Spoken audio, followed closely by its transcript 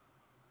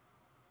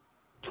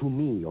to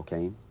me,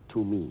 okay,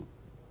 to me,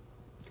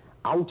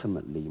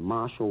 ultimately,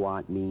 martial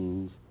art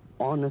means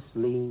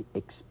honestly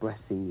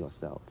expressing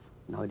yourself.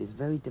 Now, it is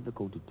very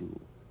difficult to do.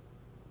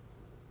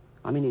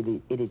 I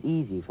mean, it is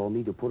easy for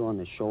me to put on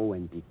a show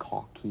and be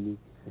cocky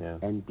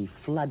and be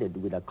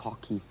flooded with a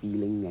cocky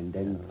feeling and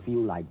then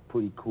feel like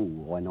pretty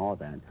cool and all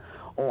that.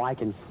 Or I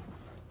can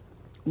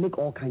make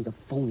all kinds of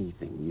phony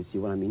things, you see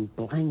what I mean,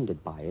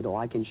 blinded by it.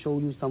 Or I can show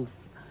you some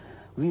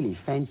really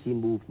fancy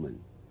movement.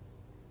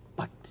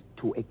 But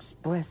to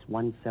express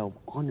oneself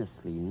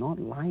honestly, not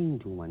lying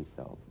to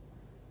oneself,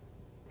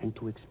 and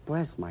to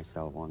express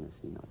myself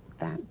honestly, now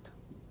that,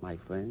 my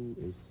friend,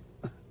 is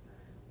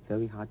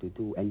very hard to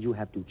do. And you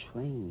have to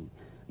train.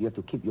 You have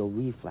to keep your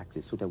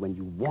reflexes so that when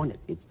you want it,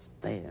 it's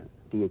there.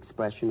 The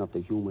expression of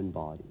the human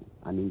body.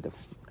 I mean,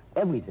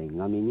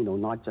 everything. I mean, you know,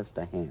 not just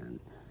the hand.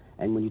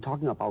 And when you're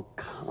talking about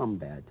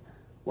combat,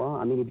 well,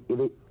 I mean,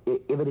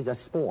 if it is a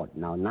sport,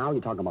 now you're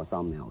talking about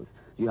something else.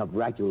 You have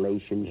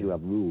regulations, you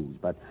have rules.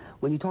 But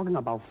when you're talking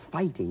about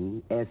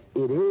fighting as it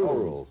is, no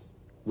rules,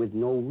 with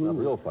no rules, not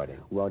real fighting,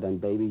 well, then,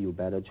 baby, you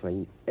better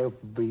train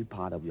every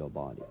part of your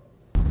body.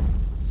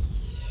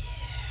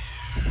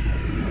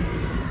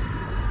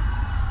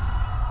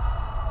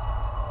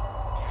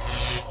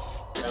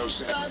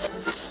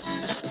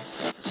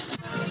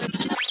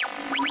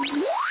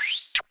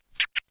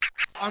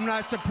 I'm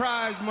not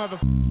surprised,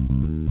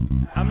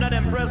 I'm not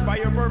impressed by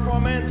your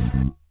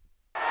performance.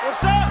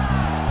 What's up?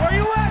 Where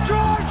you at,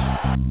 George?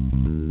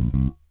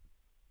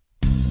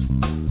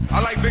 I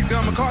like Big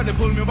John McCartney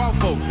pulling me about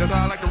folks. That's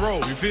how I like to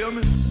roll. You feel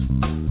me?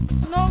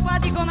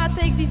 Nobody gonna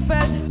take this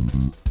bet.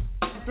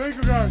 Thank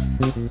you, guys.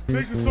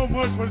 Thank you so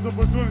much for this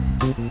opportunity.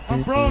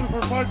 I'm proud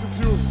for fighting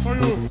you. For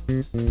you.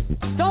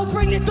 Don't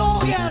bring the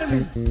dog out of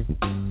me.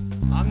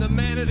 I'm the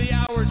man of the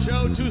hour,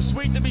 Joe. Too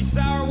sweet to be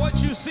sour. What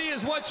you see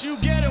is what you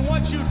get, and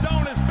what you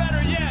don't is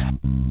better yet.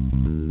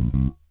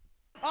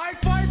 I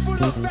fight for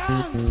the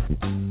fans.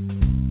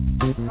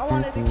 I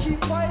wanted to keep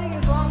fighting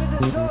as long as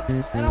it took,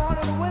 and I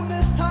wanted to win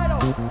this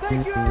title.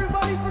 Thank you,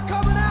 everybody, for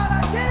coming out.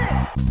 I did it.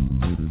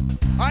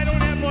 I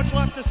don't have much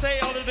left to say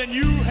other than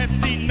you have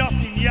seen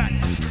nothing yet.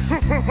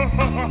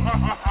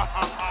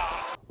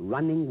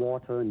 Running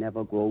water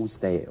never grows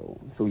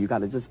stale, so you got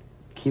to just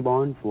keep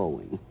on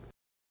flowing.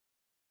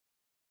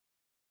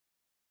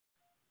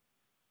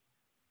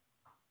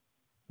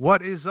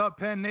 What is up,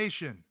 Penn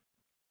Nation?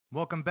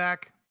 Welcome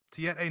back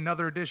to yet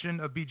another edition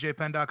of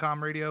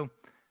BJPenn.com Radio.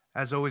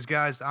 As always,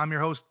 guys, I'm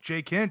your host,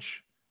 Jay Kinch.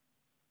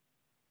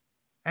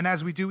 And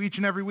as we do each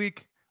and every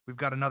week, we've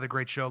got another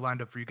great show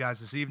lined up for you guys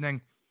this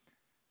evening.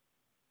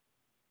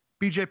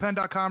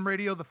 BJPenn.com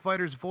Radio, the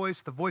fighter's voice,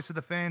 the voice of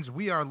the fans.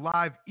 We are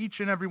live each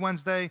and every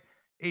Wednesday,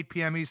 8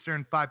 p.m.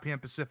 Eastern, 5 p.m.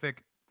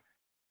 Pacific.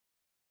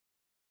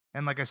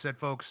 And like I said,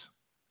 folks,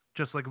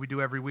 just like we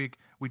do every week,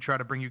 we try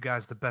to bring you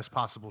guys the best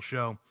possible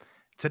show.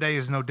 Today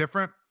is no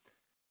different.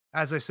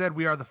 As I said,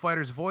 we are the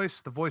fighter's voice,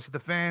 the voice of the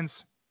fans.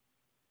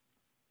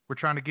 We're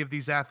trying to give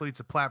these athletes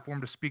a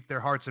platform to speak their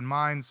hearts and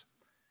minds,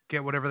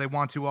 get whatever they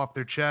want to off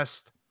their chest.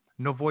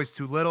 No voice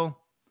too little.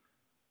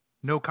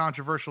 No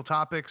controversial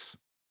topics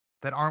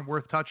that aren't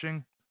worth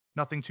touching.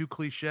 Nothing too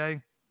cliche.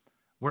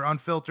 We're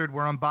unfiltered,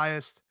 we're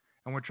unbiased,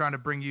 and we're trying to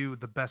bring you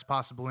the best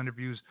possible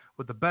interviews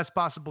with the best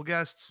possible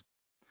guests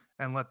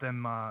and let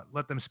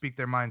them speak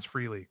their minds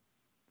freely.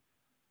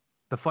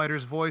 The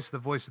fighter's voice, the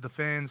voice of the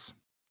fans.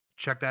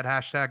 Check that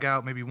hashtag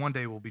out. Maybe one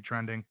day we'll be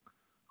trending.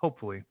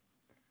 Hopefully.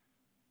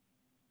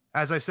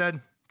 As I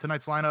said,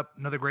 tonight's lineup,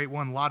 another great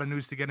one. A lot of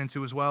news to get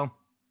into as well.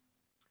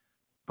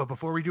 But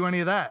before we do any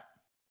of that,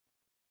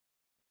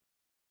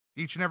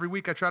 each and every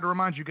week I try to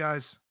remind you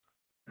guys,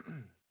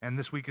 and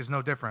this week is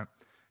no different,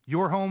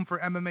 your home for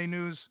MMA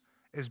news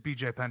is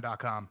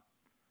BJPenn.com.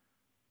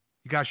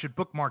 You guys should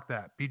bookmark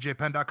that,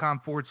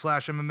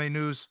 BJPenn.com/MMA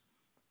news.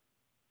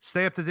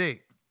 Stay up to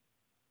date.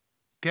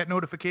 Get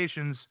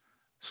notifications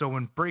so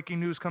when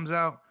breaking news comes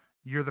out,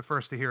 you're the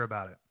first to hear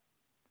about it.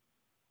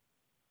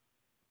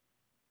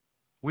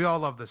 We all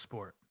love this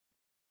sport.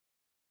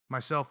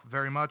 Myself,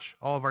 very much.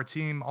 All of our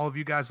team, all of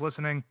you guys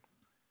listening,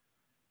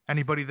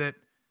 anybody that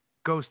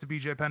goes to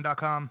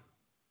BJPenn.com,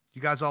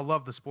 you guys all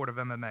love the sport of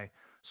MMA.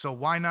 So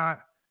why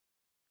not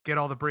get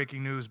all the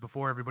breaking news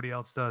before everybody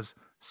else does?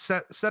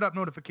 Set up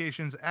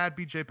notifications, add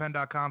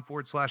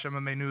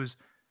BJPenn.com/MMA news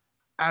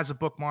as a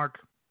bookmark.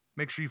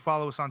 Make sure you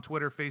follow us on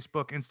Twitter,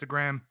 Facebook,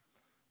 Instagram,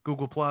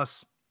 Google+.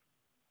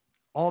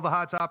 All the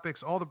hot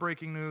topics, all the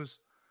breaking news,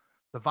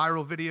 the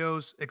viral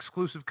videos,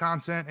 exclusive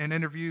content and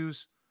interviews,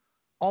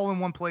 all in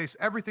one place.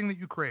 Everything that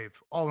you crave,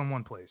 all in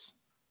one place.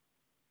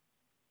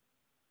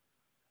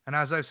 And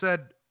as I've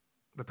said,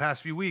 the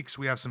past few weeks,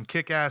 we have some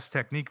kick-ass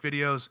technique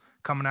videos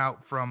coming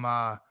out from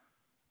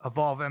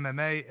Evolve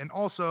MMA and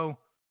also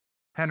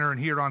Henner and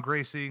Hiron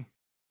Gracie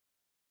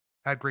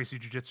at Gracie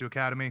Jiu-Jitsu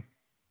Academy.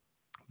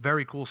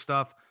 Very cool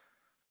stuff.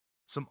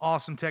 Some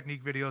awesome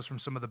technique videos from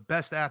some of the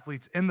best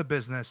athletes in the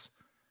business.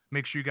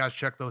 Make sure you guys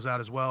check those out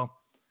as well.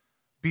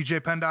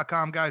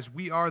 BJPenn.com, guys,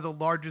 we are the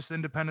largest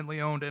independently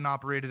owned and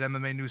operated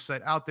MMA news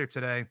site out there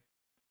today.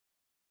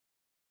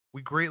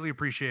 We greatly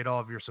appreciate all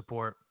of your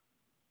support.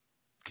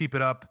 Keep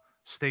it up.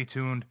 Stay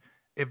tuned.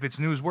 If it's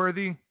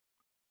newsworthy,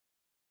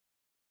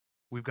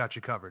 we've got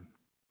you covered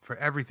for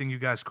everything you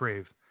guys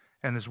crave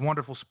and this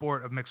wonderful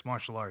sport of mixed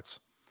martial arts.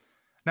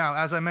 Now,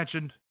 as I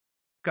mentioned,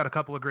 got a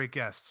couple of great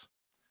guests.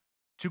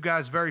 Two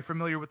guys very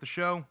familiar with the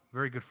show,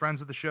 very good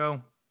friends of the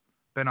show,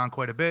 been on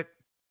quite a bit.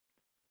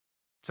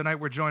 Tonight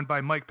we're joined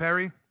by Mike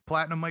Perry,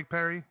 Platinum Mike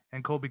Perry,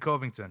 and Colby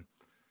Covington.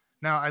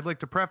 Now, I'd like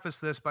to preface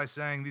this by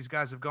saying these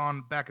guys have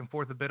gone back and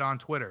forth a bit on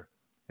Twitter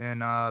in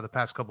the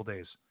past couple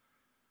days.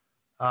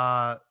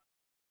 I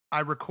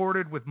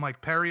recorded with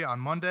Mike Perry on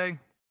Monday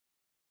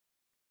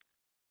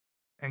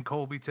and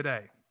Colby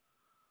today.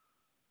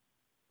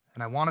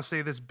 And I want to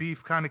say this beef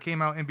kind of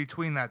came out in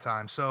between that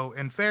time. So,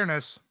 in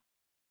fairness,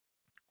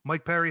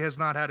 Mike Perry has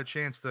not had a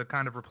chance to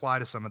kind of reply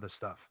to some of this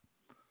stuff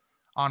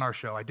on our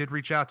show. I did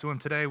reach out to him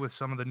today with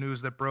some of the news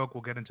that broke.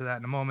 We'll get into that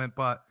in a moment.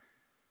 But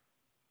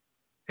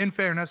in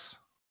fairness,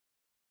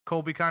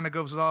 Colby kind of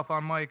goes off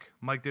on Mike.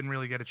 Mike didn't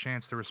really get a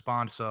chance to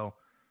respond. So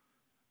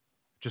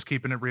just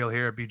keeping it real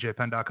here at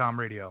BJPenn.com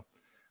radio.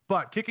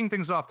 But kicking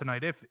things off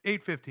tonight,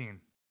 8:15,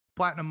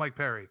 Platinum Mike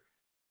Perry.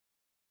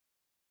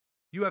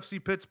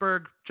 UFC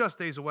Pittsburgh, just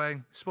days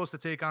away. Supposed to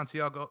take on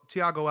Thiago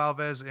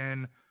Alves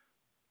in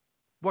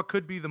what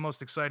could be the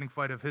most exciting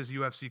fight of his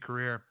UFC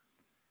career.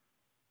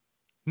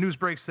 News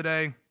breaks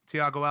today,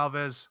 Thiago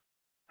Alves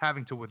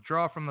having to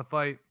withdraw from the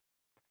fight,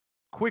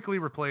 quickly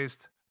replaced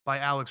by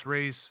Alex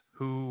Reyes,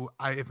 who,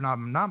 if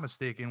I'm not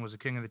mistaken, was a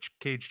King of the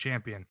Cage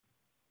champion.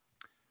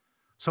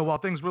 So while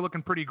things were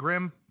looking pretty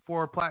grim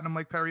for Platinum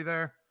Mike Perry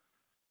there,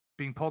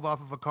 being pulled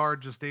off of a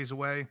card just days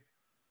away,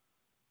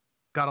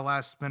 got a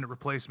last-minute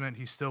replacement.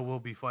 He still will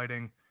be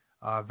fighting.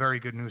 Very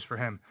good news for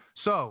him.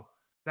 So,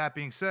 that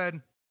being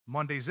said,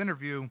 Monday's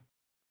interview,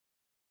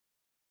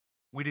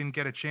 we didn't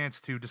get a chance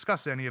to discuss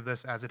any of this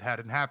as it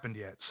hadn't happened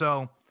yet.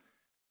 So,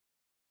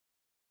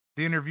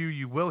 the interview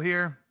you will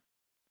hear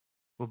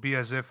will be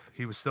as if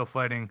he was still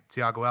fighting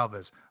Thiago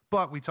Alves.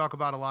 But we talk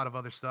about a lot of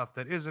other stuff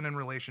that isn't in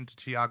relation to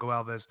Thiago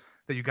Alves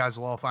that you guys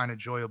will all find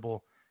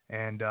enjoyable.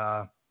 And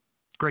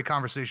great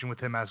conversation with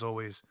him as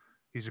always.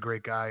 He's a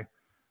great guy.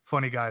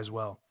 Funny guy as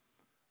well.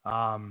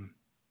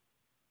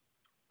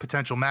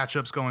 Potential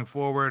matchups going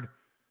forward.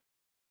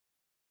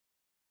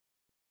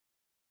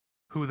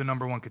 Who the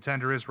number one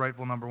contender is,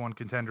 rightful number one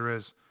contender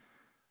is,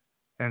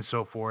 and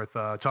so forth.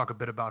 Talk a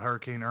bit about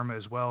Hurricane Irma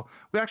as well.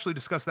 We actually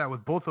discussed that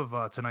with both of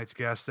tonight's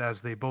guests as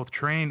they both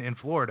train in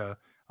Florida.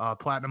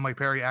 Platinum Mike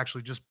Perry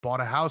actually just bought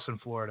a house in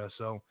Florida,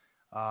 so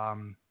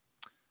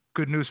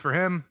good news for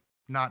him.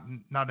 Not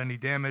any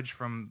damage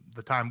from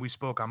the time we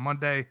spoke on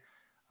Monday.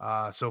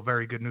 So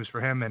very good news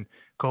for him, and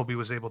Colby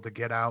was able to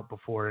get out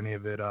before any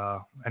of it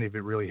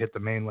really hit the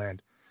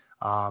mainland.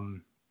 I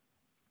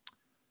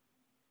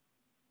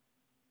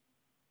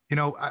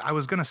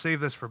was going to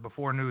save this for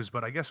before news,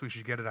 but I guess we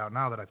should get it out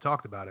now that I've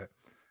talked about it.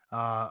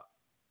 Our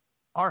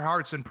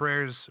hearts and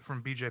prayers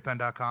from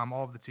BJPenn.com,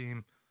 all of the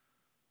team,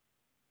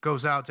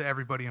 goes out to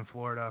everybody in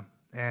Florida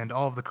and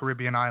all of the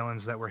Caribbean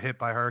islands that were hit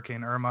by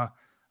Hurricane Irma.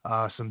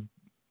 Some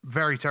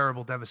very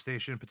terrible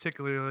devastation,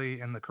 particularly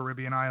in the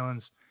Caribbean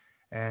islands.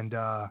 And,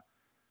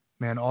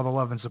 man, all the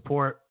love and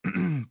support,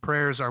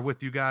 prayers are with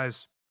you guys.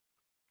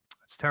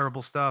 It's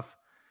terrible stuff.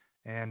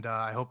 And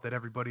I hope that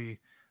everybody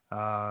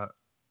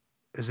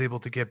is able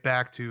to get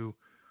back to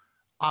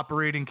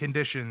operating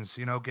conditions,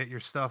 get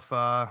your stuff,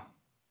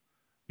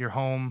 your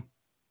home,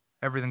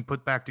 everything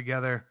put back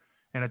together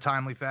in a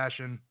timely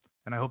fashion.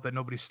 And I hope that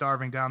nobody's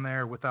starving down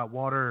there without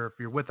water, or if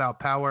you're without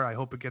power, I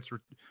hope it gets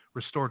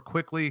restored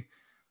quickly.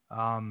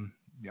 Our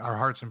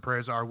hearts and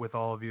prayers are with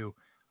all of you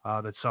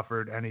that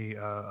suffered any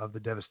of the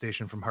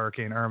devastation from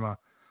Hurricane Irma.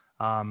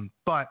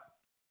 But,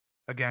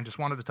 again, just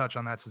wanted to touch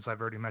on that since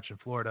I've already mentioned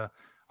Florida.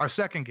 Our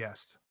second guest,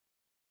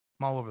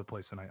 I'm all over the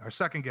place tonight. Our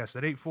second guest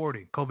at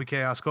 8:40, Colby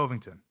Chaos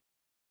Covington.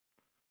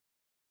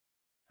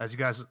 As you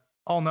guys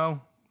all know,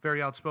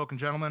 very outspoken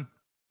gentleman,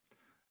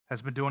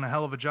 has been doing a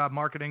hell of a job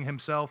marketing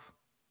himself.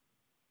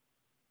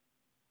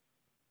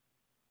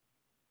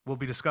 We'll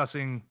be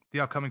discussing the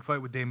upcoming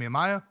fight with Demian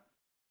Maia.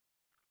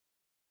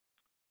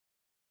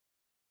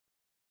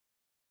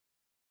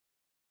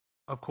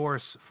 Of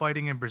course,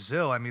 fighting in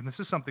Brazil. I mean, this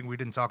is something we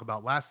didn't talk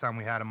about last time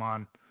we had him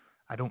on,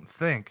 I don't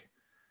think.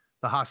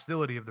 The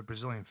hostility of the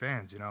Brazilian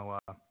fans,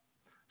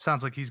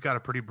 sounds like he's got a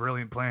pretty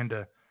brilliant plan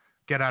to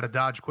get out of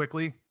Dodge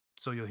quickly.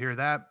 So you'll hear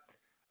that.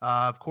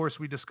 Of course,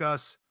 we discuss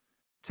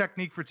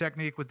technique for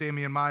technique with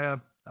Demian Maia,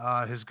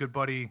 his good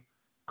buddy,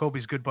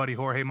 Colby's good buddy,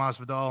 Jorge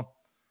Masvidal.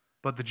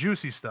 But the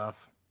juicy stuff,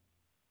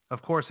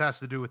 of course, has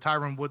to do with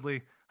Tyron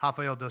Woodley,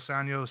 Rafael Dos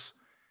Anjos.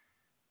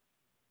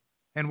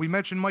 And we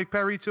mentioned Mike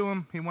Perry to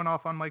him. He went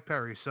off on Mike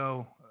Perry.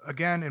 So,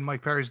 again, in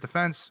Mike Perry's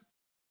defense,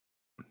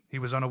 he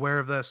was unaware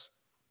of this,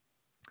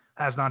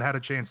 has not had a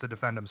chance to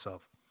defend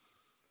himself.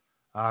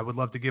 I would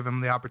love to give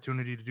him the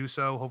opportunity to do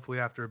so, hopefully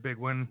after a big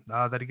win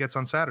that he gets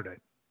on Saturday.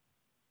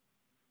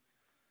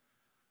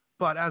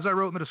 But as I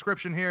wrote in the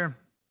description here,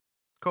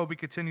 Colby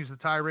continues the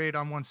tirade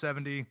on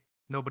 170.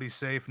 Nobody's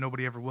safe.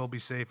 Nobody ever will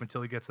be safe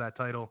until he gets that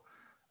title.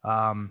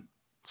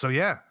 So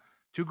yeah,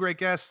 two great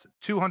guests,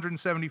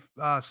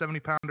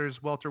 70-pounders,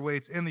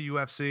 welterweights in the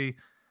UFC.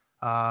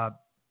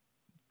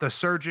 The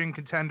surging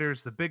contenders,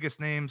 the biggest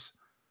names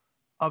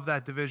of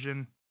that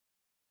division.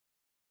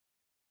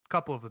 A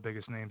couple of the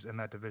biggest names in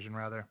that division,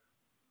 rather.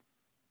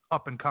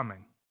 Up and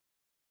coming.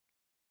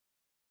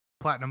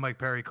 Platinum Mike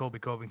Perry, Colby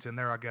Covington,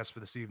 they're our guests for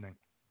this evening.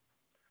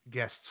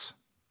 Guests.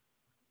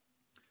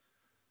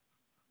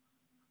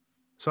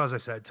 So as I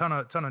said, ton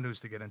of news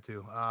to get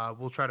into.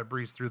 We'll try to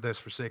breeze through this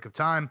for sake of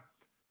time.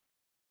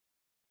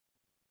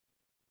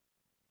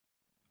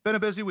 Been a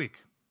busy week,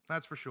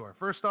 that's for sure.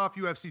 First off,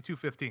 UFC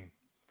 215.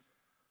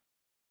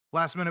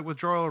 Last minute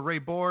withdrawal of Ray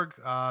Borg.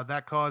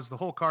 That caused the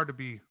whole card to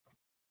be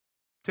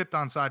tipped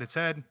onside its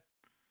head.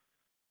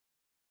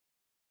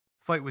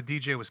 Fight with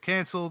DJ was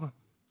canceled.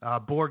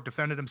 Borg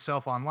defended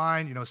himself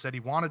online, said he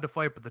wanted to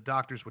fight, but the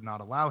doctors would not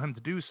allow him to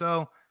do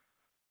so.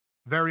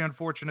 Very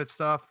unfortunate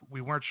stuff.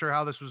 We weren't sure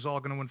how this was all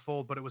going to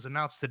unfold, but it was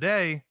announced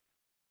today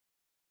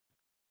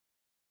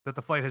that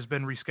the fight has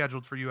been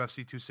rescheduled for UFC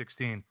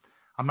 216.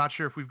 I'm not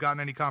sure if we've gotten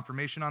any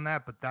confirmation on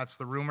that, but that's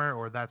the rumor,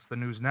 or that's the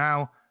news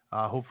now.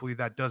 Hopefully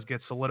that does get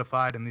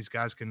solidified and these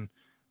guys can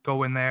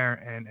go in there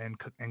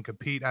and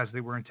compete as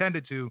they were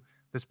intended to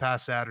this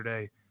past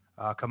Saturday,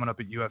 coming up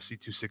at UFC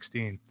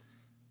 216.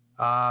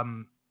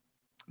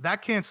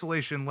 That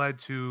cancellation led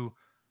to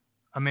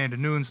Amanda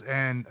Nunes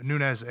and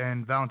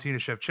Valentina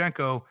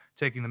Shevchenko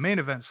taking the main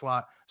event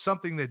slot,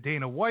 something that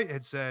Dana White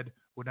had said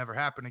would never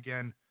happen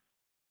again.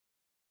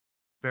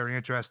 Very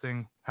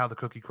interesting how the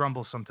cookie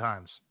crumbles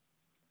sometimes.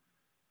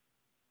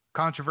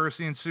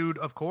 Controversy ensued,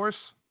 of course,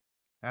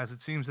 as it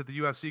seems that the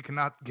UFC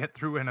cannot get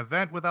through an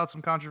event without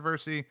some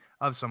controversy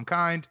of some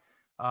kind.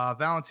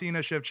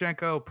 Valentina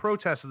Shevchenko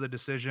protested the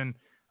decision,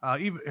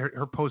 even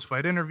her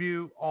post-fight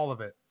interview, all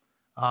of it.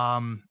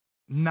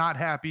 Not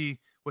happy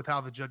with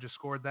how the judges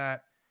scored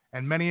that,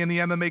 and many in the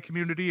MMA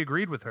community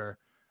agreed with her.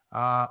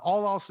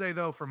 All I'll say,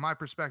 though, from my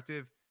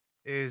perspective,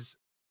 is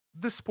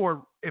this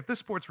sport, if this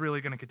sport's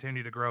really going to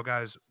continue to grow,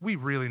 guys, we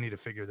really need to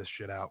figure this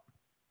shit out.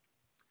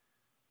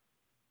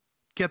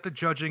 Get the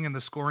judging and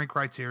the scoring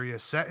criteria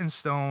set in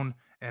stone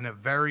in a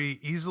very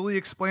easily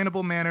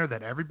explainable manner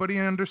that everybody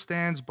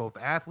understands, both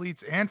athletes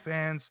and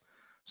fans,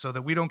 so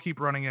that we don't keep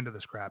running into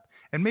this crap.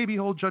 And maybe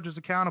hold judges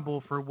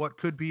accountable for what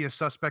could be a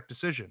suspect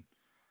decision.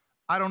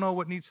 I don't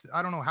know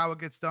I don't know how it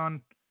gets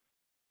done.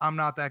 I'm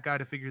not that guy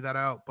to figure that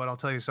out, but I'll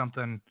tell you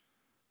something.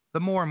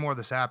 The more and more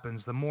this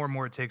happens, the more and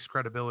more it takes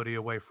credibility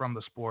away from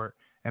the sport,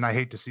 and I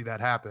hate to see that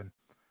happen.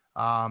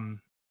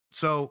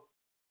 So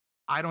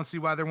I don't see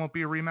why there won't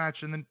be a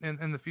rematch in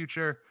the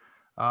future.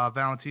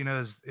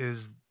 Valentina is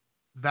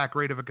that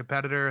great of a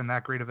competitor and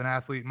that great of an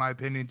athlete, in my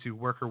opinion, to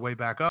work her way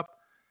back up.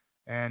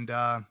 And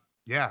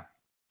yeah,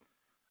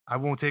 I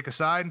won't take a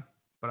side,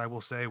 but I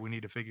will say we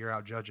need to figure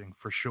out judging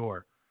for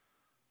sure.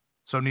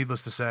 So needless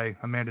to say,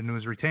 Amanda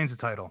Nunes retains the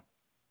title.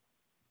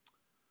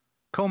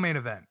 Co-main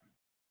event.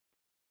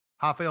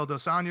 Rafael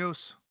Dos Anjos,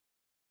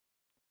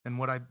 and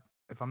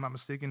if I'm not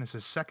mistaken, is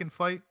his second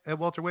fight at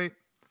welterweight.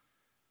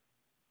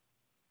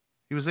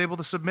 He was able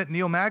to submit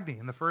Neil Magny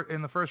in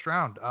the first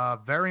round.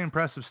 Very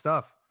impressive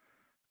stuff.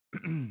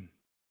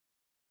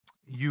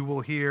 You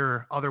will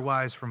hear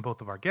otherwise from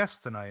both of our guests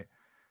tonight.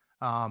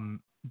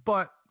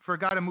 But for a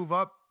guy to move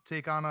up,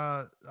 take on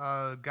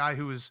a guy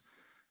who is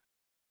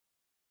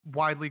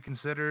widely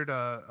considered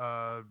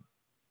a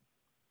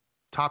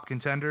top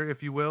contender,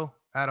 if you will,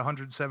 at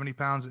 170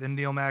 pounds in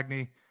Neil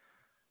Magny.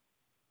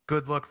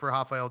 Good look for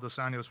Rafael Dos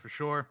Anjos for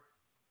sure.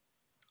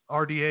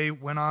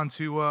 RDA went on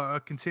to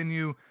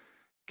continue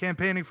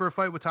campaigning for a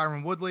fight with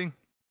Tyron Woodley,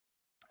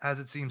 as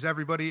it seems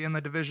everybody in the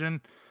division,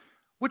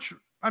 which,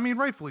 I mean,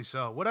 rightfully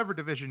so. Whatever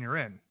division you're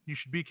in, you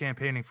should be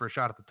campaigning for a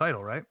shot at the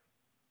title, right?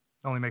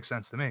 Only makes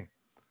sense to me.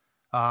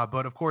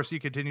 But, of course, he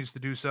continues to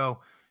do so.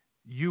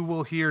 You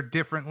will hear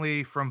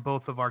differently from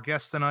both of our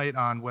guests tonight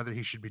on whether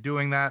he should be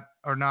doing that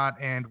or not,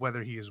 and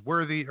whether he is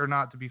worthy or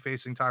not to be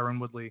facing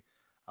Tyron Woodley.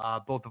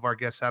 Both of our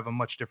guests have a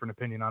much different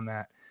opinion on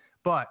that.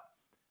 But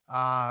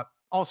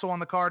also on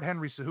the card,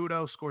 Henry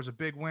Cejudo scores a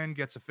big win,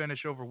 gets a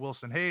finish over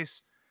Wilson Hayes.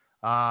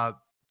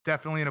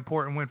 Definitely an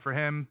important win for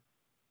him.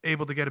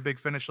 Able to get a big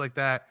finish like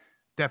that.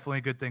 Definitely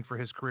a good thing for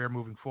his career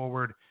moving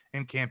forward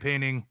in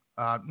campaigning.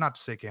 Not to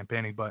say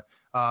campaigning, but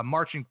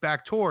marching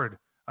back toward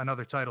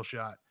another title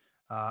shot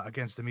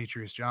against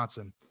Demetrius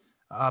Johnson.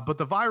 But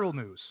the viral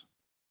news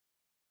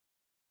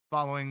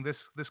following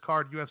this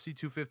card, UFC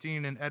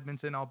 215 in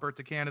Edmonton,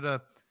 Alberta,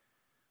 Canada,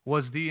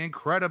 was the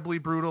incredibly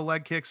brutal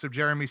leg kicks of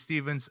Jeremy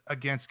Stephens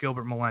against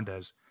Gilbert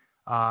Melendez.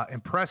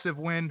 Impressive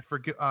win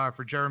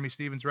for Jeremy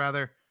Stephens,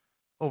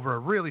 over a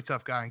really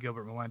tough guy in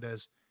Gilbert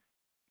Melendez.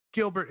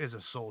 Gilbert is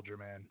a soldier,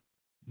 man.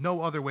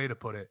 No other way to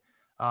put it.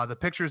 The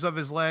pictures of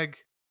his leg,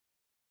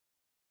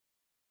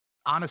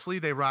 honestly,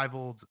 they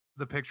rivaled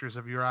the pictures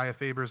of Uriah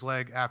Faber's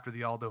leg after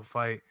the Aldo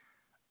fight.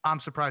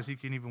 I'm surprised he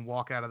can even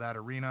walk out of that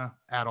arena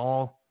at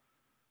all.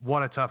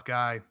 What a tough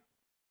guy.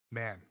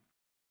 Man.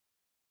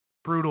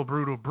 Brutal,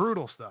 brutal,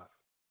 brutal stuff.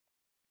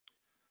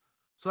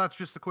 So that's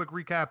just a quick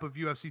recap of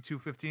UFC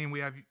 215. We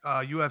have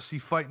UFC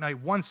Fight Night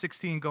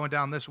 116 going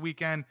down this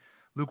weekend.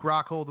 Luke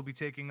Rockhold will be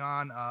taking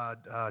on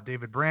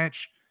David Branch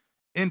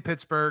in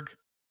Pittsburgh.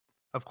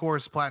 Of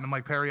course, Platinum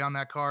Mike Perry on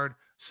that card.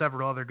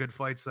 Several other good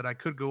fights that I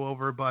could go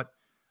over, but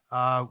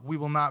we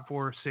will not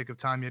for sake of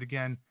time yet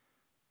again.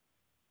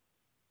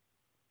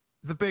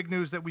 The big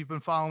news that we've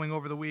been following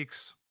over the weeks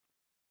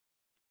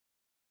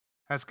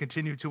has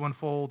continued to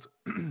unfold.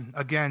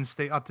 Again,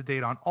 stay up to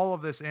date on all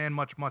of this and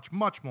much, much,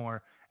 much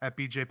more at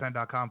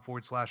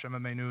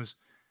bjpenn.com/MMA news.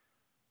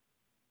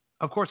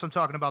 Of course, I'm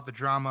talking about the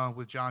drama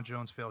with Jon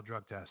Jones' failed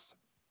drug test.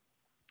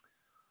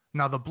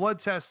 Now, the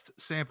blood test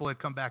sample had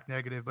come back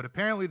negative, but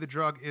apparently the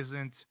drug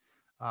isn't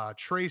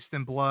traced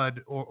in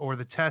blood, or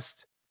the test,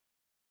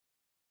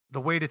 the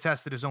way to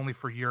test it is only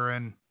for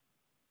urine.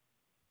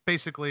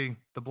 Basically,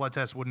 the blood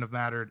test wouldn't have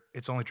mattered.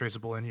 It's only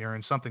traceable in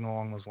urine, something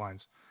along those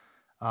lines.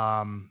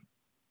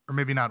 Or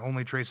maybe not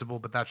only traceable,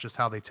 but that's just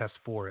how they test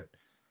for it.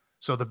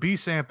 So the B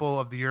sample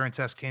of the urine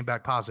test came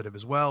back positive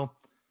as well.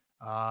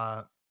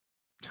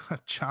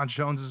 Jon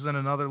Jones is in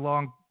another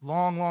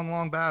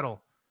long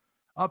battle,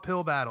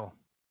 uphill battle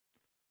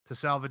to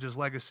salvage his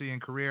legacy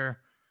and career.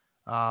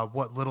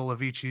 What little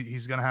of each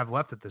he's going to have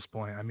left at this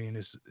point. I mean,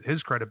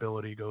 his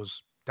credibility goes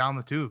down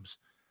the tubes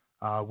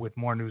with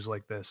more news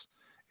like this,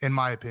 in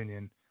my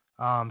opinion.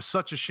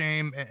 Such a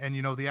shame. And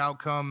you know, the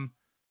outcome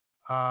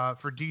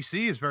for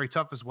DC is very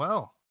tough as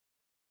well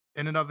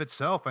in and of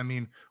itself. I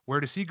mean, where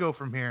does he go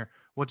from here?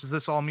 What does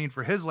this all mean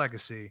for his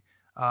legacy?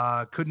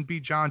 Couldn't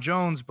beat Jon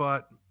Jones,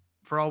 but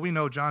for all we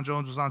know, Jon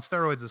Jones was on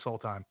steroids this whole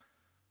time.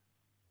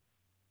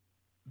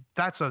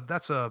 That's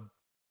a,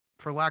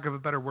 for lack of a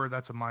better word,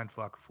 that's a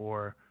mindfuck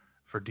for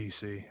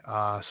DC.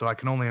 So I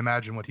can only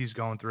imagine what he's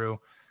going through.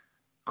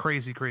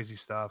 Crazy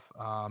stuff.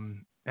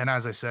 And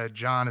as I said,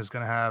 Jon is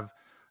going to have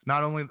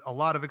not only a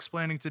lot of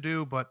explaining to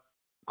do, but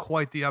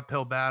quite the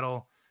uphill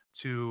battle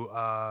to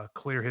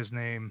clear his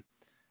name,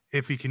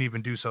 if he can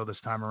even do so this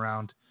time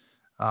around.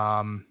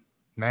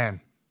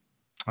 Man,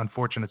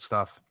 unfortunate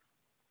stuff.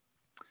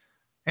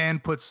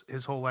 And puts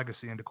his whole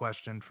legacy into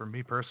question for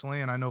me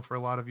personally, and I know for a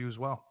lot of you as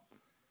well.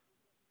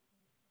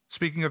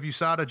 Speaking of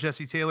USADA,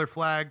 Jesse Taylor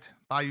flagged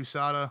by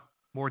USADA.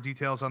 More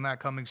details on that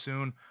coming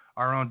soon.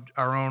 Our own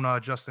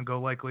Justin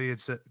Golightly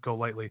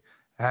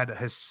had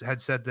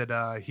said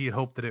that he had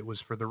hoped that it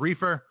was for the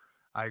reefer.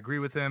 I agree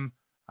with him.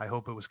 I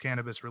hope it was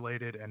cannabis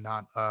related and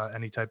not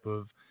any type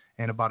of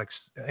anabolic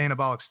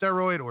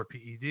steroid or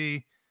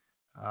PED.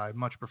 I'd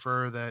much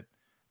prefer that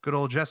good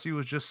old Jesse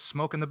was just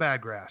smoking the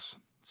bad grass.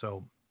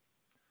 So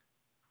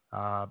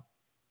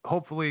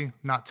hopefully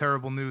not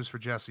terrible news for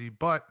Jesse,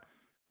 but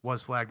was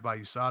flagged by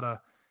USADA.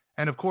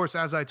 And of course,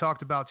 as I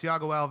talked about,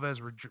 Thiago Alves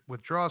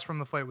withdraws from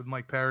the fight with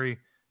Mike Perry,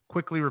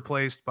 quickly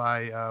replaced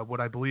by what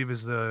I believe is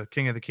the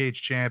King of the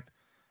Cage champ.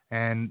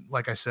 And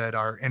like I said,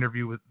 our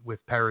interview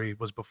with Perry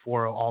was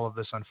before all of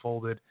this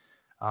unfolded.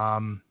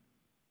 And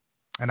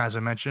as I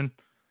mentioned,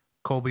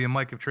 Colby and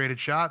Mike have traded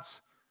shots.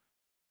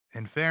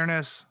 In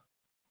fairness,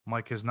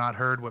 Mike has not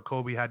heard what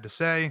Colby had to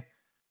say.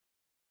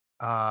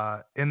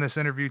 In this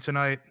interview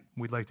tonight,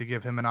 we'd like to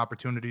give him an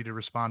opportunity to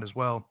respond as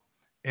well,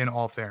 in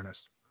all fairness.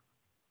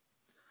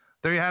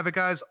 There you have it,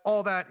 guys.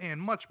 All that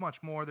and much, much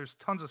more. There's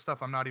tons of stuff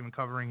I'm not even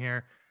covering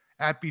here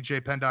at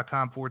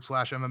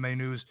bjpenn.com/MMA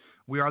news.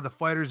 We are the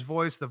fighter's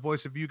voice, the voice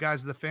of you guys,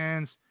 the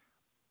fans.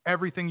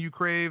 Everything you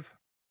crave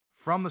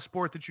from the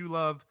sport that you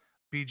love,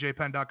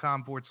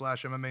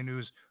 bjpenn.com/MMA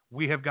news.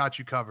 We have got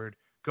you covered.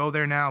 Go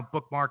there now,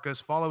 bookmark us,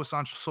 follow us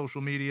on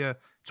social media,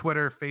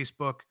 Twitter,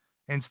 Facebook,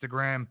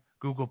 Instagram,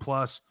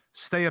 Google+.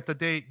 Stay up to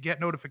date, get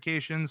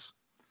notifications,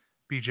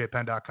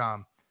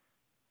 bjpenn.com.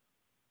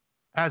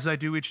 As I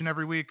do each and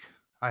every week,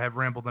 I have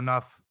rambled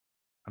enough.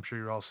 I'm sure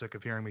you're all sick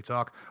of hearing me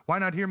talk. Why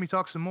not hear me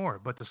talk some more,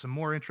 but to some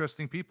more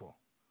interesting people,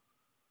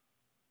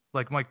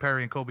 like Mike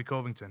Perry and Colby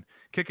Covington.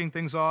 Kicking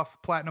things off,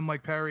 Platinum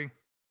Mike Perry,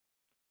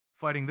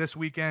 fighting this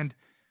weekend,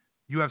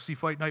 UFC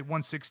Fight Night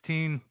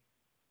 116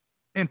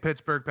 in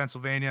Pittsburgh,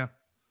 Pennsylvania.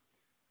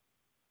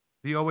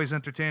 The always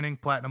entertaining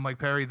Platinum Mike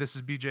Perry. This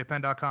is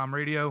bjpenn.com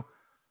radio.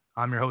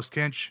 I'm your host,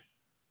 Kinch.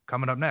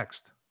 Coming up next,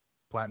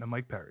 Platinum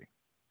Mike Perry.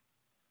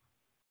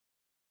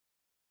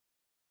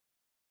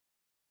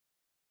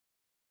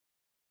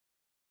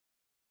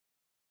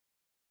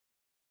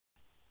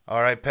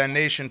 All right, Penn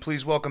Nation,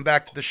 please welcome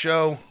back to the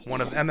show one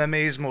of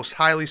MMA's most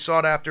highly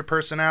sought-after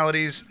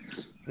personalities,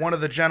 one of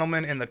the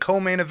gentlemen in the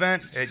co-main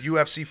event at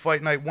UFC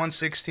Fight Night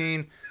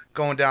 116,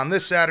 going down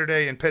this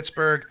Saturday in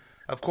Pittsburgh.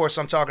 Of course,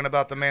 I'm talking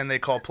about the man they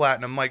call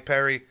Platinum, Mike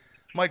Perry.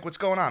 Mike, what's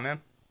going on, man?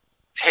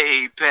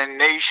 Hey, Penn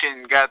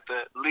Nation, got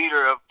the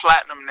leader of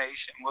Platinum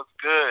Nation. What's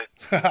good?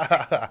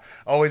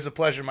 Always a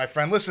pleasure, my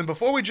friend. Listen,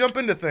 before we jump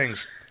into things,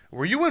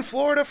 were you in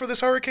Florida for this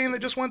hurricane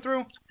that just went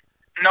through?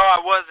 No,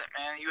 I wasn't,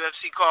 man.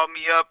 UFC called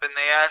me up and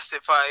they asked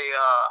if I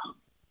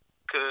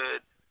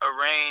could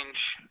arrange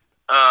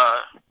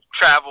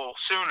travel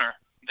sooner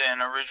than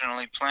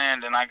originally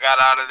planned, and I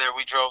got out of there.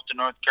 We drove to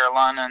North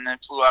Carolina and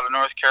then flew out of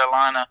North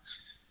Carolina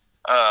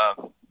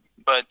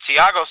But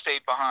Tiago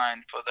stayed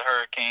behind for the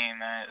hurricane,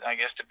 I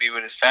guess to be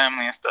with his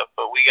family and stuff.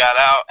 But we got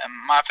out, and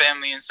my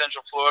family in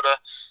Central Florida,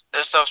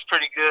 their stuff's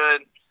pretty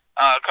good.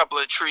 A couple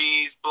of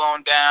trees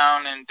blown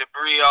down and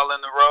debris all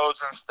in the roads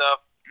and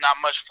stuff. Not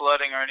much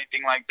flooding or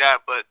anything like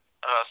that, but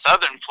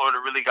Southern Florida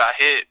really got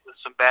hit with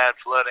some bad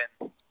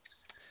flooding.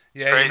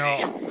 Yeah, Crazy. you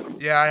know,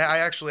 yeah, I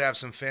actually have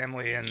some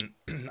family in,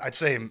 I'd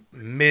say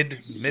mid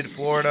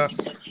Florida.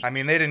 I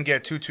mean, they didn't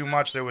get too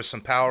much. There was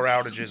some power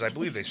outages. I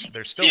believe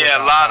they're still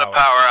a lot of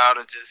power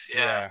outages.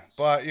 Yeah,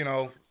 but you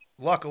know,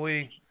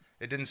 luckily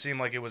it didn't seem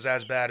like it was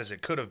as bad as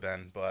it could have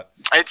been. But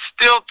it's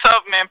still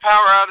tough, man.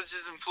 Power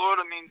outages in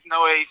Florida means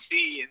no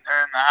AC, and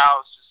they're in the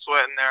house just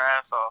sweating their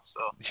ass off.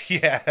 So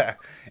yeah,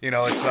 you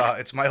know,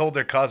 it's my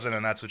older cousin,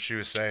 and that's what she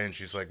was saying.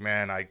 She's like,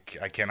 man, I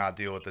cannot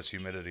deal with this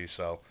humidity.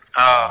 So.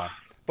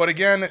 But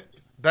again,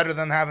 better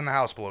than having the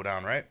house blow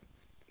down, right?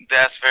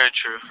 That's very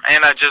true.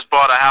 And I just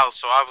bought a house,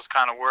 so I was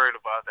kind of worried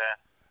about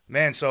that.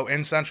 Man, so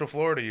in Central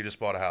Florida, you just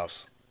bought a house?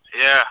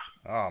 Yeah.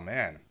 Oh,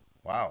 man.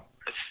 Wow.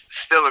 It's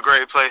still a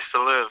great place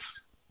to live.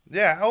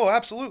 Yeah. Oh,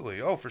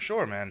 absolutely. Oh, for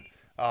sure, man.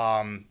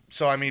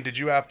 So, I mean, did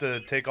you have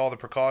to take all the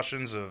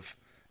precautions of,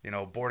 you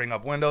know, boarding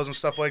up windows and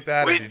stuff like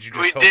that, or did you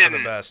just hope for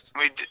the best?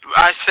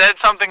 I said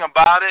something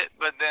about it,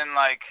 but then,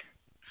 like,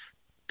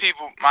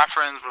 people, my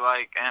friends were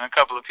like, and a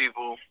couple of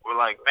people were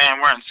like,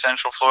 man, we're in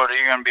Central Florida,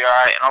 you're going to be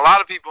all right. And a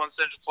lot of people in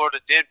Central Florida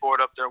did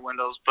board up their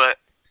windows, but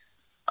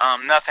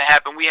nothing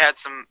happened. We had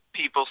some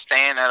people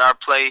staying at our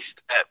place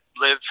that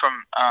lived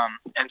from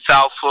in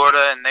South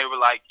Florida, and they were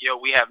like,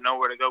 yo, we have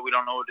nowhere to go. We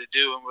don't know what to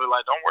do. And we were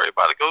like, don't worry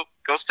about it.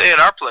 Go stay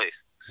at our place.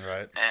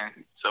 Right.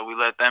 And so we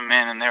let them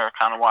in, and they were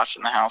kind of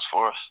watching the house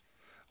for us.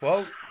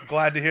 Well,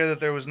 glad to hear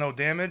that there was no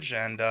damage,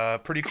 and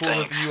pretty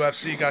cool that the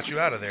UFC got you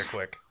out of there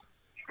quick.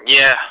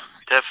 Yeah.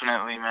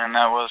 Definitely, man.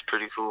 That was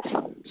pretty cool.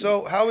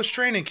 So, how was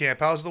training camp?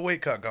 How's the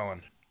weight cut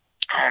going?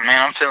 Oh, man,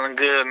 I'm feeling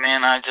good,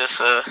 man. I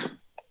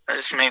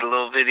just made a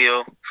little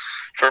video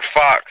for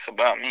Fox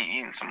about me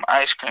eating some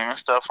ice cream and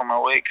stuff on my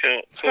weight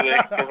cut today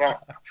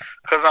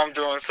because I'm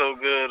doing so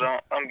good.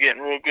 I'm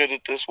getting real good at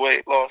this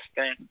weight loss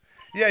thing.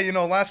 Yeah, you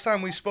know, last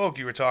time we spoke,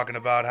 you were talking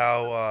about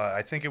how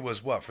I think it was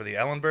for the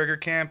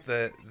Ellenberger camp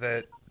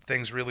that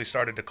things really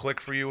started to click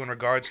for you in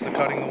regards to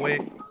cutting the weight.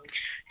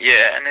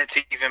 Yeah, and it's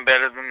even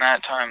better than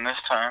that time this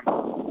time.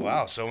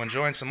 Wow, so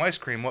enjoying some ice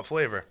cream. What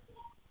flavor?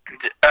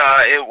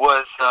 It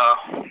was,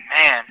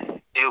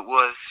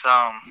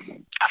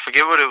 I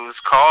forget what it was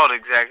called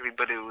exactly,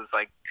 but it was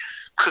like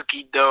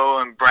cookie dough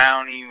and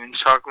brownie and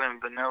chocolate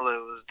and vanilla.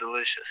 It was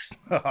delicious.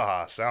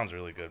 Sounds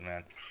really good,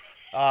 man.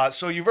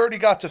 So you've already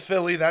got to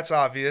Philly, that's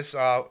obvious.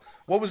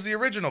 What was the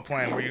original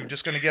plan? Were you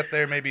just going to get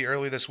there maybe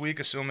early this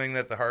week, assuming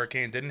that the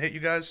hurricane didn't hit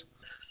you guys?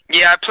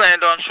 Yeah, I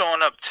planned on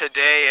showing up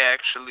today,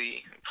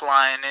 actually,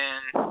 flying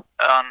in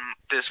on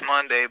this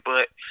Monday,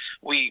 but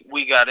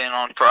we got in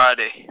on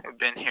Friday. We've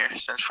been here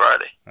since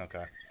Friday.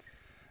 Okay.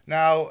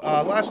 Now,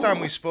 last time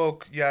we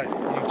spoke, you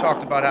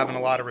talked about having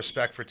a lot of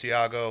respect for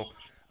Tiago,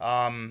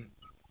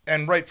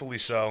 and rightfully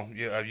so.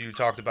 You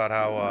talked about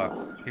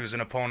how he was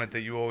an opponent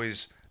that you always,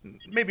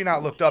 maybe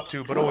not looked up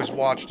to, but always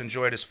watched,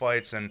 enjoyed his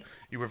fights, and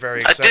you were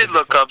very excited. I did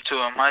look up to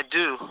him. I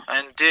do,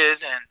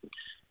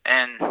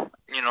 and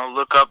you know,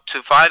 look up to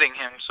fighting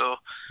him. So,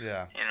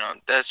 yeah, you know,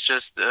 that's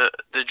just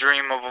the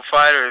dream of a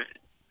fighter.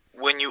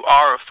 When you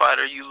are a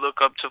fighter, you look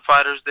up to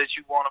fighters that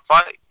you want to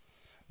fight.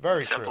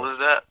 Very simple true. as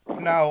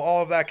that. Now,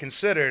 all of that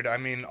considered, I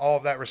mean, all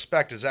of that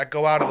respect, does that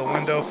go out of the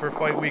window for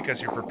fight week as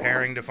you're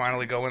preparing to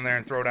finally go in there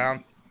and throw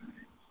down?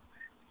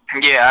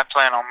 Yeah, I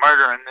plan on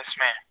murdering this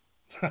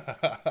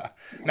man.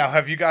 Now,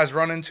 have you guys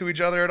run into each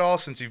other at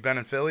all since you've been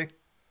in Philly?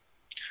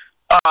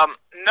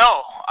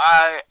 No,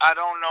 I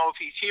don't know if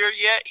he's here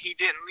yet. He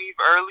didn't leave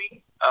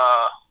early,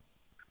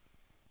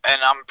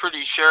 and I'm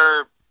pretty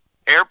sure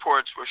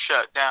airports were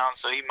shut down,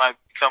 so he might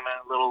be coming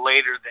a little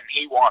later than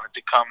he wanted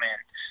to come in.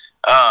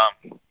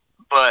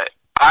 But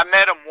I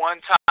met him one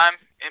time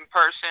in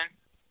person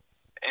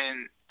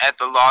at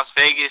the Las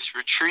Vegas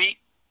retreat,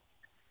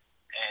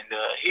 and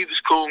he was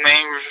cool,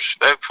 man. He was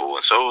respectful,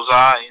 and so was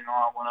I. You know,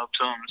 I went up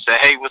to him and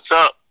said, "Hey, what's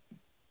up?"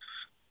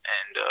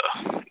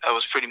 And that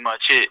was pretty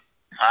much it.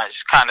 I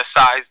just kind of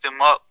sized him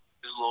up.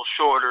 He's a little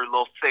shorter, a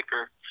little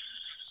thicker.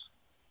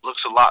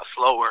 Looks a lot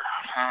slower.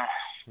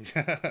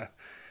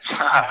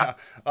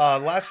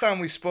 Last time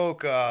we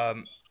spoke,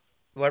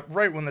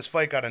 right when this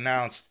fight got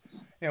announced,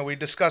 you know, we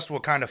discussed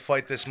what kind of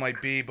fight this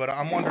might be, but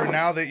I'm wondering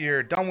now that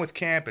you're done with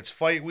camp, it's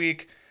fight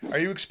week, are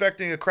you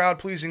expecting a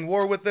crowd-pleasing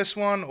war with this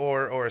one,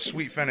 or a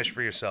sweet finish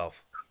for yourself?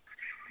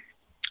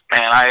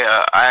 Man, I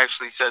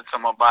actually said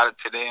something about it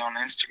today on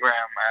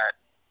Instagram.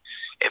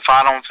 If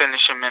I don't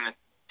finish him in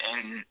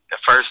the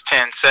first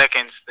 10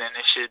 seconds, then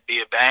it should be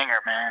a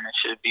banger, man. It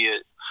should be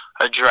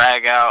a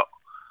drag-out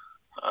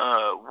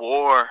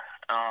war,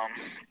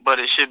 but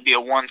it should be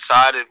a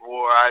one-sided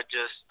war. I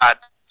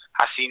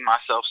see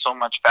myself so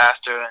much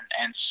faster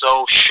and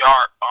so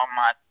sharp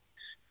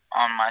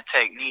on my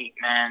technique,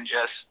 man.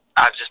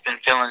 I've just been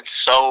feeling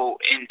so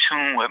in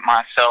tune with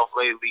myself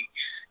lately,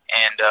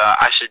 and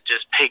I should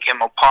just pick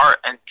him apart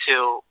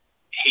until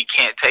he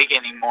can't take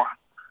anymore.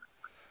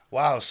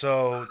 Wow,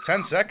 so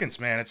 10 seconds,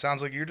 man. It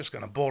sounds like you're just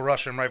going to bull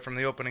rush him right from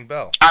the opening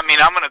bell. I mean,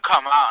 I'm going to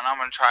come out and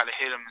I'm going to try to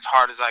hit him as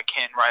hard as I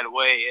can right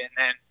away. And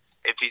then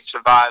if he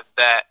survives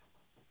that,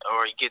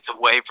 or he gets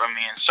away from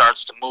me and starts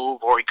to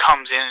move, or he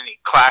comes in and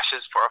he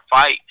clashes for a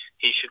fight,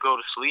 he should go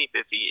to sleep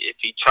if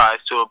he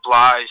tries to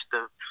oblige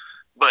the.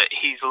 But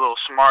he's a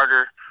little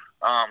smarter.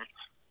 A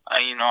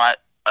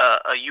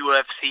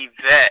UFC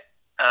vet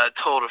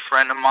told a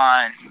friend of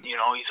mine,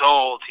 he's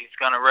old, he's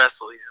gonna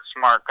wrestle, he's a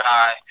smart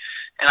guy,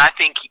 and I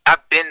think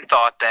I've been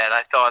thought that.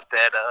 I thought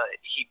that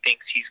he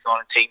thinks he's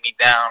gonna take me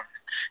down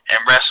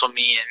and wrestle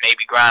me and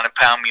maybe ground and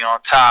pound me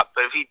on top.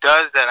 But if he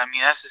does that, I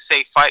mean, that's a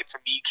safe fight for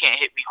me. You can't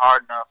hit me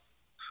hard enough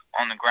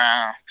on the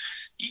ground.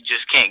 You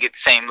just can't get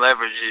the same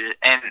leverage,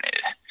 and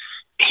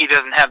he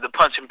doesn't have the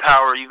punching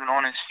power even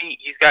on his feet.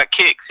 He's got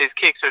kicks. His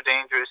kicks are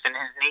dangerous in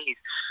his knees,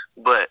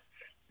 but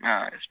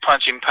his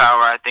punching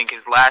power, I think,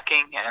 is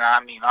lacking. And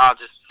I mean, I'll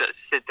just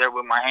sit there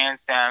with my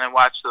hands down and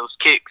watch those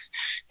kicks.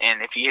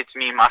 And if he hits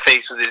me in my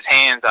face with his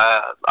hands,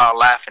 I'll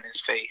laugh in his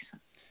face.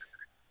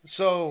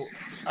 So,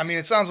 I mean,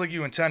 it sounds like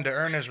you intend to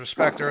earn his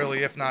respect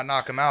early, if not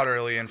knock him out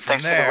early. And from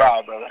Thanks there, for the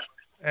ride, brother.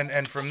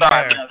 And from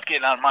Sorry, there, man, I was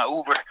getting out of my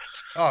Uber.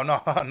 Oh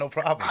no, no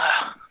problem.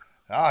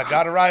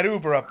 Got to ride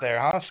Uber up there,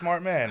 huh?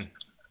 Smart man.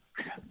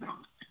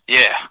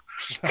 Yeah,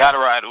 got to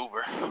ride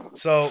Uber.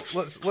 So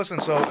listen.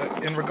 So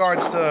in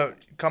regards to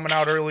coming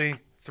out early,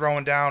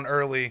 throwing down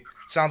early,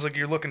 sounds like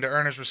you're looking to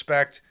earn his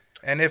respect.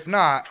 And if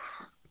not,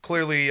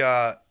 clearly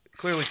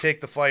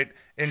take the fight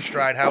in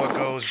stride how it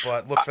goes,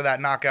 but look for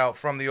that knockout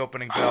from the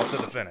opening bell to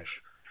the finish.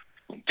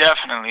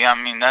 Definitely. I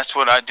mean, that's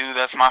what I do.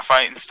 That's my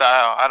fighting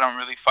style. I don't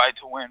really fight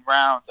to win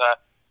rounds.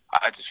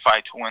 I just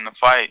fight to win the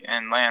fight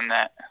and land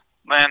that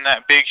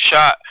big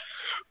shot.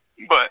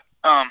 But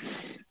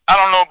I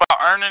don't know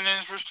about earning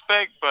his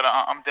respect, but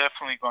I'm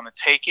definitely going to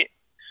take it.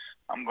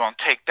 I'm going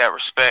to take that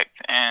respect.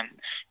 And,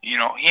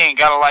 he ain't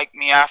got to like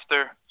me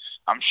after.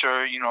 I'm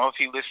sure, if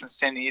he listens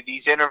to any of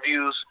these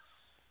interviews,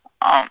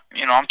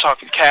 I'm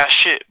talking cash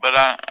shit, but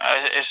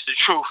it's the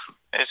truth.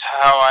 It's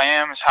how I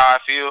am. It's how I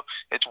feel.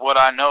 It's what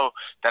I know,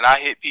 that I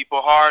hit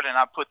people hard and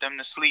I put them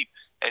to sleep.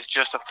 It's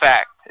just a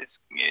fact. It's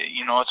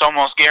it's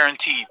almost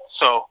guaranteed.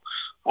 So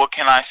what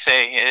can I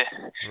say?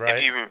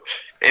 Right.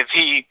 If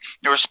he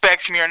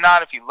respects me or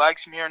not, if he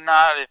likes me or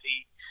not, if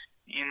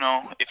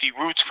he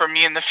roots for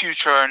me in the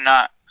future or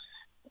not,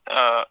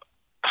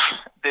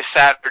 this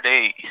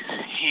Saturday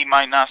he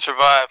might not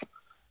survive.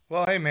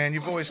 Well, hey man,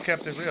 you've always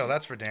kept it real.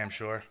 That's for damn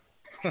sure.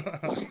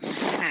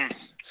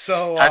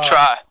 So I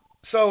try.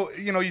 So,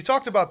 you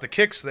talked about the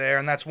kicks there,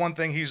 and that's one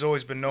thing he's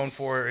always been known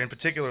for, in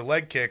particular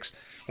leg kicks.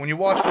 When you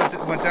watched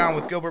what went down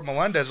with Gilbert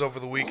Melendez over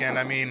the weekend,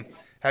 I mean,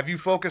 have you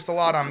focused a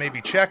lot on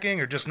maybe checking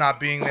or just not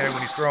being there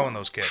when he's throwing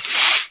those kicks?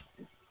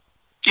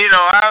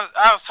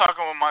 I was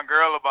talking with my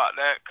girl about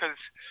that because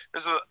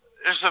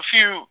there's a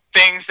few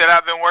things that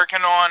I've been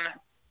working on,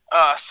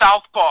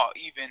 southpaw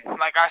even.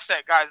 Like I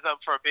set guys up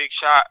for a big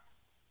shot.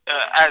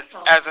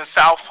 As a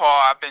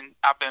southpaw, I've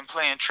been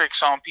playing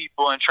tricks on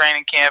people in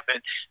training camp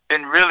and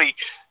been really,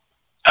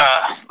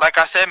 like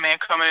I said, man,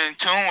 coming in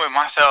tune with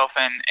myself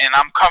and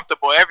I'm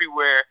comfortable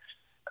everywhere.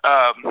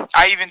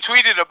 I even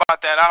tweeted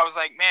about that. I was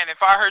like, man, if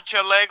I hurt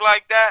your leg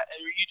like that,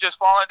 you just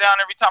falling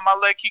down every time I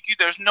leg kick you,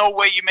 there's no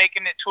way you're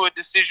making it to a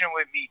decision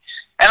with me.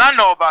 And I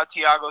know about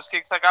Thiago's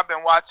kicks. Like, I've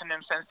been watching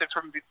him since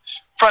from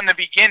the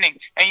beginning.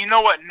 And you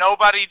know what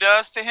nobody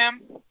does to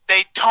him?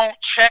 They don't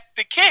check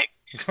the kick.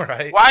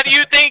 Right. Why do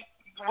you think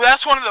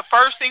that's one of the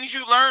first things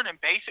you learn in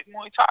basic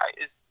Muay Thai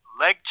is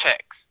leg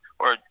checks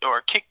or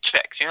kick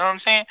checks? You know what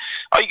I'm saying?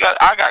 I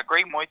got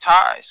great Muay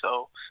Thai,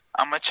 so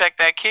I'm gonna check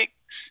that kick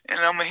and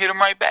I'm gonna hit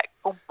him right back.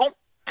 Boom, boom,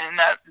 and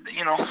that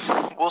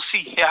we'll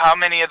see how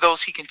many of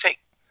those he can take.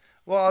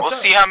 Well,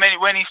 we'll see how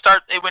many when he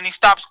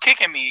stops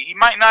kicking me. He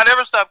might not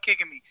ever stop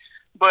kicking me,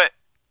 but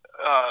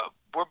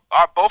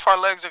both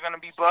our legs are gonna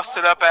be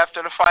busted up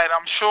after the fight,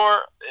 I'm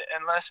sure,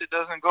 unless it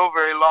doesn't go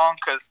very long,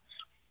 because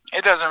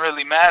it doesn't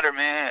really matter,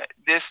 man.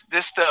 This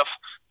stuff,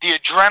 the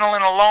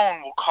adrenaline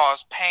alone will cause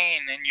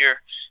pain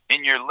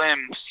in your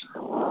limbs.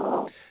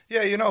 Yeah,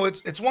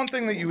 it's one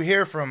thing that you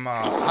hear from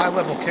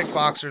high-level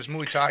kickboxers,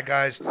 Muay Thai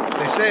guys.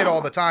 They say it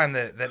all the time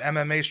that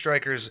MMA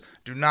strikers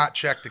do not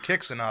check the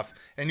kicks enough.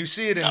 And you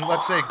see it in,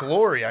 let's say,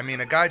 Glory. I mean,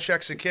 a guy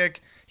checks a kick,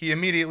 he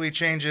immediately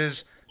changes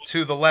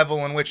to the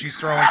level in which he's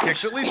throwing kicks,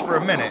 at least for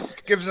a minute.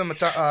 Gives him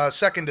a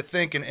second to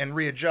think and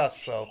readjust.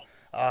 So,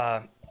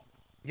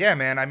 yeah,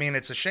 man, I mean,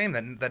 it's a shame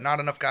that not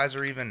enough guys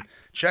are even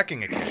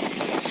checking a kick.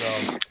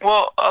 So.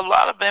 Well, a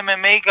lot of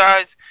MMA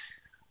guys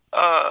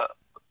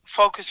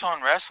focus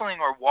on wrestling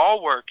or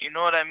wall work, you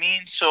know what I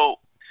mean? So,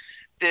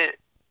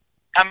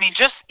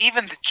 just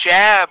even the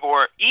jab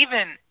or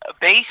even a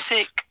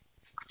basic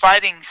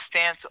fighting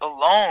stance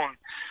alone,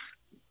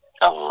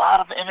 a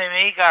lot of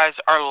MMA guys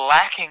are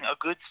lacking a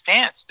good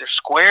stance. They're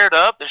squared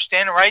up, they're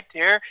standing right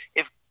there.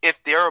 If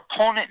their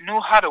opponent knew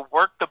how to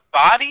work the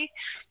body,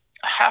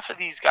 half of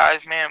these guys,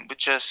 man, would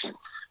just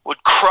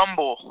would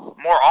crumble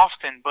more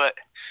often, but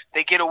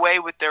they get away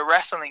with their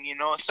wrestling, you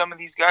know. And some of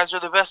these guys are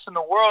the best in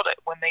the world.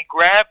 When they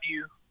grab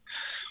you,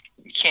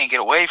 you can't get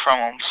away from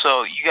them.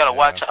 So you got to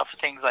watch out for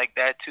things like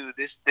that too.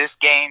 This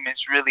game is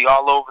really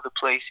all over the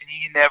place, and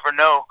you never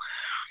know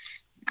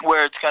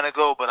where it's gonna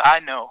go. But I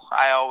know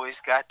I always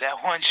got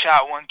that one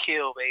shot, one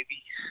kill,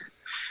 baby.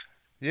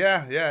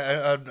 Yeah,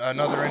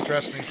 another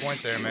interesting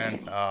point there,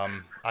 man.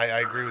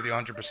 I agree with you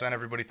 100%.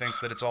 Everybody thinks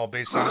that it's all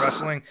based on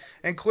wrestling,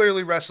 and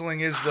clearly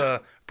wrestling is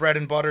the bread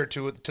and butter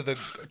to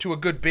a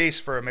good base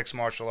for a mixed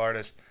martial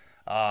artist.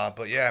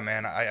 But yeah,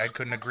 man, I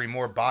couldn't agree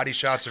more. Body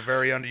shots are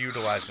very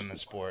underutilized in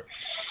this sport.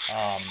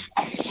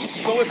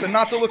 So listen,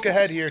 not to look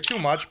ahead here too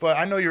much, but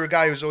I know you're a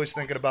guy who's always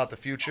thinking about the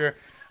future.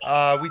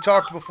 We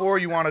talked before,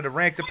 you wanted a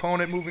ranked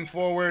opponent moving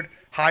forward,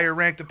 higher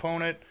ranked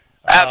opponent.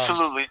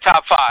 Absolutely,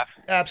 top 5.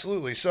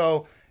 Absolutely.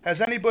 So, has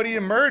anybody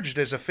emerged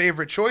as a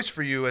favorite choice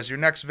for you as your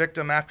next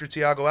victim after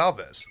Thiago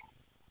Alves?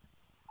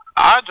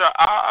 I'll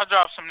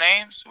drop some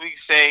names. We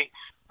could say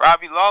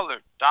Robbie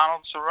Lawler,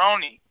 Donald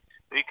Cerrone.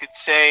 We could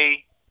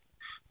say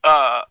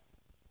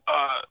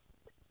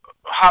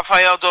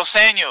Rafael Dos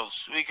Anjos.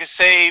 We could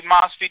say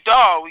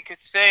Masvidal. We could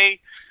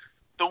say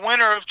the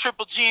winner of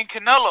Triple G and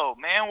Canelo.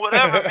 Man,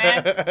 whatever,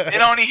 man. It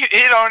don't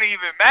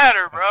even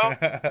matter, bro.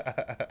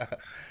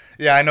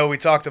 Yeah, I know we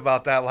talked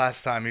about that last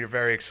time. You're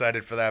very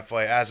excited for that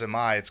fight, as am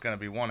I. It's going to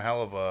be one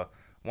hell of a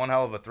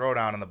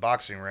throwdown in the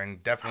boxing ring.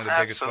 Definitely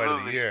the biggest fight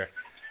of the year.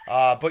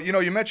 But you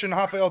know, you mentioned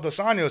Rafael Dos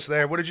Anjos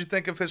there. What did you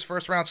think of his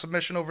first round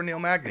submission over Neil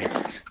Magny?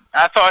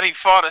 I thought he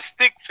fought a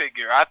stick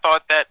figure. I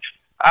thought that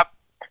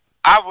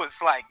I was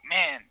like,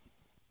 man,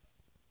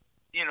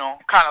 you know,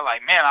 kind of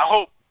like, man, I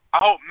hope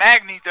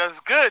Magny does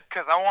good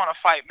because I want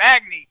to fight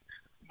Magny,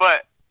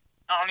 but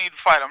I don't need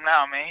to fight him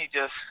now, man.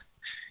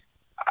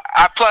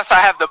 Plus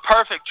I have the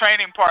perfect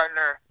training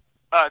partner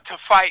to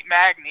fight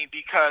Magny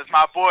because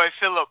my boy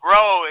Philip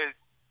Rowe is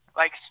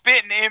like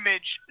spit and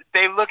image.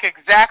 They look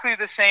exactly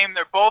the same.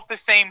 They're both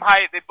the same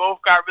height. They both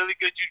got really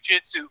good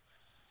jiu-jitsu.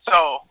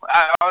 So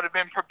I would have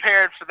been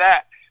prepared for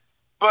that.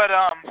 But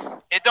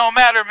it don't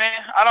matter,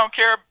 man. I don't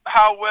care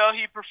how well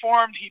he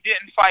performed. He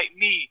didn't fight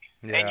me.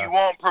 Yeah. And you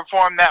won't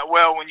perform that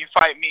well when you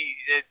fight me.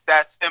 It's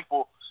that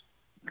simple.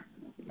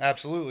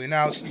 Absolutely.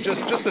 Now,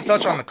 just to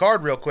touch on the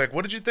card real quick,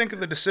 what did you think of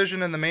the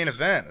decision in the main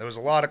event? There was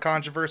a lot of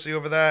controversy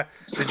over that.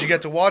 Did you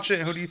get to watch it,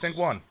 and who do you think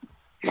won?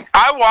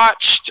 I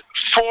watched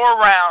 4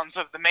 rounds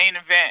of the main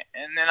event,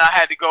 and then I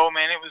had to go,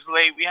 man. It was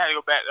late. We had to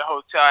go back to the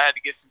hotel. I had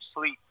to get some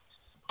sleep.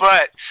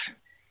 But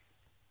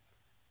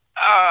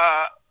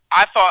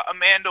I thought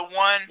Amanda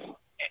won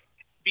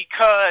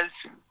because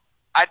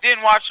I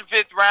didn't watch the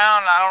 5th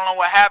round. I don't know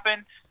what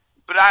happened,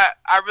 but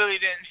I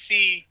really didn't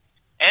see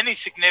any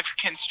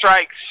significant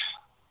strikes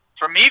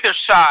from either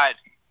side.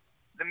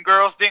 Them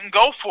girls didn't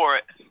go for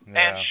it. Yeah.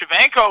 And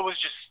Shevchenko was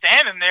just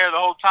standing there the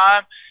whole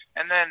time.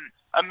 And then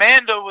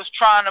Amanda was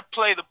trying to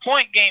play the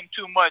point game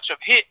too much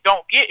of hit,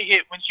 don't get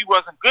hit when she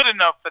wasn't good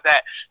enough for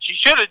that. She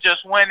should have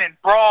just went and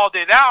brawled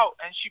it out,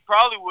 and she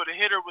probably would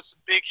have hit her with some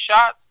big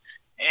shots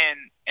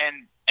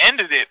and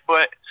ended it.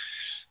 But,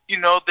 you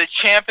know, the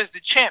champ is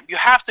the champ.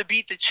 You have to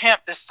beat the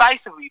champ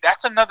decisively.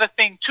 That's another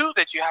thing, too,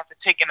 that you have to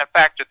take into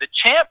factor. The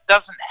champ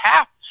doesn't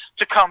have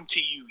to come to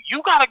you.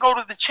 You got to go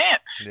to the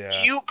champ.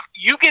 Yeah.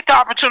 You get the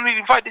opportunity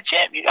to fight the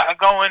champ. You got to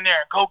go in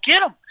there and go get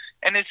him.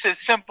 And it's as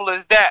simple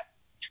as that.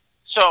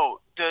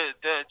 So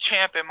the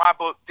champ, in my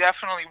book,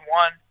 definitely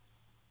won.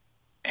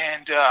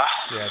 And,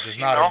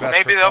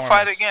 maybe they'll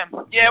fight again.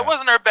 Yeah, it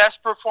wasn't her best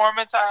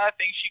performance. I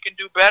think she can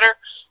do better.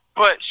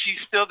 But she's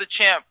still the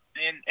champ.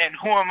 And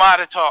who am I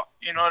to talk?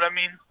 You know what I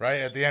mean?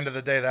 Right. At the end of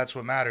the day, that's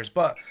what matters.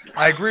 But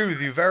I agree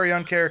with you. Very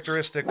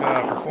uncharacteristic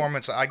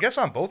performance, I guess,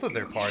 on both of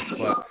their parts.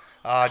 But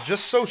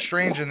just so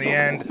strange in the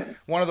end.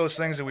 One of those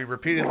things that we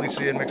repeatedly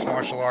see in mixed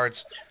martial arts,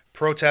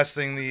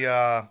 protesting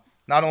the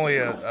not only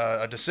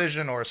a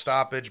decision or a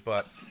stoppage,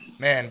 but,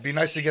 man, it'd be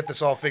nice to get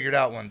this all figured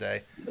out one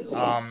day.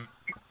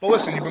 But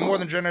listen, you've been more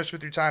than generous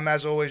with your time,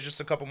 as always. Just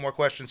a couple more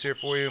questions here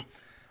for you.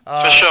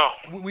 For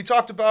sure. We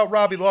talked about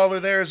Robbie Lawler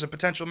there as a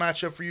potential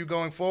matchup for you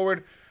going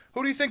forward.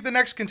 Who do you think the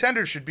next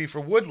contender should be for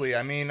Woodley?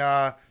 I mean,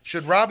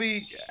 should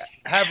Robbie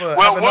have a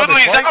Well, have another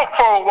Woodley's fight? out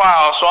for a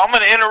while, so I'm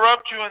going to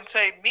interrupt you and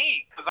say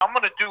me, because I'm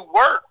going to do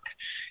work.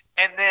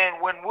 And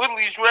then when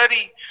Woodley's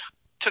ready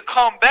to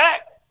come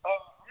back,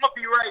 I'm going to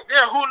be right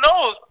there. Who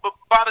knows? But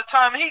by the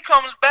time he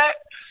comes back,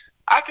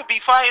 I could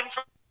be fighting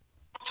for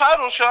a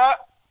title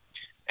shot,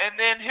 and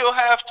then he'll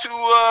have to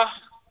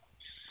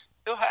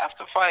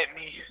fight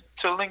me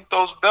to link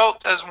those belts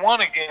as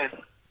one again.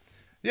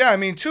 Yeah, I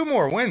mean, 2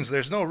 more wins.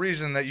 There's no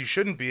reason that you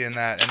shouldn't be in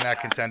that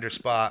contender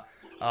spot.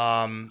 So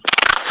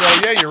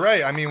yeah, you're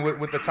right. I mean,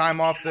 with the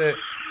time off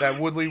that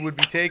Woodley would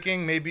be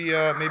taking, maybe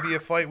a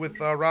fight with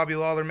Robbie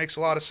Lawler makes a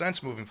lot of sense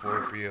moving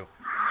forward for you.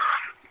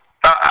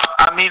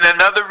 I mean,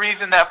 another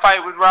reason that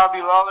fight with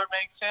Robbie Lawler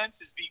makes sense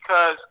is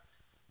because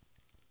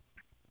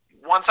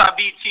once I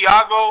beat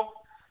Thiago,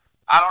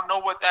 I don't know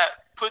what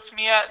that puts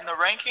me at in the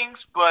rankings,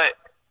 but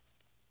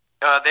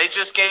they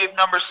just gave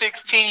number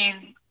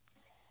 16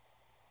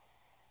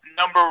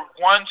 number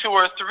 1, 2,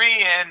 or 3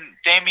 in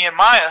Damian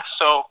Maia,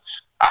 so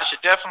I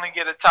should definitely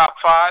get a top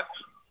 5.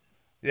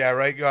 Yeah,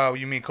 right.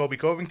 You mean Kobe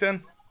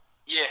Covington?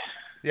 Yeah.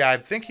 Yeah, I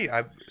think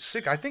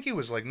he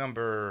was like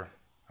number.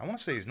 I want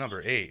to say he's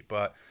number 8,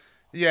 but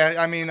yeah,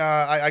 I mean,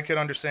 I could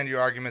understand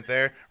your argument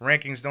there.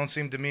 Rankings don't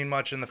seem to mean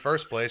much in the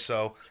first place,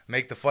 so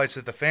make the fights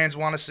that the fans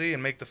want to see,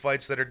 and make the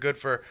fights that are good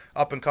for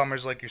up and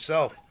comers like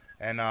yourself,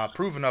 and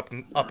proven up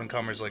and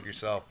comers like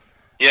yourself.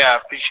 Yeah, I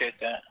appreciate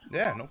that.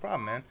 Yeah, no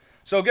problem, man.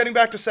 So getting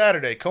back to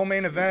Saturday,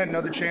 co-main event,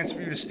 another chance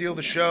for you to steal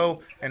the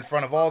show in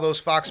front of all those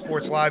Fox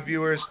Sports Live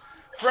viewers.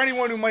 For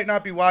anyone who might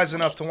not be wise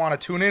enough to want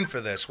to tune in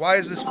for this, why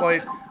is this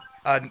fight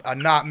a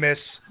not-miss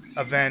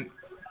event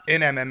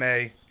in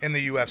MMA, in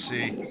the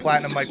UFC,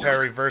 Platinum Mike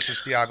Perry versus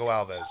Thiago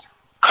Alves?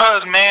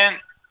 Because, man,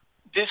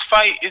 this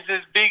fight is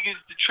as big as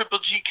the Triple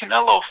G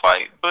Canelo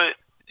fight, but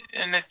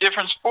in a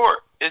different sport.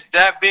 It's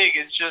that big.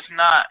 It's just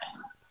not,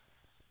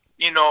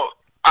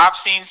 I've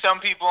seen some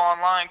people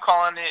online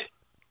calling it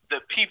the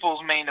people's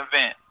main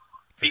event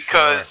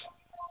because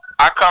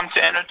I come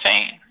to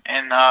entertain.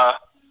 And,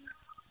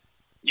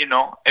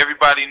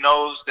 everybody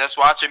knows that's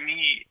watching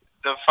me,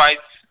 the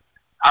fights,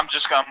 I'm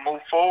just going to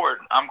move forward.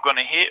 I'm going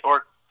to hit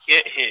or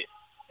get hit.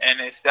 And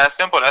it's that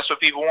simple. That's what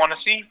people want to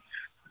see.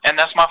 And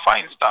that's my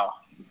fighting style.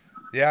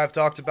 Yeah, I've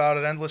talked about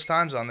it endless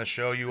times on this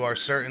show. You are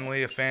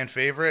certainly a fan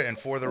favorite, and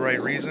for the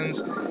right reasons.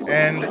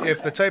 And if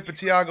the type of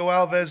Thiago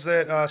Alves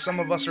that some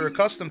of us are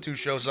accustomed to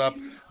shows up,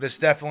 this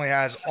definitely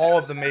has all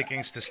of the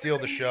makings to steal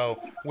the show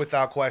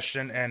without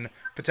question and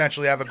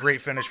potentially have a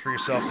great finish for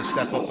yourself to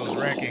step up those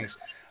rankings.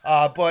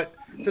 But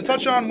to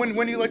touch on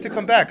when you like to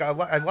come back,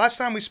 last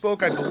time we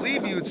spoke, I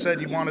believe you had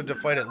said you wanted to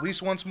fight at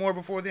least once more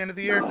before the end of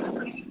the year.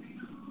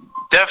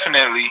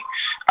 Definitely.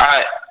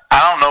 I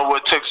don't know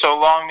what took so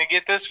long to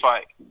get this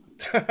fight.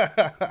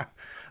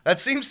 That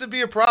seems to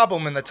be a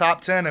problem in the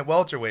top 10 at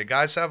welterweight.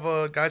 Guys have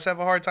a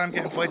hard time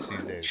getting fights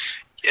these days.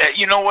 Yeah,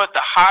 you know what?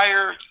 The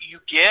higher you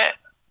get,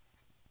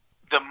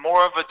 the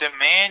more of a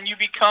demand you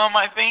become,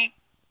 I think.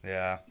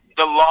 Yeah.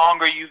 The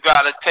longer you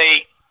got to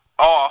take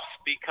off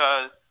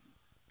because,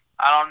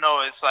 I don't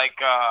know, it's like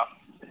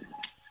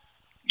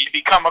you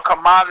become a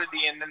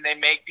commodity and then they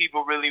make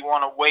people really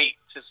want to wait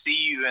to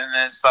see you. And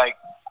then it's like,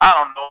 I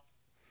don't know.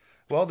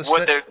 Well,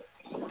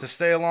 to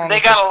stay along. They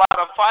got a lot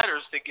of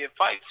fighters to give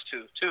fights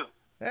to, too.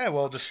 Yeah,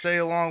 well, to stay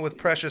along with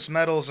precious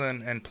metals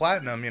and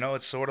platinum,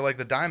 it's sort of like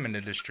the diamond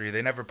industry.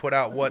 They never put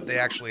out what they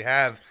actually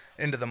have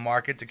into the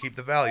market to keep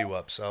the value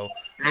up. So,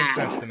 makes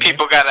sense to me.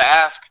 People got to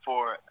ask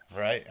for it.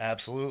 Right,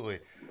 absolutely.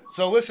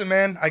 So, listen,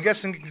 man, I guess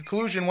in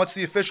conclusion, what's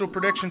the official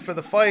prediction for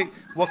the fight?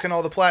 What can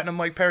all the Platinum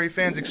Mike Perry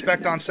fans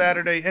expect on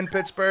Saturday in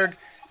Pittsburgh?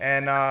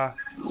 And,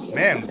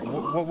 man,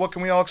 what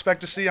can we all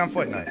expect to see on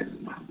Fight Night?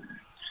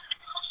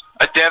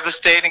 A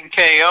devastating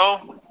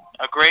KO,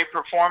 a great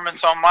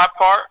performance on my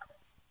part,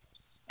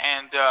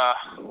 and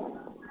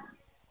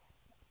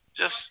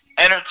just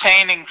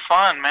entertaining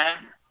fun, man.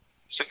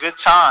 It's a good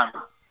time.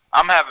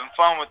 I'm having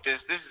fun with this.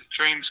 This is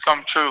dreams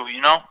come true,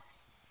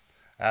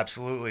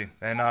 Absolutely.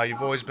 And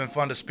you've always been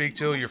fun to speak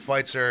to. Your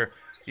fights are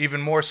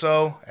even more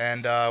so,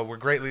 and we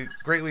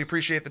greatly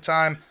appreciate the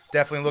time.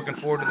 Definitely looking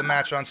forward to the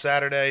match on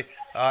Saturday.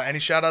 Any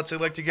shout-outs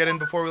you'd like to get in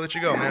before we let you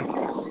go, man?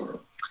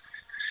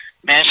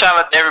 Man, shout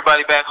out to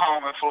everybody back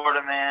home in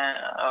Florida, man.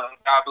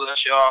 God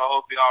bless y'all. I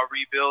hope y'all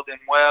rebuilding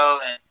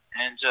well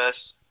and just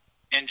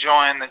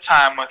enjoying the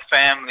time with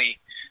family.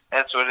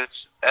 That's what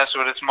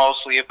it's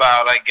mostly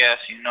about, I guess.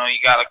 You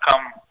gotta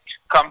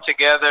come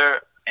together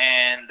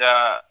and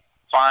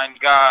find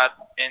God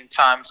in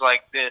times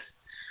like this.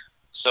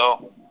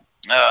 So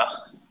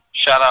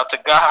shout out to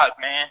God,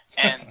 man,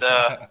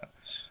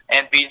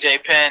 and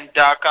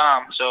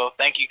BJPenn.com. So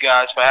thank you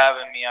guys for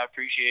having me. I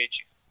appreciate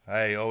you.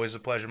 Hey, always a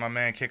pleasure, my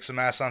man. Kick some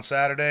ass on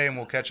Saturday, and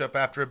we'll catch up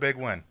after a big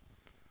win.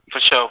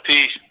 For sure.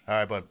 Peace. All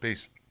right, bud. Peace.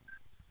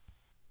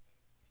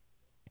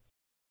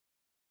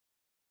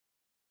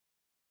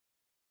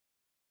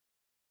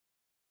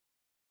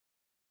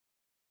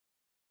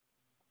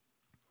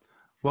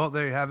 Well,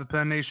 there you have it,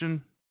 Penn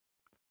Nation.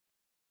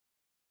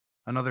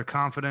 Another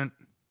confident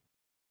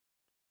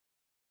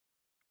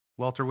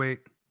welterweight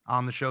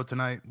on the show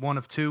tonight. One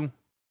of two.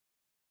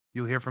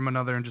 You'll hear from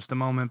another in just a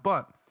moment,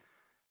 but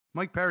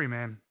Mike Perry,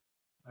 man,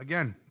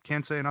 again,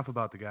 can't say enough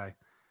about the guy.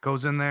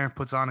 Goes in there,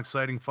 puts on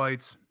exciting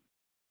fights,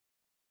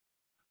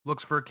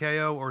 looks for a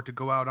KO or to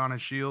go out on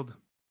his shield.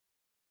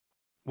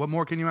 What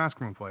more can you ask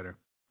from a fighter?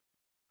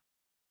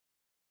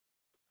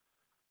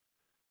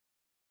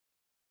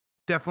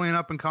 Definitely an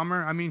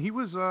up-and-comer. I mean, he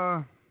was,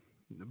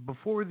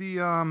 before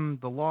the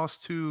loss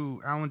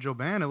to Alan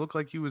Jouban, it looked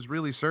like he was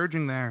really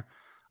surging there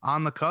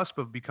on the cusp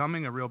of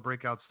becoming a real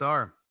breakout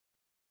star.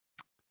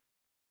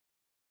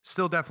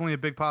 Still definitely a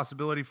big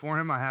possibility for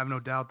him. I have no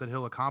doubt that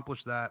he'll accomplish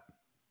that.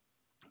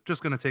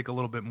 Just going to take a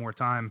little bit more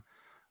time.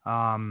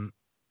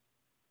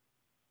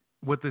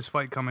 With this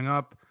fight coming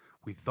up,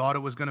 we thought it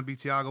was going to be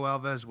Thiago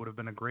Alves. Would have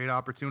been a great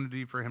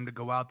opportunity for him to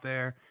go out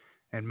there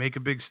and make a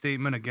big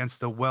statement against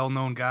a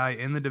well-known guy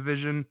in the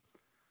division.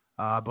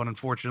 But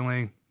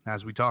unfortunately,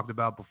 as we talked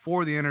about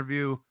before the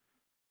interview,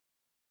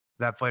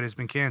 that fight has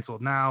been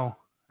canceled. Now,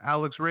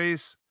 Alex Reyes,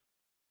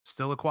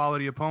 still a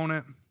quality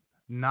opponent,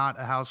 not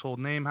a household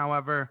name,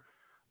 however,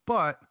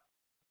 but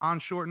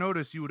on short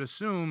notice, you would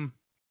assume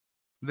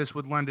this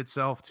would lend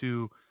itself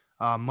to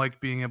Mike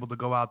being able to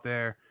go out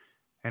there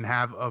and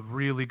have a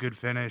really good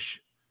finish,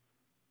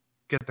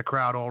 get the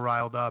crowd all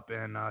riled up,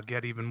 and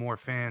get even more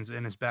fans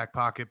in his back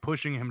pocket,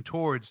 pushing him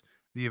towards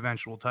the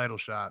eventual title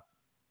shot.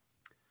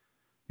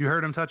 You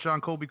heard him touch on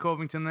Colby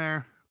Covington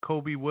there.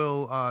 Colby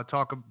will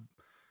talk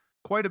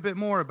quite a bit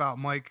more about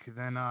Mike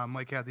than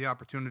Mike had the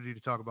opportunity to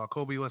talk about.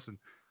 Colby, listen,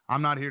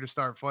 I'm not here to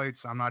start fights.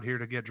 I'm not here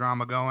to get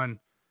drama going.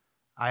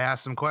 I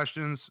asked some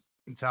questions.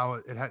 It's how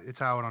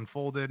it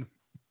unfolded.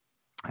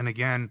 And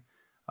again,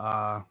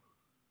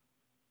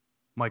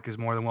 Mike is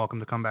more than welcome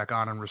to come back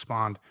on and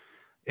respond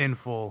in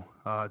full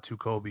to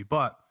Colby.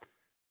 But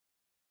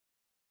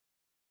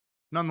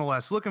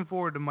nonetheless, looking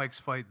forward to Mike's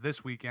fight this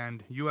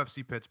weekend,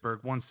 UFC Pittsburgh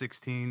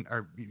 116,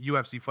 or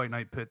UFC Fight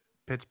Night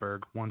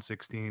Pittsburgh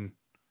 116.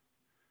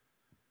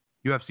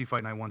 UFC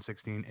Fight Night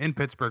 116 in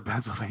Pittsburgh,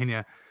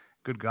 Pennsylvania.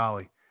 Good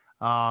golly.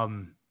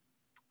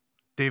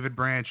 David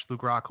Branch,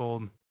 Luke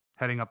Rockhold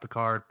heading up the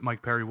card.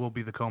 Mike Perry will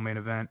be the co-main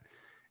event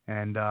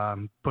and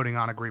putting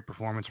on a great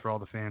performance for all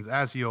the fans,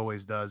 as he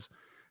always does.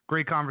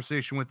 Great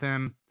conversation with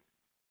him.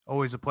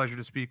 Always a pleasure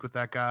to speak with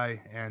that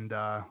guy. And,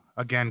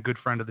 again, good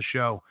friend of the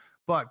show.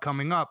 But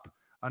coming up,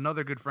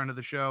 another good friend of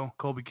the show,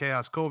 Colby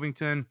Chaos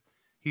Covington.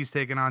 He's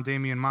taking on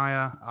Demian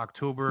Maia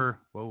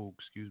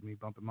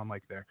bumping my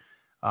mic there.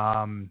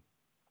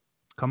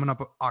 Coming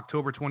up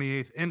October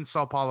 28th in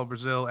Sao Paulo,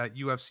 Brazil at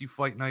UFC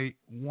Fight Night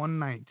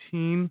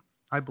 119,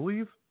 I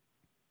believe.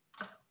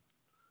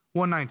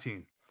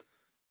 119.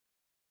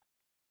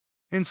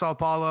 In Sao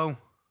Paulo,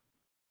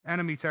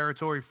 enemy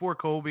territory for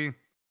Colby.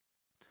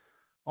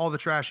 All the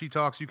trash he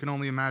talks, you can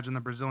only imagine the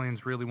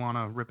Brazilians really want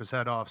to rip his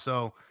head off.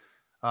 So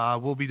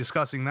we'll be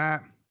discussing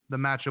that, the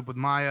matchup with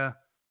Maia,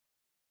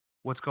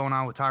 what's going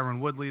on with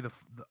Tyron Woodley, the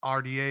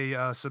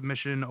RDA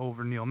submission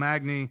over Neil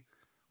Magny,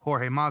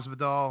 Jorge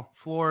Masvidal,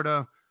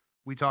 Florida.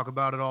 We talk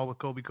about it all with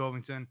Colby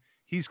Covington.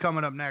 He's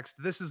coming up next.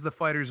 This is the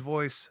fighter's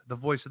voice, the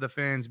voice of the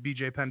fans,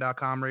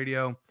 BJPenn.com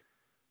radio.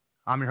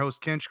 I'm your host,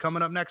 Kinch.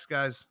 Coming up next,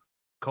 guys,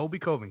 Colby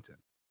Covington.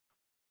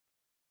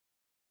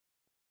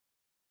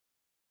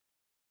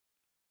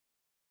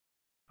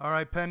 All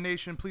right, Penn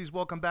Nation, please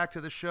welcome back to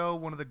the show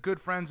one of the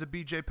good friends of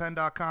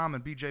BJPenn.com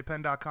and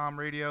BJPenn.com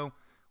radio.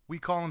 We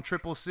call him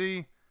Triple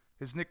C.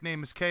 His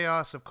nickname is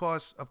Chaos. Of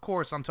course,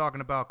 I'm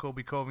talking about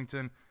Colby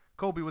Covington.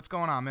 Colby, what's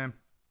going on, man?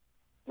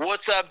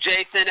 What's up,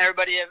 Jason?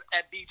 Everybody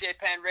at BJ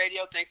Penn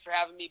Radio, thanks for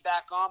having me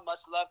back on. Much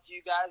love to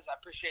you guys. I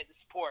appreciate the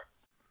support.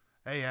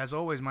 Hey, as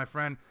always, my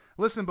friend.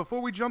 Listen,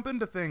 before we jump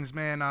into things,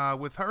 man,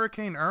 with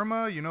Hurricane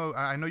Irma,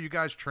 I know you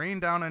guys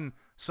trained down in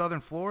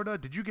southern Florida.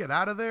 Did you get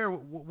out of there?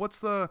 What's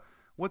going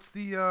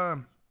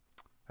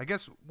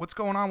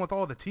on with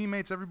all the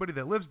teammates, everybody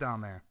that lives down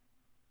there?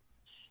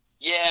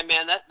 Yeah,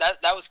 man,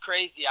 that was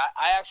crazy.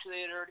 I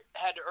actually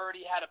had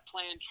already had a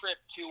planned trip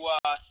to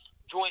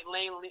Joint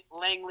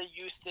Langley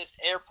Eustis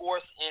Air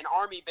Force and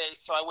Army base,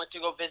 so I went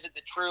to go visit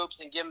the troops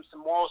and give them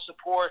some moral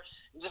support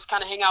and just kind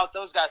of hang out with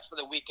those guys for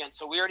the weekend.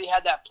 So we already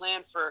had that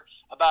plan for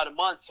about a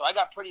month. So I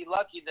got pretty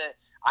lucky that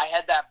I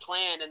had that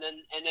plan, and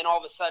then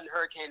all of a sudden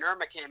Hurricane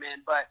Irma came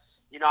in. But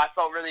I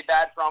felt really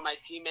bad for all my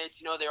teammates.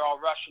 They're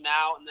all rushing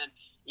out, and then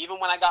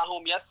even when I got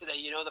home yesterday,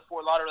 the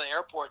Fort Lauderdale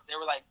airport,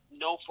 there were like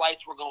no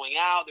flights were going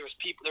out. There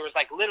was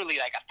like literally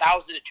like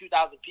 1,000 to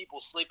 2,000 people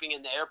sleeping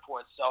in the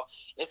airport. So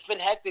it's been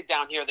hectic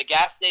down here. The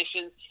gas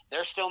stations,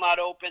 they're still not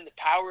open. The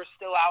power's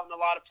still out in a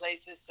lot of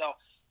places. So,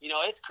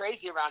 it's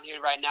crazy around here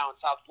right now in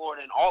South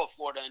Florida and all of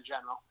Florida in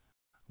general.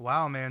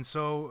 Wow, man.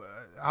 So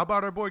how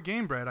about our boy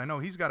Gamebred? I know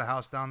he's got a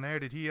house down there.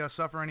 Did he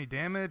suffer any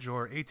damage,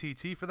 or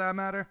ATT for that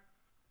matter?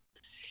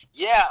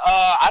 Yeah,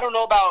 I don't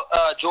know about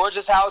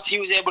George's house. He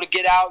was able to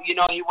get out. He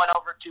went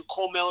over to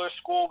Cole Miller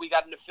School. We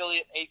got an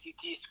affiliate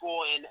ATT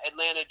school in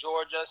Atlanta,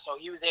 Georgia. So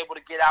he was able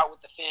to get out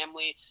with the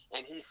family,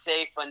 and he's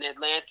safe in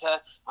Atlanta.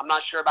 I'm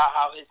not sure about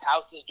how his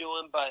house is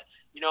doing, but,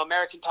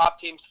 American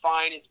Top Team's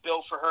fine. It's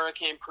built for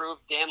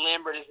hurricane-proof. Dan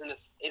Lambert isn't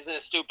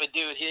a stupid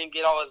dude. He didn't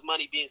get all his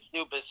money being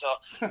stupid.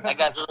 So that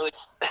guy's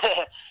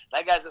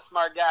that guy's a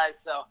smart guy.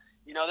 So,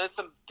 there's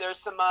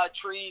some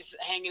trees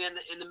hanging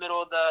in the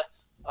middle of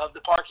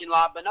the parking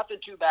lot, but nothing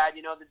too bad.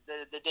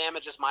 The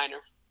damage is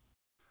minor.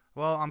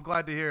 Well, I'm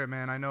glad to hear it,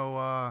 man. I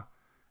know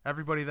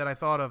everybody that I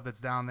thought of that's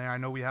down there. I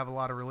know we have a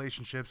lot of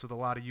relationships with a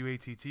lot of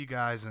UATT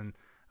guys, and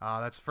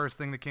that's the first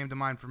thing that came to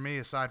mind for me,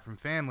 aside from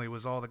family,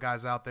 was all the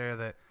guys out there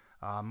that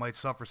might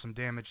suffer some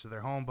damage to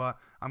their home. But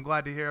I'm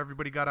glad to hear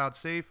everybody got out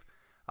safe.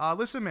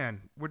 Listen,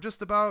 man, we're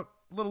just about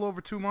a little over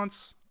 2 months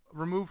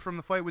removed from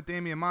the fight with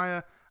Demian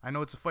Maia. I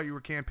know it's a fight you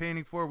were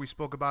campaigning for. We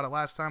spoke about it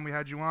last time we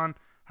had you on.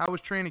 How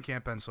was training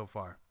camp been so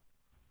far?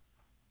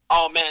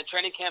 Oh man,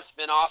 training camp's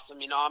been awesome.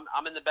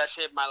 I'm in the best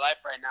shape of my life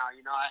right now.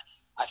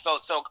 I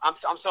felt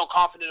I'm so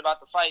confident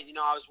about the fight.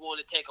 I was willing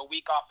to take a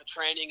week off of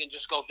training and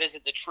just go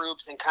visit the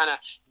troops and kind of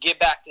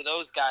get back to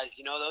those guys.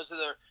 Those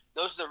are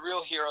those are the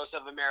real heroes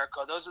of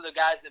America. Those are the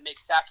guys that make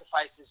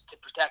sacrifices to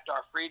protect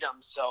our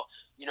freedom. So,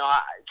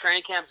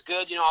 training camp's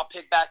good. I'll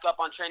pick back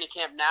up on training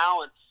camp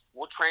now, and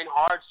we'll train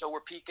hard, so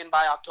we're peaking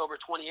by October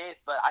 28th.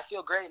 But I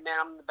feel great, man.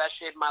 I'm in the best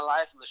shape of my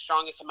life. I'm the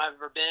strongest I've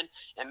ever been.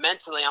 And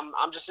mentally,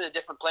 I'm just in a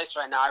different place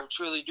right now. I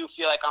truly do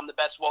feel like I'm the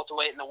best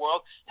welterweight in the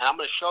world, and I'm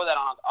going to show that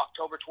on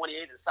October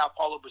 28th in Sao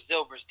Paulo,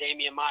 Brazil versus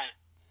Damian Maia.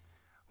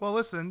 Well,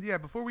 listen,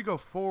 before we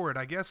go forward,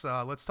 I guess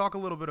let's talk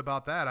a little bit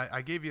about that. I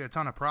gave you a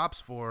ton of props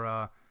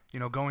for,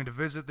 going to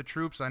visit the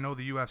troops. I know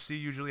the UFC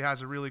usually has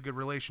a really good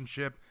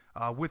relationship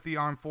with the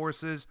armed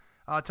forces.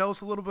 Tell us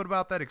a little bit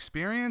about that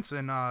experience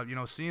and,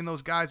 seeing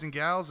those guys and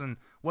gals and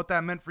what that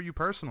meant for you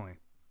personally.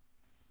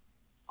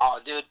 Oh,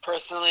 dude,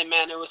 personally,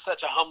 man, it was such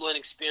a humbling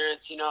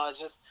experience.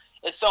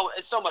 It's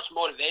so much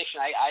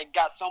motivation. I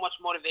got so much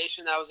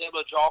motivation that I was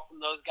able to draw from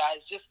those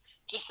guys just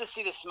to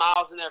see the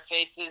smiles in their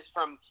faces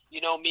from,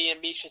 me and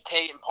Miesha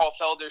Tate and Paul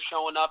Felder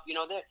showing up.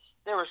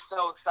 They were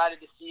so excited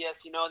to see us.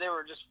 They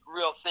were just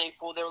real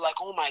thankful. They were like,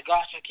 oh, my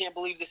gosh, I can't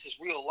believe this is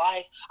real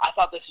life. I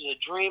thought this was a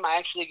dream. I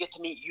actually get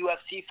to meet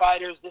UFC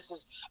fighters. This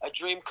is a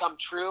dream come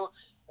true.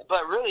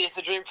 But really, it's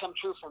a dream come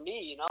true for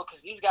me,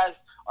 because these guys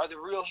are the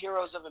real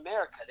heroes of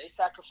America. They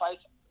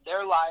sacrifice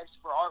their lives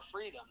for our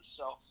freedom.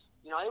 So,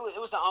 it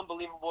was an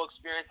unbelievable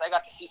experience. I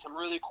got to see some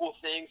really cool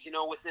things,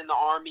 within the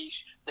Army,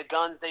 the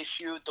guns they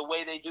shoot, the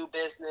way they do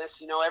business,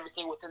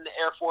 everything within the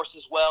Air Force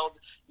as well,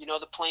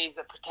 the planes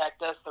that protect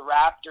us, the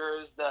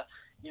Raptors,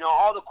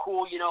 all the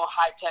cool,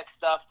 high-tech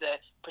stuff that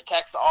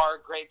protects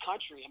our great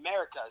country,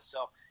 America.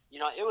 So,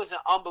 it was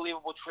an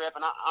unbelievable trip,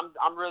 and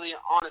I'm really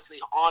honestly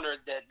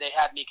honored that they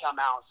had me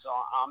come out. So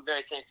I'm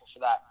very thankful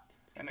for that.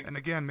 And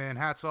again, man,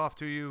 hats off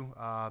to you.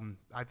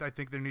 I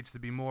think there needs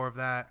to be more of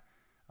that.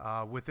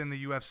 Within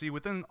the UFC,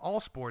 within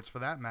all sports for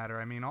that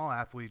matter. I mean, all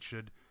athletes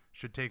should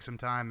take some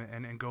time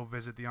and go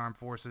visit the armed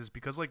forces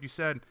because, like you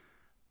said,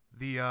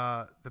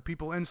 the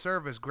people in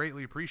service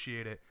greatly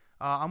appreciate it.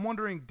 I'm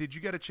wondering, did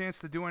you get a chance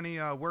to do any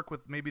work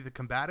with maybe the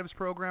Combatives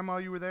program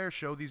while you were there?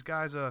 Show these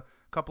guys a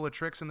couple of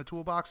tricks in the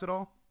toolbox at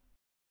all?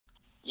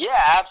 Yeah,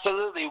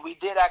 absolutely. We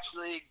did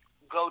actually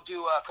go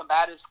do a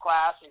Combatives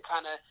class and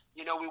kind of,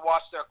 we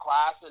watched their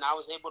class, and I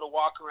was able to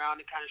walk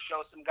around and kind of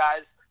show some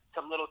guys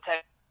some little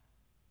tech.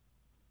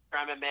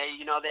 MMA,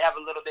 they have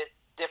a little bit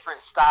different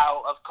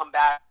style of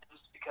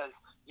combatives because,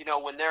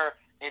 when they're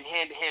in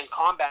hand-to-hand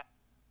combat,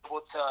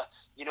 able to,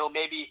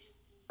 maybe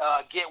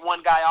get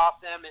one guy off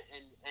them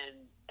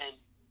and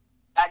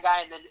that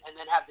guy and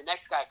then have the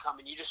next guy come,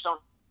 and you just don't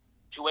know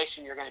the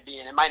situation you're going to be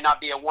in. It might not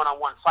be a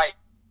one-on-one fight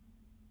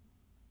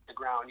on the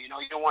ground. You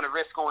don't want to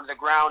risk going to the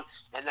ground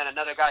and then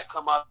another guy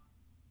come up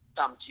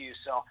to you.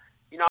 So,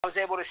 I was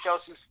able to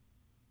show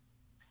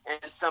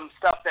some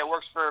stuff that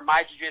works for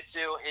my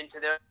jiu-jitsu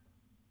into their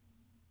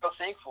so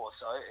thankful.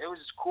 So it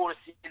was just cool to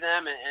see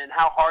them and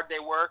how hard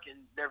they work and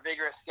their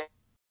vigorous game.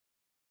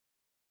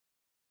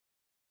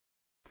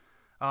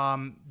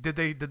 Did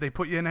they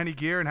put you in any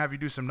gear and have you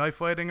do some knife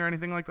fighting or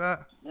anything like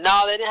that?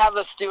 No, they didn't have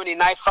us do any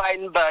knife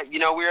fighting, but we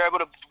were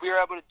able to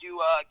do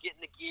get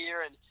in the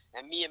gear, and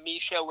me and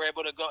Miesha were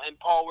able to go, and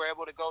Paul were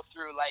able to go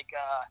through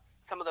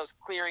some of those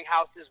clearing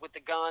houses with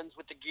the guns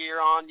with the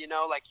gear on.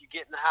 Like you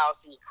get in the house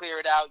and you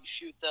clear it out, you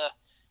shoot the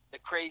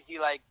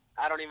crazy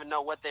I don't even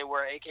know what they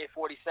were,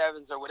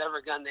 AK-47s or whatever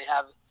gun they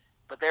have,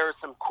 but there were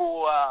some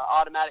cool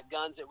automatic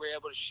guns that we're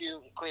able to shoot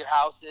and clear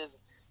houses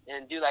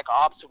and do an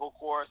obstacle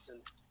course,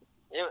 and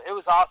it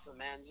was awesome,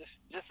 man.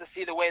 Just to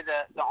see the way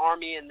the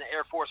Army and the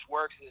Air Force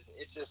works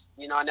it's just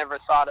I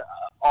never thought of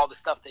all the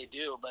stuff they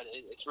do, but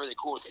it's really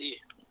cool to see.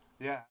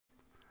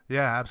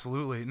 Yeah,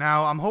 absolutely.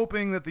 Now, I'm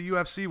hoping that the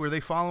UFC, were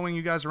they following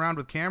you guys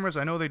around with cameras?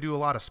 I know they do a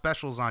lot of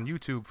specials on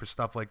YouTube for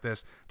stuff like this.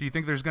 Do you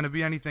think there's going to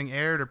be anything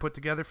aired or put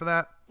together for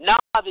that? No,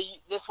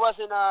 this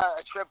wasn't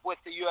a trip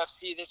with the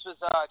UFC. This was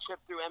a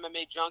trip through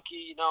MMA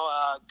Junkie,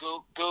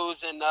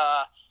 Goose and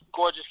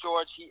Gorgeous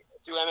George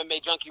through MMA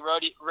Junkie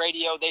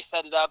Radio. They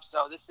set it up,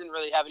 so this didn't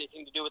really have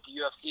anything to do with the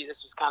UFC. This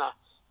was kind of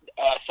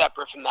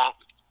separate from that.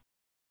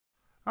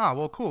 Ah,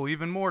 well, cool.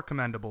 Even more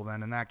commendable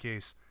then in that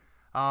case.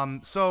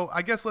 So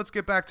I guess let's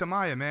get back to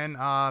Maia, man.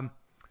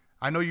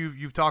 I know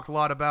you've talked a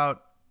lot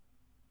about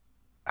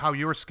how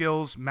your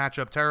skills match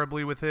up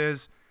terribly with his.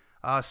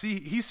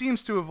 He seems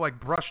to have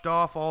brushed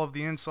off all of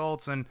the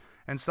insults and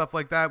stuff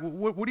like that.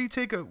 What are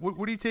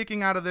you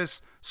taking out of this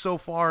so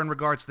far in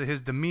regards to his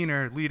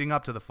demeanor leading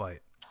up to the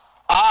fight?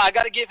 I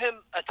got to give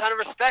him a ton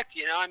of respect.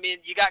 I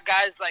mean, you got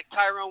guys like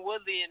Tyrone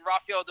Woodley and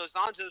Rafael Dos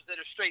Anjos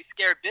that are straight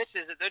scared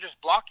bitches that they're just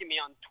blocking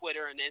me on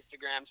Twitter and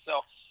Instagram.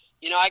 So.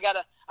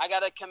 I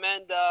gotta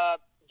commend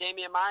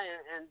Damian Maia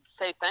and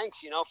say thanks,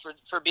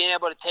 for being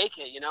able to take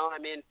it.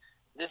 I mean,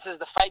 this is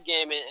the fight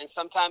game, and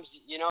sometimes,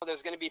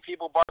 there's going to be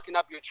people barking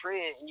up your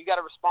tree, and you got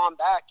to respond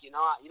back. You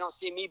don't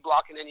see me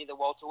blocking any of the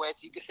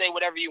welterweights. You can say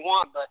whatever you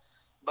want,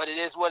 but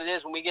it is what it is.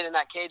 When we get in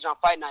that cage on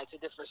fight night,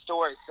 it's a different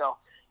story. So,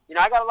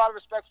 I got a lot of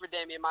respect for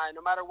Damian Maia.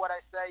 No matter what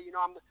I say,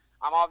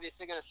 I'm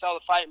obviously going to sell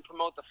the fight and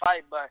promote the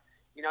fight, but.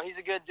 He's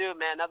a good dude,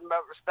 man. Nothing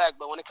but respect.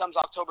 But when it comes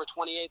October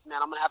 28th,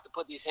 man, I'm going to have to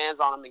put these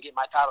hands on him and get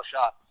my title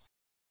shot.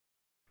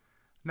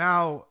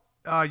 Now,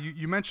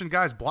 you mentioned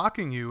guys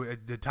blocking you.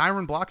 Did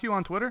Tyron block you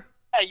on Twitter?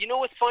 Yeah, you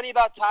know what's funny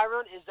about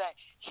Tyron is that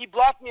he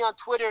blocked me on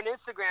Twitter and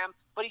Instagram,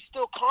 but he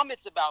still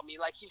comments about me.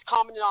 Like, he's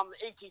commenting on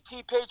the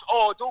ATT page,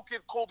 oh, don't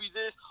give Colby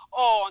this,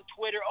 oh, on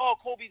Twitter, oh,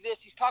 Colby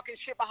this. He's talking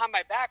shit behind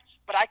my back,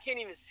 but I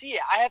can't even see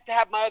it. I have to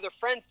have my other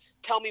friends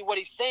tell me what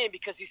he's saying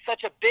because he's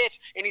such a bitch,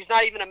 and he's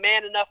not even a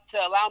man enough to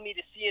allow me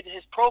to see into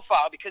his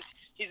profile because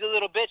he's a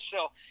little bitch.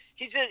 So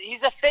he's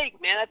a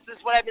fake, man. That's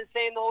just what I've been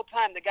saying the whole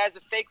time. The guy's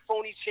a fake,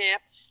 phony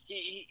champ.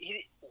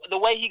 He the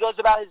way he goes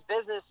about his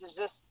business is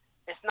just,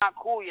 it's not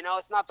cool, you know.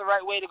 It's not the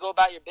right way to go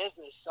about your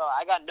business. So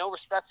I got no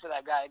respect for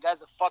that guy. The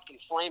guy's a fucking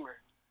flamer.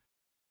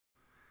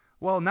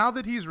 Well, now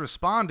that he's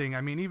responding,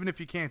 I mean, even if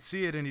you can't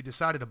see it and he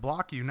decided to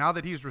block you, now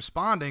that he's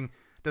responding,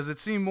 does it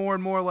seem more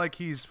and more like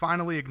he's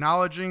finally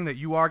acknowledging that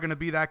you are going to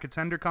be that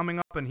contender coming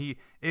up and he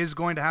is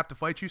going to have to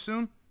fight you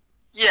soon?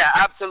 Yeah,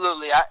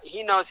 absolutely.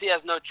 He knows he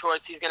has no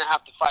choice. He's going to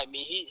have to fight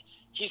me.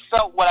 He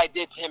felt what I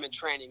did to him in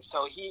training.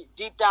 So he,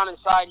 deep down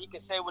inside, he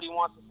can say what he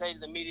wants to say to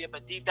the media,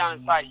 but deep down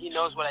inside, he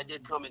knows what I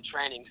did to him in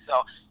training.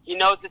 So he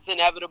knows it's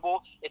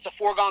inevitable. It's a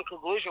foregone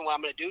conclusion what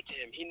I'm going to do to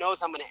him. He knows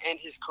I'm going to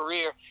end his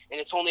career, and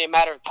it's only a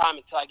matter of time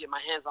until I get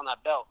my hands on that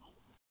belt.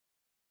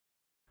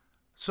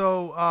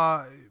 So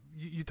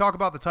you talk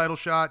about the title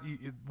shot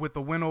with the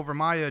win over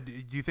Maia. Do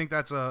you think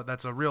that's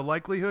a real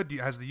likelihood?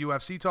 Has the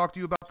UFC talked to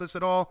you about this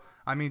at all?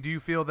 I mean, do you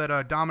feel that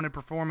a dominant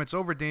performance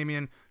over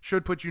Damian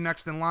should put you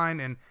next in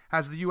line, and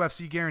has the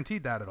UFC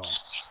guaranteed that at all?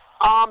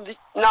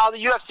 No, the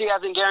UFC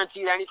hasn't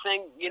guaranteed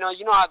anything. You know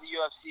how the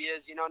UFC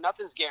is. You know,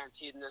 nothing's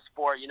guaranteed in this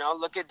sport. You know,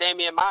 look at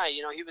Damian Maia.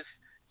 You know, he was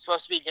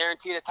supposed to be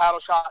guaranteed a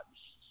title shot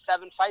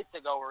 7 fights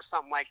ago or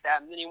something like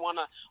that, and then he won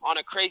on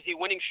a crazy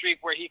winning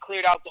streak where he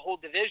cleared out the whole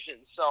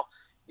division. So,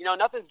 you know,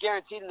 nothing's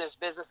guaranteed in this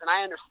business, and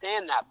I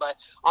understand that. But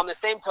on the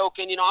same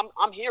token, you know,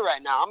 I'm here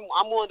right now.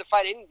 I'm willing to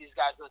fight any of these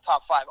guys in the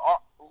top 5.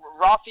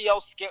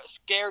 Rafael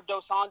Scared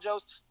Dos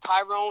Anjos,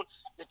 Tyrone,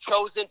 the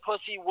Chosen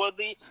Pussy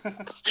Woodley,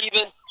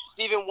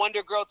 Stephen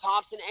Wonder Girl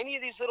Thompson, any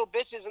of these little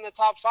bitches in the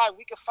top 5,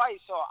 we could fight.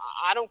 So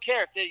I don't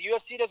care. If the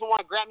UFC doesn't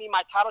want to grant me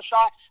my title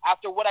shot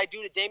after what I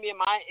do to Damian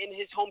Maia in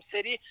his home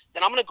city,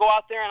 then I'm going to go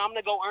out there and I'm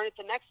going to go earn it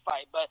the next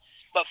fight. But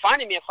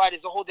finding me a fight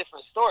is a whole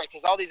different story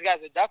because all these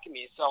guys are ducking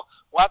me. So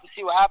we'll have to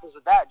see what happens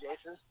with that,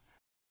 Jason.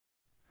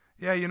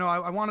 Yeah, you know,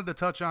 I wanted to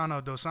touch on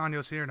Dos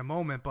Anjos here in a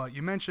moment, but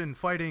you mentioned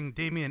fighting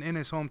Damian in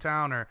his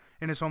hometown, or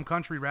in his home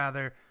country,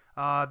 rather.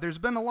 There's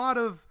been a lot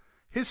of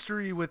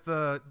history with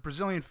the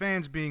Brazilian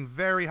fans being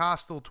very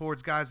hostile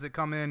towards guys that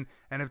come in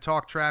and have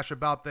talked trash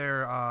about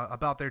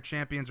their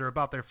champions or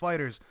about their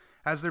fighters.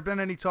 Has there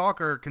been any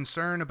talk or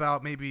concern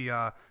about maybe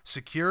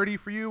security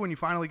for you when you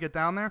finally get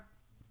down there?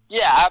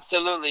 Yeah,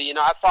 absolutely. You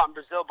know, I fought in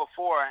Brazil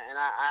before, and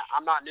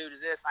I'm not new to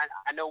this.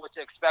 I know what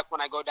to expect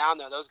when I go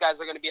down there. Those guys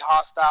are going to be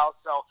hostile.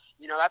 So,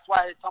 you know, that's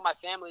why I tell my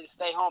family to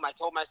stay home. I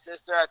told my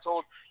sister, I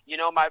told, you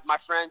know, my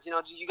friends, you know,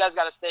 you guys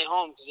got to stay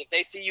home because if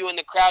they see you in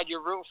the crowd,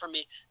 you're rooting for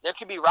me. There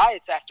could be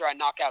riots after I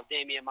knock out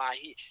Damian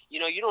Maia. You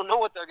know, you don't know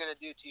what they're going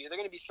to do to you.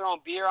 They're going to be throwing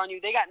beer on you.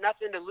 They got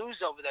nothing to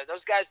lose over there.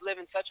 Those guys live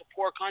in such a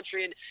poor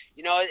country, and,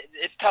 you know,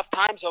 it's tough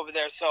times over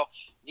there. So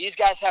these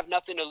guys have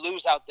nothing to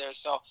lose out there.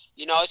 So,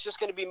 you know, it's just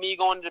going to be me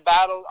going to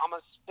battle. I'm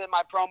going to spit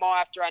my promo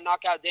after I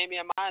knock out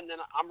Damian Maia, and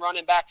then I'm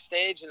running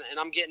backstage, and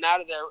I'm getting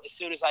out of there as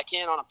soon as I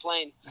can on a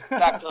plane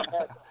back to America.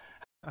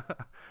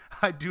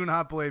 I do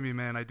not blame you,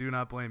 man. I do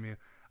not blame you.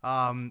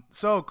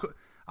 So,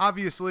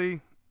 obviously,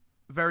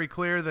 very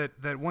clear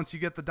that once you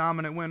get the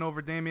dominant win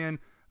over Damian,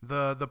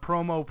 the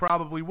promo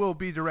probably will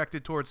be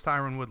directed towards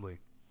Tyron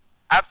Woodley.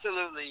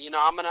 Absolutely. You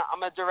know, I'm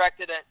gonna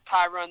direct it at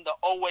Tyron, the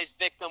always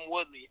victim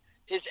Woodley.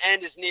 His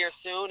end is near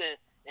soon,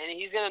 and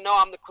he's going to know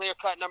I'm the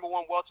clear-cut #1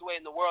 welterweight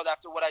in the world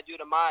after what I do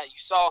to Maia.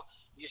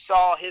 You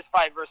saw his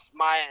fight versus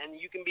Maia, and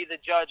you can be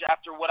the judge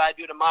after what I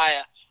do to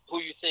Maia, who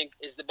you think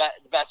is the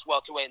best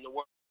welterweight in the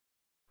world.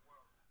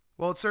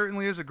 Well, it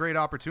certainly is a great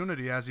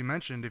opportunity, as you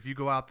mentioned. If you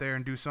go out there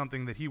and do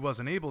something that he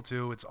wasn't able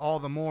to, it's all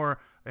the more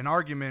an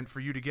argument for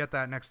you to get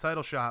that next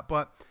title shot.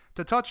 But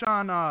to touch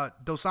on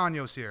Dos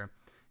Anjos here,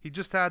 he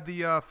just had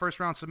the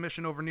first-round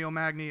submission over Neil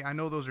Magny. I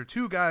know those are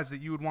 2 guys that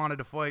you would wanted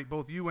to fight,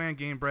 both you and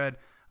Gamebred.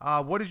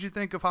 What did you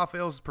think of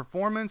Rafael's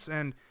performance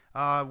and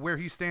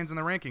where he stands in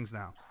the rankings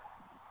now?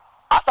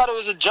 I thought it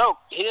was a joke.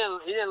 He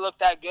didn't look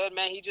that good,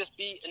 man. He just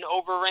beat an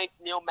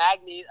overranked Neil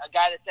Magny, a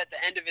guy that's at the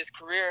end of his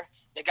career.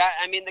 The guy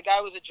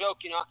was a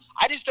joke, you know.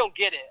 I just don't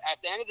get it.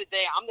 At the end of the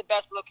day, I'm the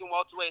best-looking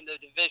welterweight in the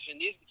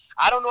division.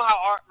 I don't know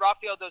how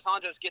Rafael Dos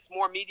Anjos gets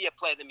more media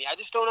play than me. I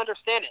just don't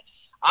understand it.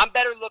 I'm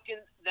better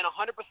looking than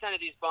 100% of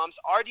these bums.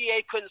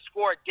 RDA couldn't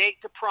score a date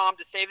to prom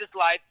to save his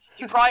life.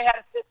 He probably had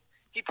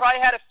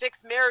a fixed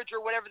marriage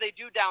or whatever they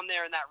do down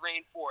there in that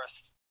rainforest.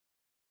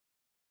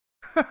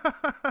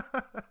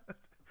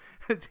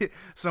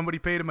 Somebody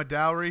paid him a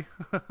dowry.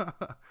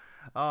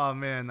 Oh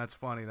man, that's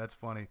funny. That's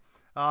funny.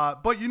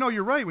 But you know,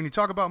 you're right when you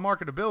talk about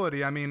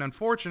marketability. I mean,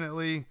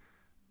 unfortunately,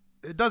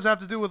 it does have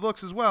to do with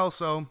looks as well.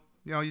 So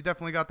you know, you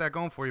definitely got that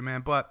going for you,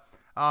 man. But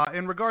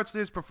in regards to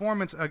his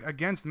performance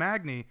against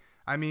Magny,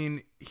 I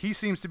mean, he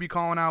seems to be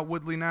calling out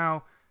Woodley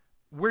now.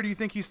 where do you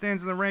think he stands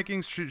in the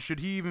rankings? Should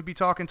he even be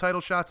talking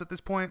title shots at this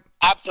point?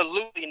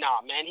 Absolutely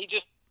not, man. He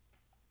just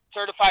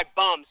certified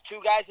bums.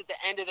 2 guys at the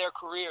end of their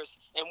careers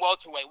in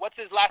welterweight. What's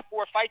his last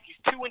 4 fights? He's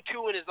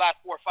 2-2 in his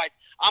last 4 fights.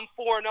 I'm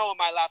 4-0 in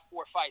my last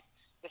 4 fights.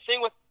 The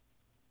thing with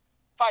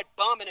fight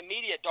bum and a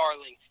media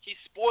darling, he's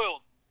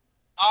spoiled.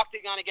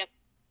 Octagon against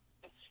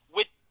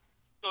with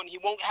he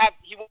won't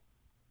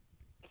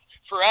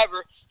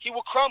forever. He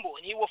will crumble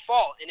and he will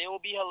fall and it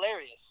will be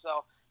hilarious.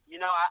 So,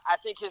 you know, I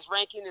think his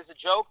ranking is a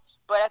joke.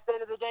 But at the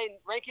end of the day,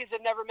 rankings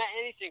have never meant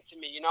anything to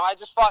me. You know, I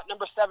just fought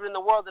number 7 in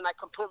the world, and I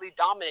completely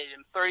dominated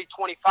him,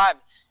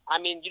 30-25. I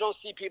mean, you don't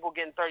see people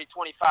getting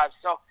 30-25.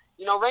 So,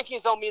 you know,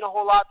 rankings don't mean a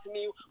whole lot to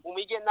me. When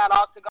we get in that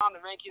octagon,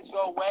 the rankings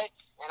go away,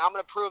 and I'm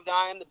going to prove that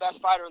I am the best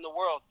fighter in the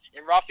world.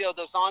 And Rafael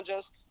Dos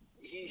Anjos,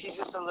 he's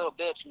just a little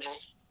bitch, man.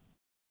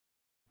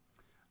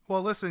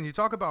 Well, listen, you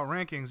talk about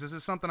rankings. This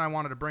is something I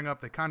wanted to bring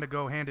up that kind of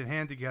go hand in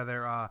hand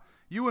together.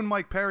 You and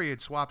Mike Perry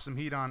had swapped some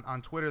heat on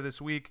Twitter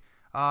this week.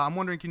 I'm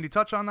wondering, can you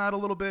touch on that a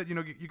little bit? You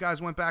know, you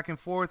guys went back and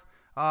forth.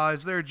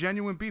 Is there a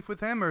genuine beef with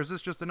him, or is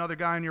this just another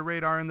guy on your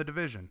radar in the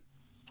division?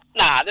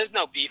 Nah, there's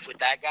no beef with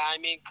that guy. I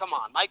mean, come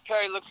on. Mike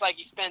Perry looks like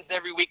he spends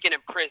every weekend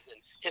in prison.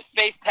 His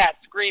face tats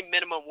scream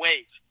minimum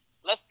wage.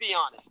 Let's be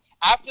honest.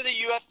 After the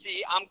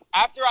UFC,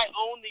 after I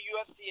own the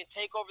UFC and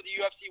take over the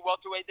UFC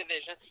welterweight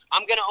division,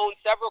 I'm going to own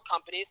several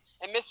companies,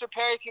 and Mr.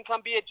 Perry can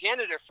come be a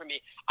janitor for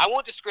me. I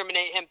won't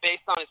discriminate him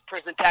based on his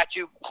prison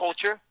tattoo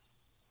culture.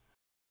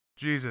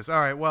 Jesus. All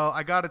right. Well,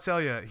 I got to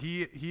tell you,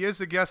 he is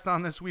a guest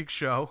on this week's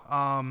show.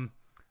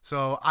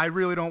 So I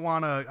really don't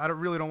want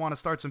to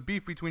start some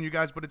beef between you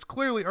guys, but it's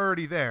clearly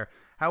already there.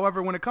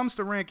 However, when it comes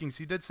to rankings,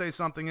 he did say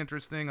something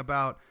interesting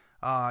about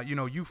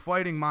you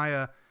fighting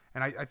Maia,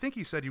 and I think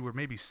he said you were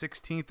maybe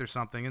 16th or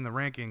something in the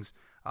rankings.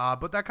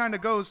 But that kind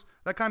of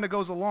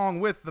goes along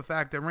with the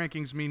fact that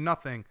rankings mean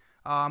nothing.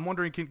 I'm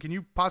wondering, can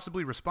you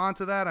possibly respond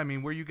to that? I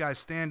mean, where you guys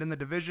stand in the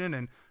division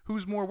and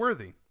who's more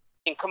worthy?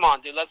 Come on,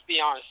 dude. Let's be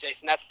honest,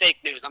 Jason. That's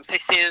fake news. I'm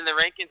 16th in the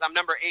rankings. I'm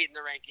number 8 in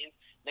the rankings.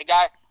 The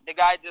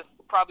guy just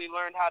probably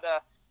learned how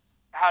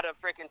to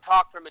freaking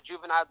talk from a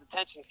juvenile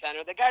detention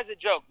center. The guy's a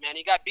joke, man.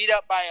 He got beat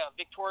up by a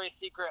Victoria's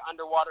Secret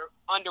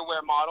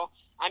underwear model.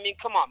 I mean,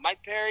 come on,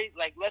 Mike Perry.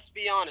 Like, let's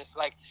be honest.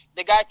 Like,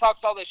 the guy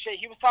talks all this shit.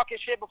 He was talking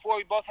shit before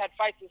we both had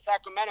fights in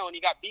Sacramento, and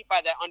he got beat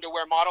by that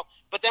underwear model.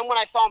 But then when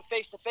I saw him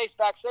face to face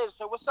backstage, I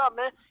said, "What's up,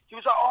 man?" He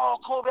was like, "Oh,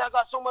 Colby, I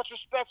got so much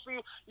respect for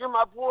you. You're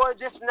my boy."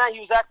 This and that.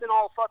 He was acting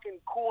all fucking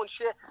cool and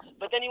shit.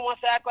 But then he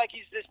wants to act like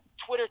he's this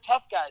Twitter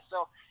tough guy.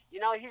 So, you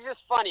know, he's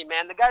just funny,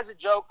 man. The guy's a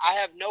joke. I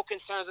have no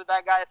concerns with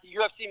that guy. If the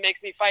UFC makes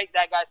me fight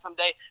that guy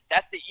someday,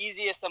 that's the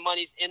easiest of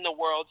monies in the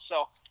world.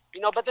 So, you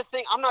know, but the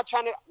thing, I'm not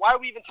trying to. Why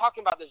are we even talking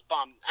about this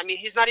bum? I mean,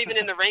 he's not even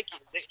in the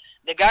rankings.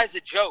 The guy's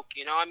a joke.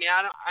 You know, I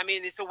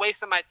mean, it's a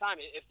waste of my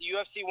time. If the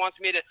UFC wants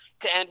me to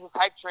end his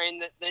hype train,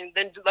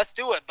 then let's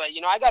do it. But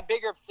you know, I got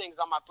bigger things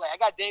on my plate. I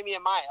got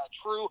Damian Maia, a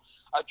true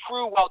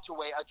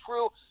welterweight, a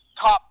true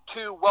top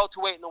 2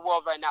 welterweight in the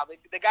world right now.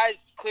 The guy's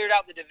cleared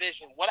out the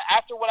division.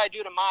 After what I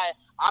do to Maia,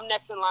 I'm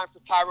next in line for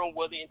Tyron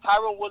Woodley, and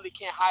Tyron Woodley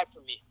can't hide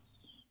from me.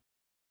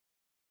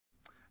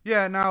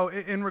 Yeah. Now,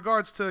 in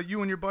regards to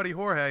you and your buddy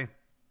Jorge,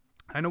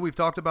 I know we've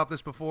talked about this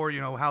before,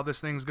 you know, how this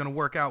thing's going to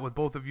work out with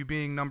both of you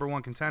being number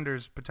 1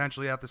 contenders,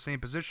 potentially at the same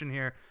position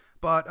here.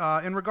 But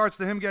in regards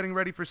to him getting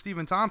ready for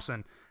Stephen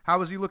Thompson,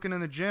 how is he looking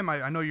in the gym?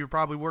 I know you're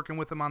probably working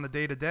with him on the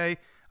day-to-day.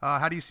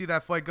 How do you see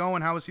that fight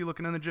going? How is he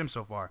looking in the gym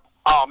so far?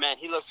 Oh, man,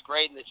 he looks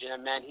great in the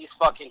gym, man.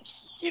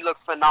 He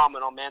looks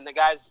phenomenal, man. The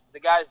guy's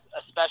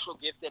a special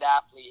gifted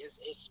athlete.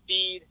 His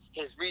speed,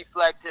 his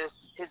reflexes,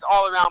 his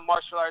all-around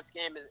martial arts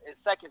game is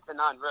second to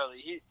none, really.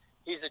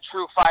 He's a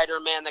true fighter,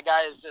 man. The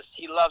guy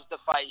he loves to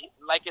fight.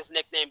 Like his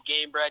nickname,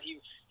 Game Bred. He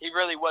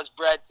really was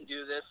bred to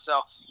do this.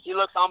 So he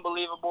looks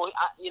unbelievable.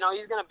 You know,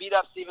 he's going to beat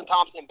up Stephen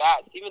Thompson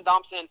bad. Stephen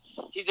Thompson,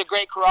 he's a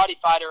great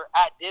karate fighter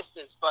at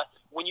distance, but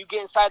when you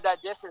get inside that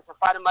distance and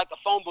fight him like a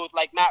phone booth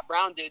like Matt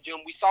Brown did to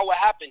him, we saw what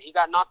happened. He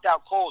got knocked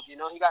out cold, you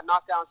know. He got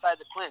knocked out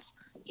inside the clinch.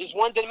 He's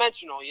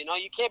one-dimensional, you know.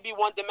 You can't be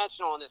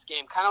one-dimensional in this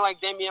game, kind of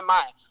like Damian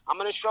Maia. I'm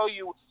going to show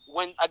you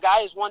when a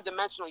guy is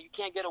one-dimensional, you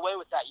can't get away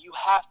with that. You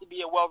have to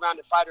be a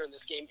well-rounded fighter in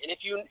this game. And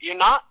if you're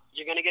not,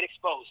 you're going to get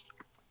exposed.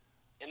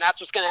 And that's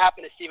what's going to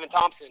happen to Stephen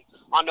Thompson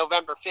on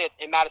November 5th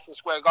in Madison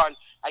Square Garden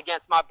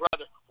against my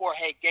brother,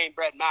 Jorge Game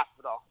Bred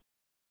Masvidal.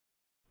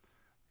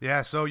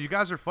 Yeah, so you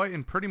guys are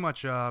fighting pretty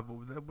much,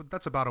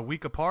 that's about a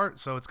week apart,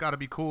 so it's got to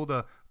be cool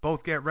to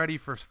both get ready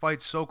for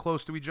fights so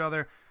close to each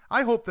other.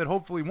 I hope that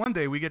hopefully one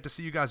day we get to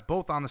see you guys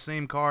both on the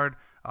same card,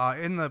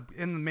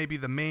 in maybe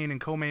the main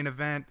and co-main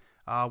event,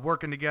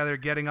 working together,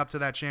 getting up to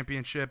that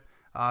championship.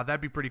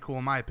 That'd be pretty cool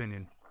in my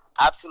opinion.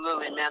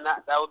 Absolutely, man.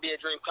 That would be a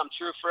dream come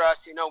true for us.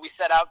 You know, we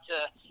set out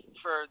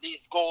for these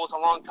goals a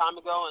long time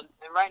ago, and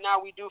right now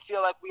we do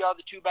feel like we are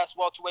the 2 best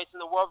welterweights in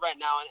the world right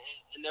now,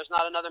 and there's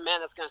not another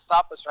man that's going to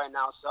stop us right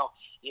now. So,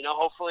 you know,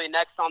 hopefully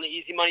next on the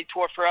Easy Money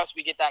Tour for us,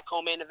 we get that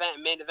co-main event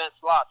and main event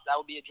slots. That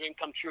would be a dream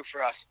come true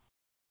for us.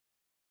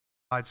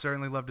 I'd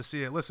certainly love to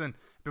see it. Listen,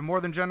 been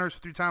more than generous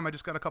with your time. I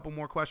just got a couple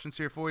more questions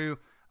here for you.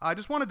 I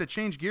just wanted to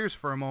change gears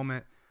for a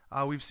moment.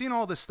 We've seen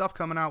all this stuff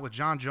coming out with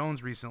Jon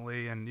Jones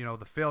recently, and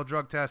the failed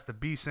drug test, the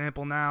B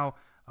sample now,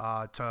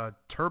 to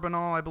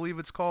Turbinol, I believe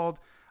it's called.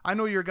 I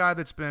know you're a guy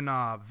that's been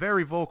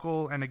very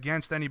vocal and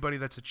against anybody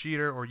that's a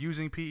cheater or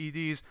using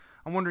PEDs.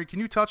 I'm wondering, can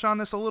you touch on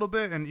this a little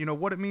bit and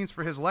what it means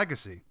for his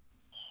legacy?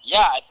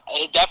 Yeah,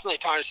 it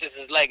definitely tarnishes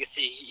his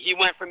legacy. He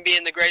went from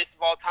being the greatest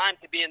of all time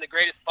to being the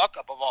greatest fuck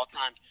up of all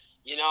time.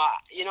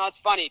 It's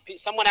funny.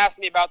 Someone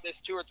asked me about this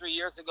 2 or 3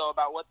 years ago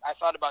about what I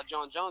thought about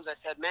Jon Jones. I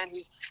said, man,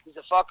 he's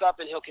a fuck up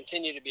and he'll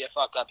continue to be a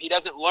fuck up. He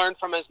doesn't learn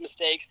from his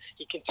mistakes.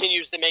 He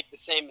continues to make the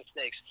same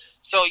mistakes.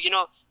 So,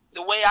 the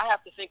way I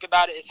have to think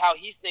about it is how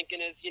he's thinking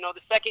is,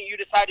 the second you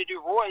decide to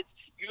do roids,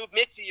 you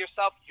admit to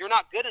yourself you're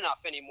not good enough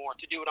anymore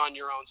to do it on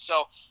your own.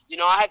 So,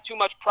 I have too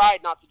much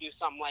pride not to do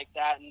something like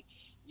that. And,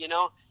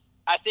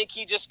 I think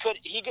he just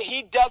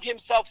he dug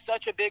himself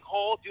such a big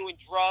hole doing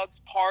drugs,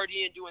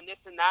 partying, doing this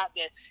and that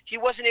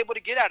he wasn't able to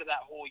get out of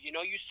that hole.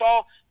 You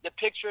saw the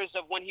pictures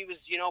of when he was,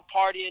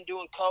 partying,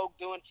 doing coke,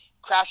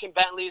 crashing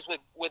Bentleys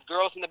with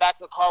girls in the back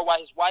of the car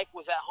while his wife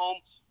was at home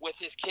with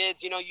his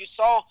kids. You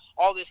saw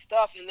all this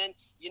stuff, and then,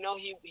 he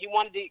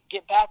wanted to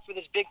get back for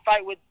this big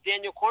fight with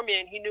Daniel Cormier,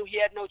 and he knew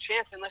he had no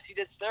chance unless he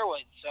did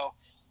steroids. So,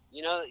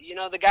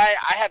 the guy,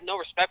 I have no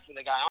respect for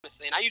the guy,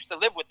 honestly. And I used to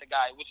live with the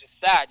guy, which is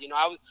sad.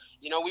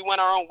 We went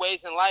our own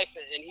ways in life,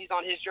 and he's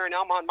on his journey,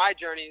 I'm on my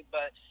journey.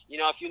 But,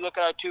 if you look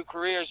at our two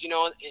careers,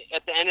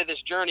 at the end of this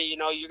journey,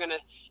 you're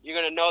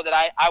gonna know that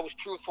I was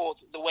truthful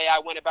to the way I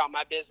went about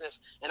my business,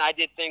 and I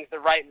did things the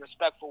right and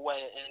respectful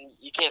way. And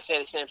you can't say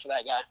the same for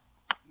that guy.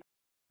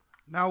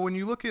 Now, when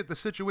you look at the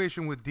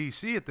situation with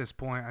DC at this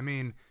point, I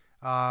mean,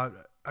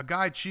 a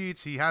guy cheats,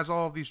 he has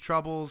all of these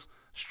troubles,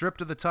 stripped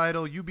of the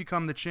title, you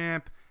become the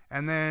champ,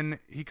 and then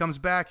he comes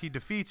back, he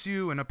defeats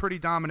you in a pretty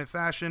dominant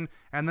fashion,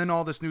 and then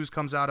all this news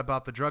comes out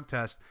about the drug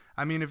test.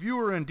 I mean, if you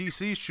were in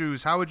DC's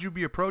shoes, how would you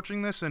be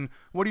approaching this, and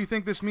what do you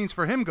think this means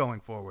for him going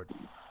forward?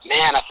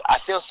 Man, I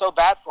feel so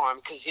bad for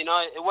him because,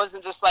 it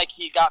wasn't just like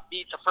he got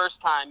beat the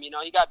first time. He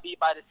got beat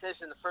by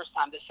decision the first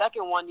time. The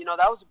second one,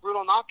 that was a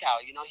brutal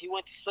knockout. He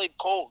went to sleep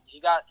cold.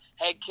 He got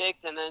head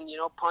kicked and then,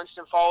 punched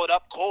and followed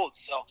up cold.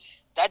 So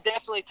that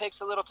definitely takes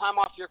a little time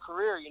off your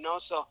career,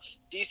 So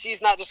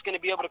DC's not just going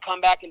to be able to come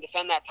back and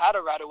defend that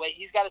title right away.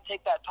 He's got to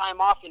take that time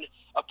off and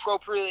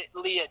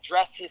appropriately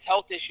address his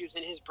health issues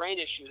and his brain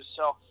issues.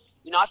 So,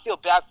 I feel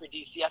bad for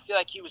DC. I feel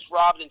like he was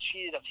robbed and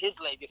cheated of his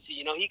legacy.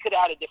 He could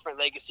have had a different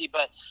legacy,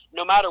 but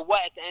no matter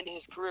what, at the end of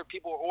his career,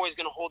 people are always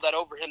going to hold that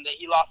over him that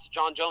he lost to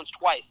Jon Jones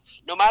twice.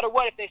 No matter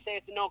what, if they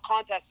say it's a no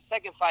contest, the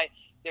second fight,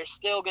 they're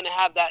still going to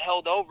have that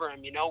held over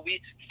him.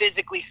 We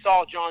physically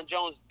saw Jon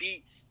Jones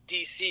beat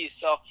DC.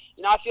 So,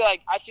 I feel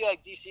like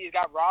DC has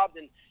got robbed,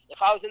 and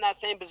if I was in that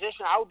same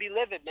position, I would be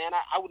livid, man.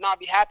 I would not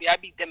be happy.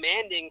 I'd be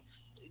demanding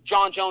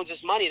Jon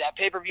Jones's money, that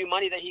pay-per-view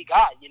money that he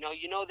got. The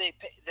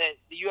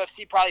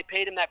UFC probably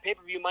paid him that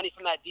pay-per-view money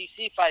from that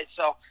DC fight.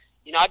 So,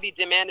 I'd be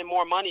demanding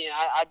more money, and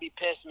I'd be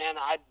pissed, man.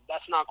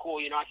 That's not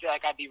cool. I feel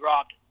like I'd be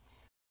robbed.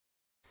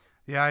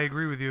 Yeah, I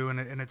agree with you, and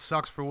it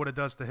sucks for what it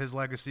does to his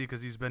legacy because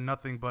he's been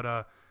nothing but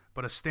a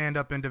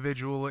stand-up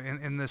individual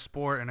in this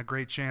sport and a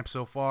great champ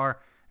so far.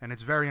 And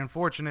it's very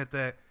unfortunate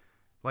that,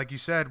 like you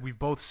said, we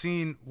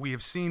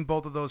have seen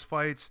both of those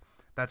fights.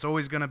 That's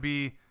always going to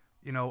be,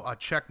 a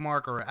check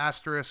mark or an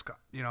asterisk,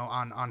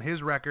 on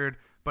his record.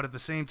 But at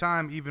the same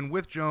time, even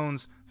with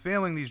Jones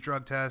failing these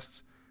drug tests,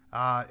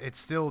 it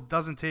still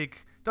doesn't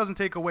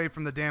take away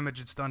from the damage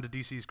it's done to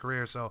DC's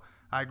career. So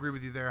I agree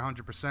with you there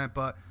 100%.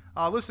 But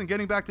listen,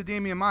 getting back to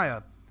Demian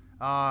Maia,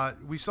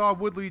 we saw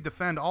Woodley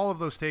defend all of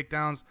those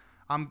takedowns.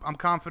 I'm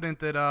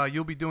confident that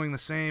you'll be doing the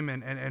same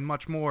and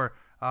much more.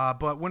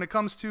 But when it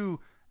comes to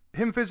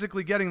him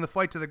physically getting the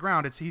fight to the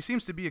ground, he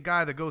seems to be a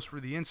guy that goes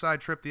for the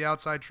inside trip, the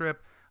outside trip.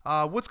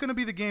 What's going to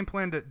be the game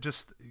plan to just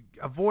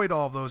avoid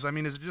all of those? I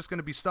mean, is it just going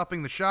to be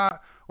stuffing the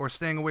shot or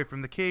staying away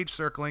from the cage,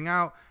 circling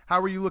out? How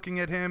are you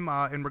looking at him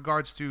in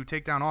regards to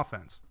takedown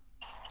offense?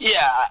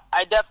 Yeah,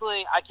 I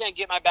can't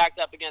get my back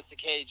up against the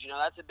cage.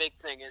 That's a big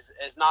thing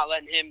is not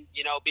letting him,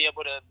 be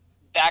able to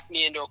back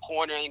me into a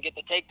corner and get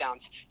the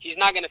takedowns. He's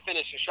not going to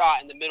finish a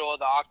shot in the middle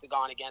of the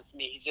octagon against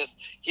me.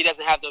 He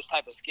doesn't have those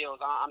type of skills.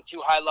 I'm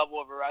too high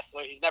level of a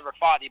wrestler. He's never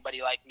fought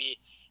anybody like me.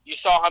 You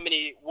saw how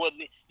many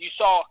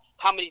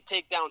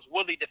takedowns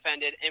Woodley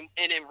defended, and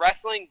in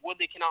wrestling,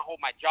 Woodley cannot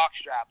hold my jock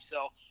strap.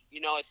 So,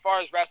 as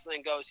far as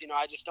wrestling goes,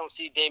 I just don't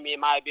see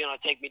Demian Maia being able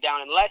to take me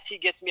down unless he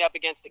gets me up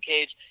against the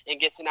cage and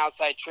gets an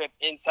outside trip,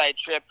 inside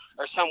trip,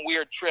 or some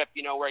weird trip,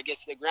 where it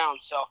gets to the ground.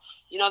 So,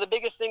 the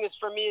biggest thing is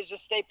for me is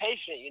just stay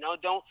patient.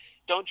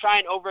 Don't try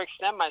and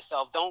overextend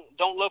myself.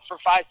 Don't look for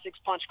 5-6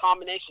 punch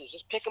combinations.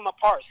 Just pick them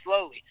apart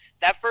slowly.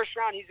 That first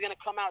round, he's going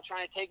to come out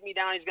trying to take me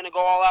down. He's going to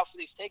go all out for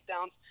these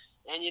takedowns.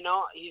 and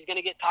he's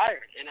gonna get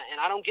tired, and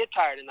I don't get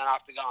tired in that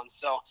octagon.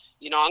 So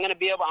I'm gonna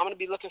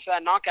be looking for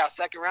that knockout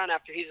second round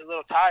after he's a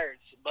little tired.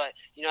 But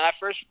that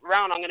first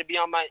round I'm gonna be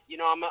on my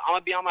I'm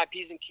gonna be on my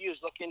P's and Q's,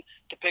 looking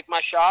to pick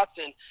my shots,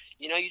 and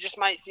you just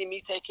might see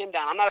me take him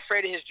down. I'm not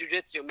afraid of his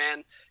jiu-jitsu,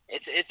 man.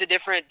 It's a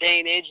different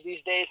day and age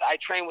these days. I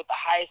train with the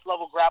highest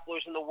level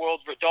grapplers in the world,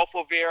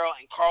 Rodolfo Vieira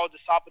and Carl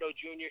DeSapato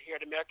Jr. here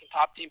at American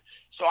Top Team,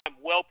 so I'm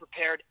well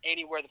prepared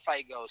anywhere the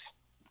fight goes.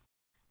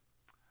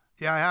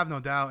 Yeah, I have no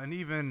doubt, and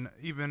even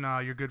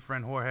your good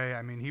friend Jorge,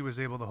 I mean, he was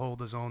able to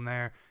hold his own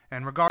there.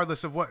 And regardless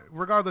of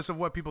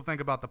what people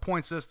think about the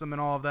point system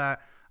and all of that,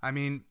 I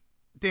mean,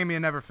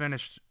 Damian never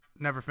finished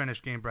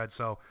Gamebred,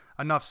 so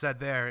enough said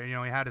there. He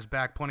had his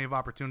back, plenty of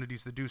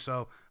opportunities to do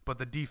so, but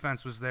the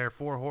defense was there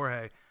for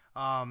Jorge.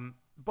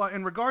 But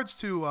in regards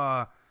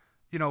to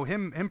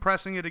him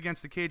pressing it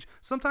against the cage,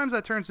 sometimes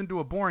that turns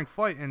into a boring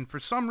fight, and for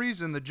some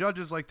reason the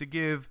judges like to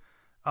give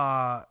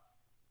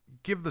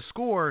the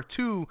score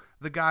to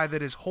the guy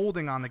that is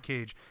holding on the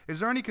cage. Is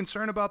there any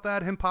concern about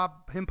that? Him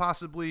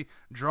possibly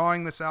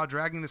dragging this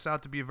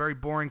out to be a very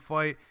boring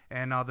fight,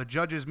 and the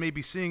judges may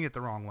be seeing it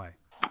the wrong way?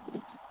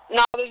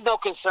 No, there's no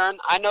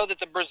concern. I know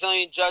that the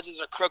Brazilian judges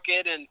are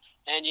crooked, and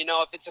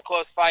if it's a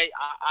close fight,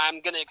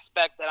 I'm going to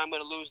expect that I'm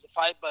going to lose the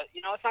fight. But,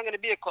 it's not going to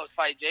be a close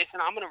fight,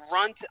 Jason. I'm going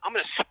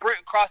to sprint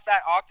across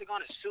that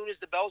octagon as soon as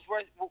the bell's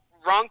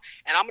rung,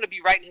 and I'm going to be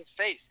right in his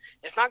face.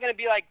 It's not going to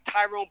be like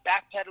Tyrone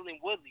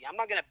backpedaling Woodley. I'm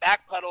not going to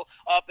backpedal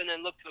up and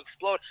then look to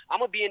explode. I'm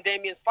going to be in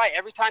Damian's fight.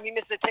 Every time he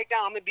misses a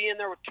takedown, I'm going to be in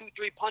there with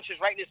 2-3 punches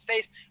right in his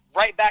face,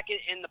 right back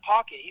in the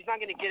pocket. He's not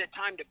going to get a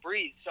time to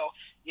breathe. So,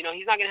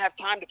 he's not going to have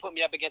time to put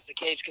me up against the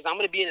cage, because I'm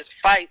going to be in his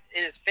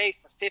face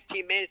for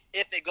 15 minutes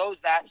if it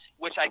goes that,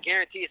 which I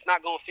guarantee it's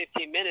not going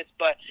 15 minutes.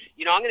 But,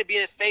 I'm going to be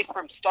in his face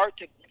from start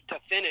to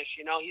finish.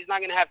 He's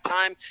not going to have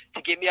time to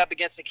get me up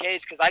against the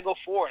cage, because I go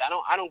forward. I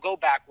don't go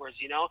backwards.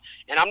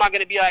 And I'm not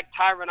going to be like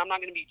Tyron. I'm not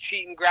going to be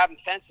cheating, grabbing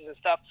fences and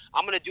stuff.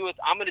 I'm going to do it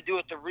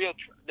the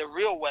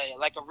real way,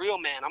 like a real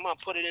man. I'm going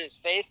to put it in his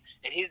face,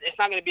 and it's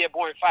not going to be a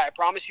boring fight. I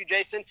promise you,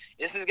 Jason,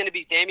 this is going to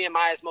be Damian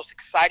Maia's most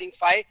exciting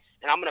fight,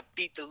 and I'm going to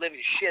beat the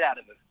living shit out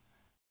of him.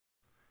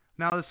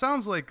 Now, this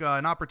sounds like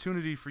an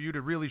opportunity for you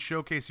to really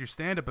showcase your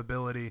stand-up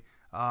ability.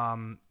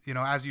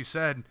 As you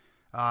said,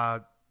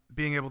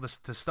 being able to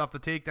stuff the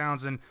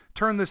takedowns and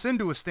turn this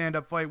into a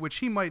stand-up fight, which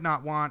he might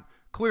not want,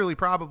 clearly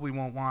probably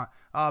won't want.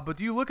 But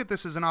do you look at this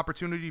as an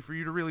opportunity for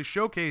you to really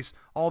showcase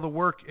all the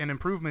work and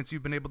improvements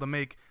you've been able to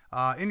make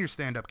in your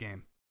stand-up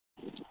game?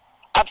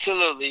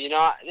 Absolutely.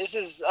 This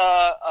is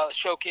a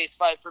showcase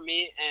fight for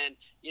me, and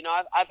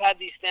I've had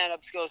these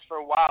stand-up skills for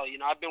a while.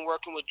 I've been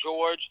working with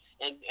George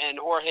and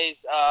Jorge's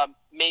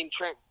main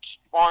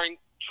sparring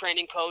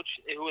training coach,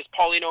 who is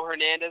Paulino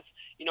Hernandez.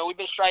 We've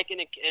been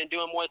striking and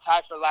doing Muay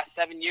Thai for the last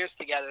 7 years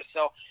together.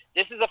 So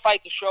this is a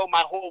fight to show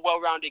my whole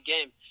well-rounded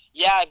game.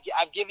 Yeah,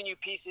 I've given you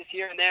pieces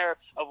here and there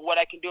of what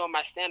I can do in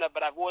my stand-up,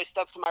 but I've always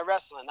stuck to my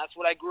wrestling. That's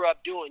what I grew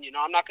up doing.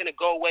 I'm not going to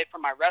go away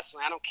from my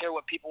wrestling. I don't care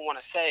what people want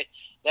to say.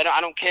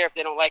 I don't care if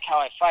they don't like how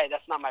I fight.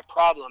 That's not my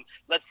problem.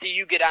 Let's see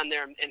you get on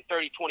there in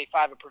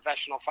 30-25, a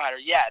professional fighter.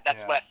 Yeah,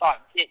 that's what I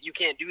thought. You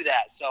can't do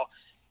that. So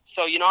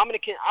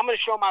I'm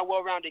gonna show my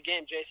well-rounded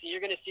game, Jason.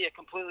 You're gonna see a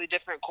completely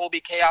different Colby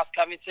Chaos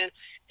Covington,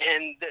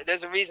 and there's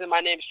a reason my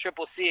name is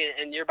Triple C,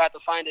 and you're about to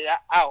find it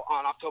out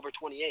on October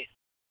 28th.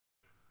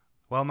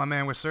 Well, my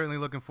man, we're certainly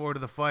looking forward to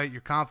the fight.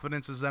 Your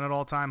confidence is at an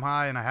all-time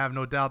high, and I have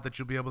no doubt that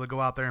you'll be able to go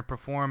out there and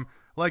perform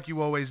like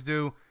you always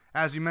do.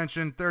 As you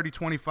mentioned,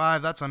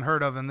 30-25, that's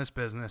unheard of in this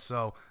business,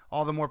 so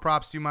all the more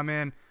props to you, my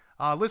man.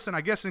 Listen, I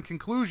guess in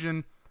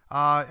conclusion,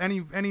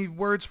 any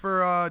words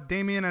for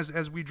Damian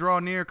as we draw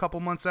near a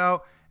couple months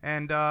out?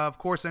 And, of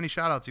course, any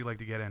shout-outs you'd like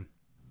to get in?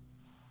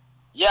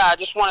 Yeah, I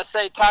just want to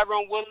say,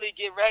 Tyrone Woodley,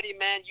 get ready,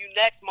 man. You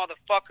next,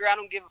 motherfucker. I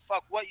don't give a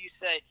fuck what you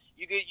say.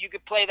 You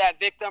could play that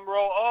victim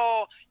role.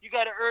 Oh, you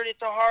got to earn it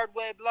the hard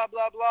way, blah,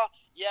 blah, blah.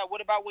 Yeah, what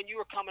about when you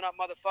were coming up,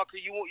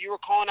 motherfucker? You were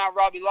calling out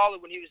Robbie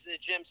Lawler when he was in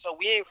the gym, so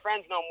we ain't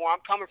friends no more.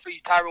 I'm coming for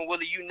you, Tyrone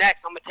Woodley. You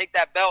next. I'm going to take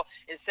that belt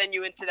and send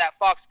you into that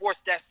Fox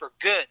Sports desk for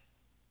good.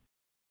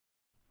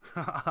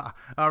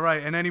 All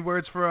right, and any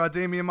words for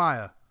Damian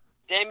Maia?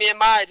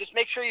 Damian Maia, just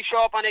make sure you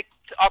show up on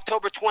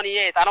October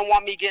 28th. I don't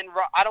want the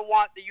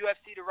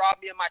UFC to rob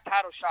me of my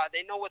title shot.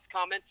 They know what's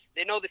coming.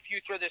 They know the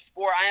future of this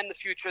sport. I am the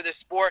future of this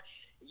sport.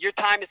 Your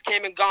time has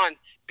came and gone.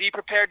 Be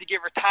prepared to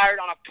get retired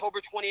on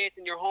October 28th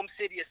in your home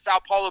city of Sao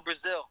Paulo,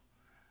 Brazil.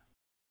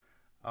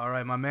 All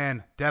right, my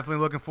man.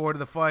 Definitely looking forward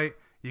to the fight.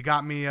 You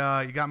got me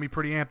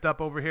pretty amped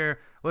up over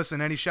here.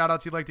 Listen, any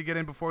shout-outs you'd like to get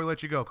in before we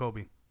let you go,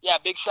 Kobe? Yeah,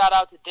 big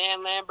shout-out to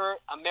Dan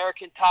Lambert,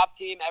 American Top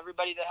Team,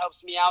 everybody that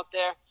helps me out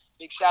there.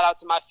 Big shout-out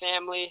to my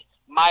family,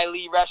 My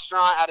Lee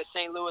Restaurant out of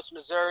St. Louis,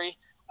 Missouri.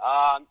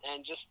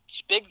 And just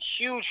big,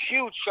 huge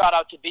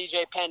shout-out to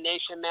BJ Penn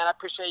Nation, man. I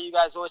appreciate you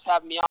guys always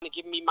having me on and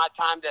giving me my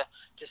time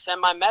to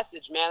send my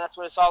message, man. That's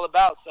what it's all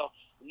about. So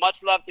much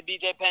love to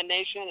BJ Penn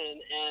Nation,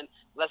 and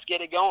let's get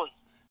it going.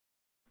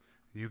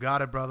 You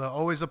got it, brother.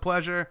 Always a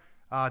pleasure.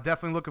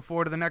 Definitely looking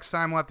forward to the next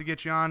time we'll have to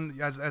get you on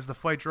as the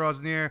fight draws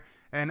near.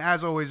 And as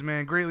always,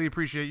 man, greatly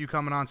appreciate you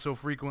coming on so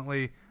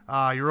frequently.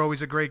 You're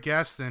always a great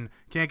guest and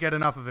can't get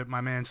enough of it,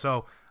 my man.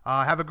 So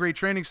have a great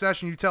training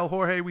session. You tell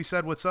Jorge we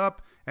said what's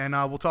up, and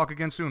we'll talk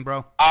again soon, bro.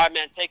 All right,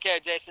 man. Take care,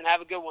 Jason.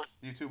 Have a good one.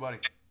 You too, buddy.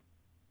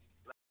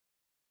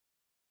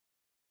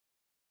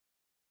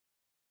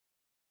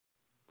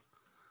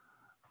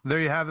 There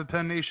you have it,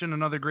 Penn Nation.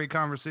 Another great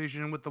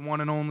conversation with the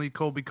one and only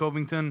Colby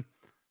Covington.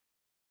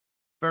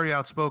 Very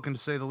outspoken, to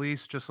say the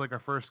least, just like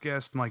our first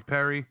guest, Mike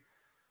Perry.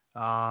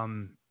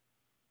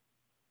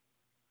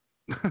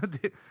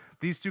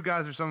 These two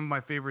guys are some of my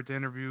favorite to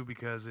interview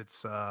because it's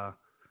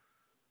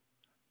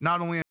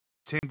not only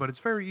entertaining, but it's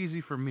very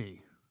easy for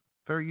me.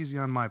 Very easy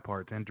on my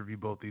part to interview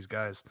both these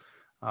guys.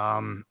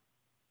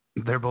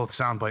 They're both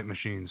soundbite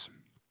machines,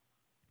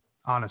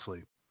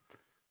 honestly.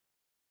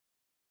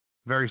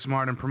 Very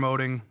smart in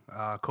promoting.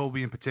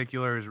 Colby in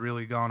particular has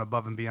really gone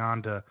above and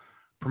beyond to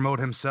promote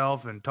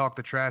himself and talk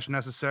the trash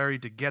necessary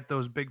to get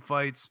those big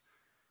fights.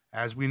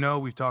 As we know,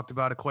 we've talked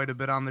about it quite a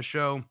bit on the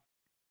show.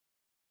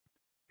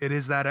 It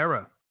is that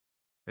era.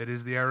 It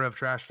is the era of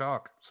trash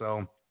talk.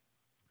 So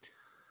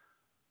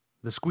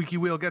the squeaky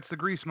wheel gets the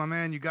grease, my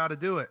man. You got to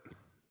do it.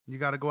 You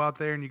got to go out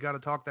there and you got to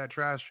talk that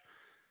trash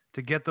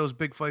to get those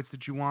big fights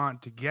that you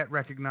want, to get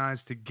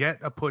recognized, to get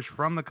a push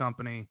from the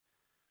company.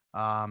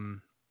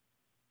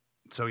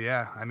 So,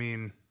 yeah, I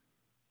mean,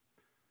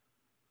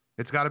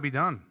 it's got to be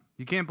done.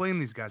 You can't blame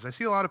these guys. I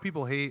see a lot of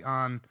people hate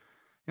on,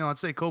 let's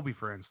say Colby,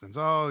 for instance.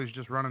 Oh, he's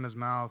just running his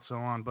mouth, so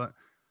on. But,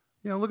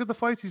 look at the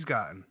fights he's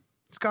gotten.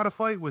 He's got a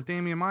fight with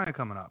Damian Maia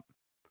coming up.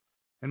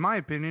 In my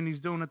opinion,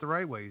 he's doing it the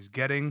right way. He's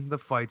getting the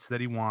fights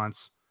that he wants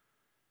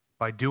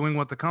by doing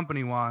what the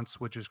company wants,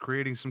 which is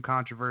creating some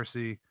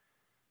controversy,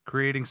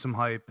 creating some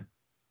hype,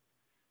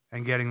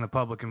 and getting the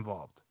public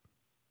involved.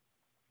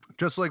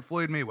 Just like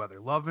Floyd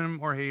Mayweather. Love him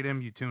or hate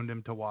him, you tuned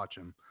him to watch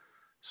him.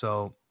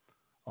 So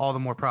all the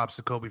more props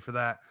to Colby for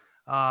that.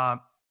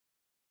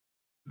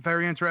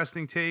 Very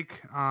interesting take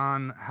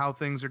on how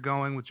things are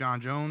going with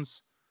Jon Jones.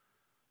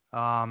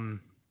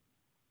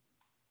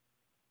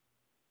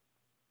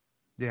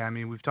 Yeah, I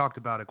mean, we've talked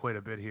about it quite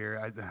a bit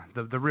here.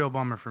 The real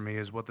bummer for me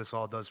is what this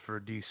all does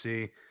for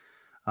DC.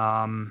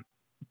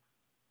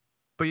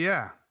 But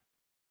yeah,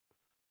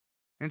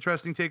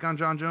 interesting take on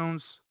Jon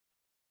Jones.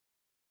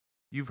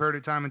 You've heard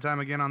it time and time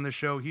again on this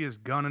show. He is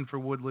gunning for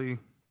Woodley,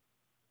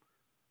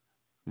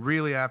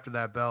 really after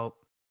that belt.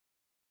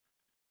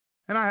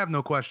 And I have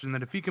no question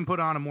that if he can put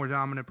on a more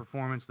dominant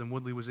performance than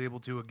Woodley was able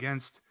to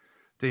against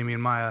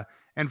Damian Maia,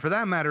 and for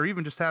that matter,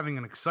 even just having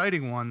an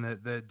exciting one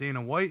that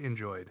Dana White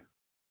enjoyed,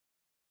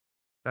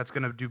 that's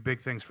going to do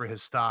big things for his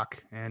stock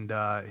and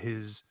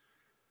his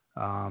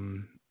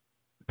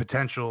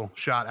potential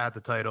shot at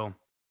the title.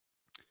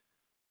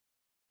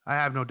 I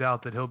have no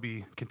doubt that he'll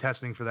be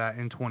contesting for that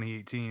in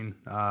 2018.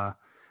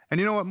 And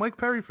you know what? Mike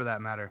Perry, for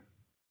that matter.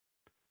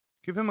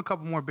 Give him a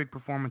couple more big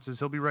performances.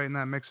 He'll be right in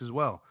that mix as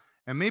well.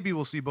 And maybe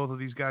we'll see both of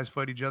these guys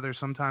fight each other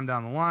sometime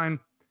down the line.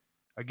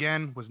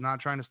 Again, was not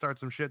trying to start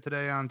some shit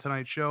today on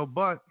tonight's show,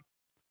 but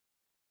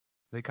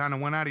they kind of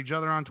went at each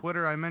other on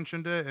Twitter. I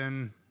mentioned it,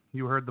 and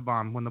you heard the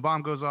bomb. When the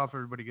bomb goes off,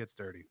 everybody gets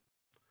dirty.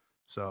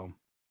 So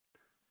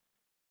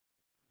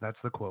that's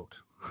the quote.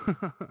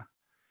 But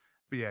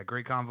yeah,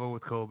 great convo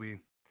with Colby.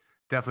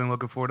 Definitely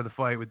looking forward to the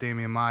fight with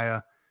Damian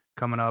Maia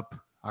coming up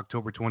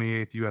October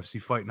 28th,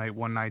 UFC Fight Night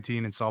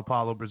 119 in Sao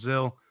Paulo,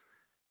 Brazil.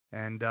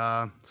 And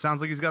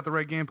sounds like he's got the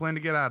right game plan to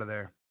get out of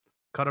there.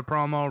 Cut a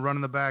promo, run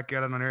in the back,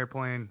 get on an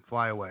airplane,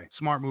 fly away.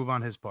 Smart move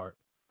on his part.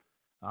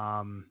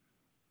 But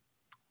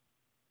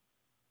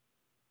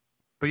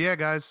yeah,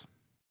 guys,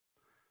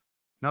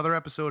 another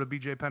episode of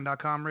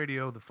BJPenn.com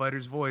Radio, The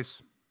Fighter's Voice.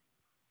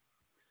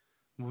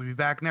 We'll be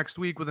back next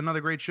week with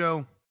another great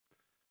show.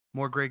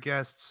 More great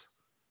guests.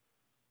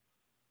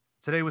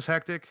 Today was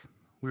hectic.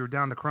 We were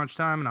down to crunch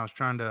time, and I was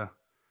trying to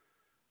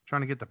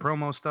get the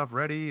promo stuff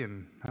ready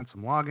and had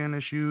some login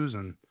issues.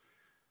 And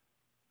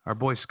our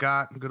boy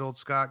Scott, good old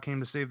Scott, came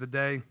to save the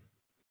day.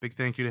 Big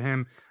thank you to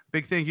him.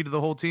 Big thank you to the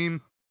whole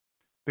team.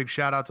 Big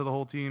shout out to the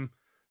whole team.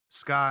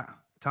 Scott,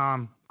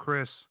 Tom,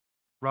 Chris,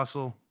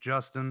 Russell,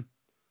 Justin,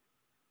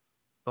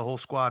 the whole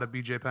squad at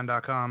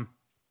BJPenn.com.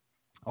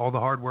 All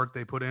the hard work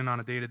they put in on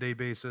a day-to-day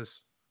basis.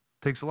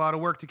 Takes a lot of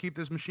work to keep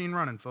this machine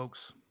running, folks.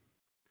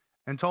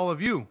 And to all of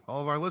you, all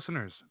of our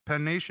listeners,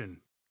 Penn Nation,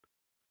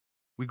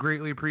 we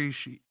greatly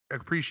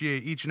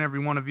appreciate each and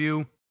every one of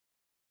you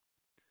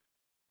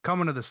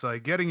coming to the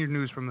site, getting your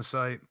news from the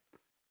site,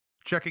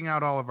 checking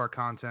out all of our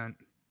content.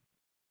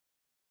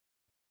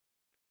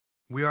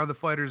 We are the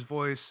Fighter's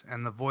Voice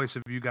and the voice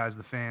of you guys,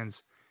 the fans,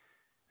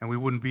 and we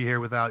wouldn't be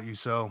here without you.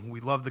 So we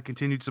love the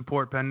continued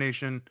support, Penn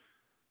Nation.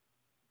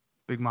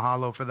 Big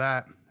mahalo for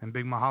that, and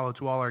big mahalo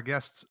to all our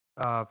guests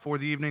for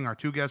the evening, our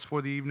two guests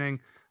for the evening,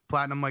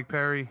 Platinum Mike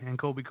Perry and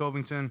Colby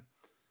Covington.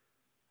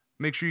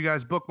 Make sure you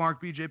guys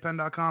bookmark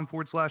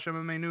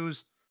bjpenn.com/MMA news.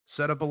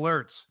 Set up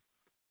alerts.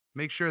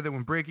 Make sure that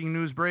when breaking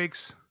news breaks,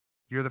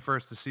 you're the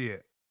first to see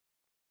it.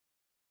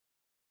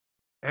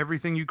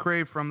 Everything you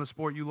crave from the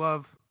sport you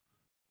love,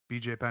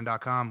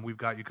 bjpenn.com. We've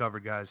got you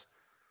covered, guys.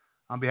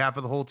 on behalf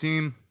of the whole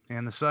team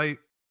and the site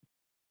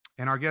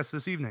and our guests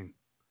this evening,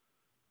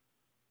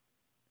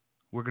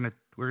 we're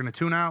gonna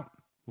tune out.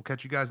 We'll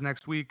catch you guys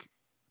next week,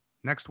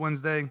 next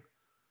Wednesday,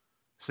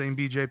 same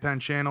BJ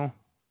Penn channel.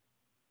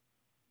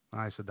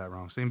 I said that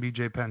wrong. Same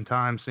BJ Penn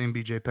time, same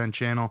BJ Penn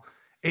channel,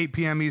 8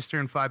 p.m.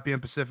 Eastern, 5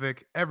 p.m.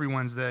 Pacific, every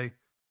Wednesday.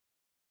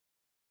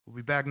 We'll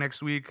be back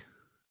next week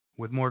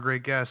with more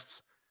great guests.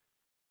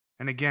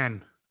 And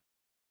again,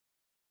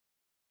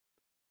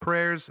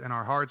 prayers and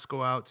our hearts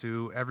go out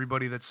to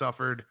everybody that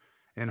suffered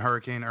in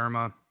Hurricane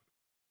Irma.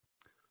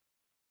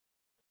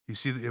 You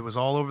see, it was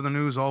all over the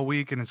news all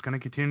week, and it's going to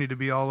continue to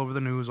be all over the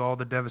news, all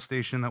the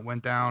devastation that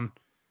went down.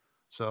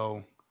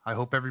 So I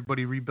hope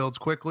everybody rebuilds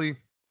quickly,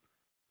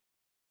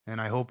 and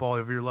I hope all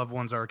of your loved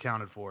ones are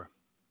accounted for.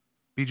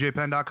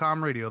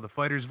 BJPenn.com radio, the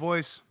fighter's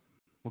voice.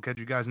 We'll catch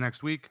you guys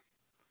next week.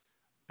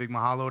 Big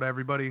mahalo to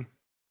everybody.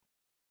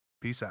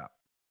 Peace out.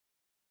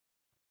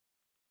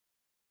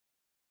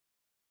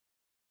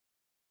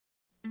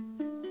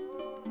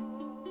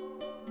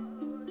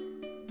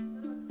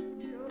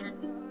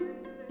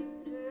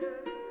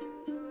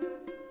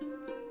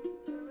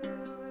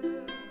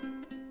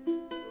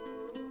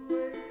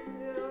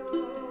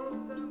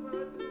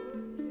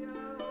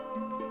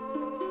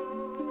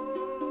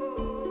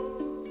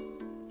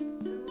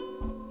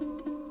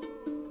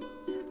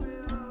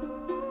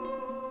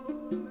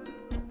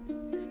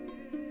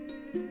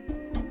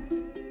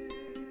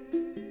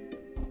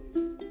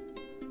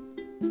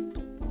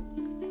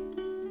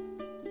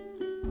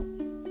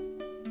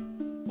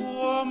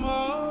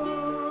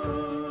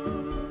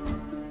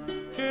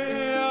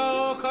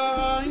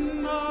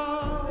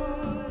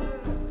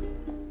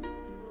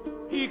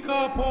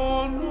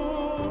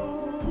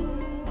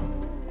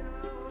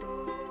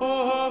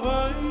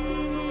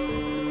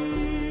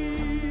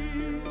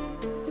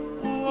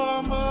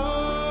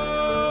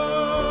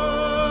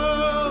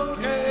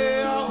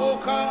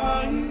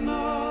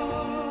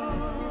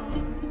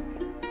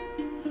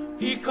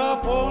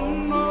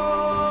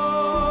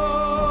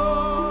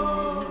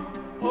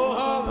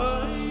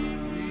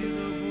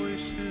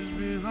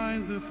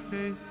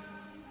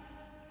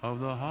 Of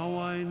the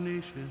Hawaiian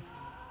nation,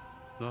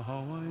 the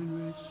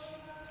Hawaiian race,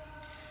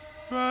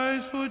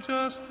 rise for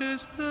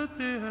justice, the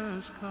day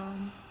has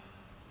come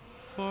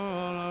for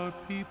all our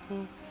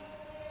people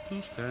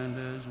to stand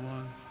as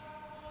one.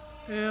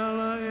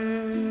 Ela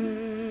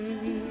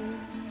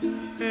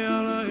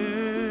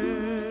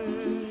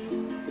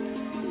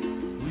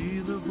we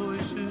the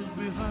voices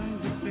behind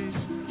the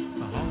face,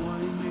 the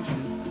Hawaiian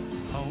nation,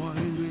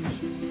 Hawaiian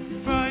race,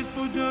 rise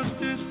for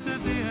justice, the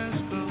day has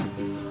come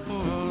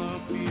for all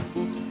our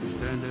people.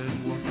 And as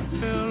one,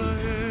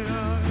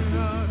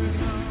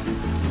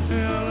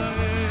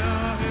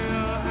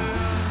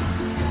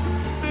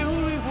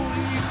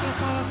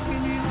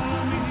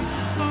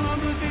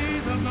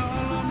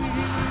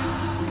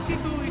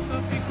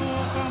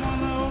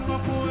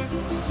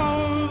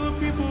 power of the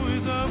people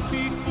is a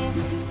people.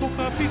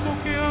 Oka people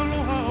ke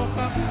aloha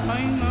oka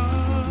aina,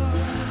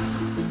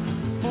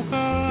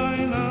 oka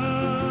aina.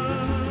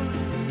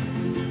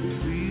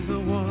 We the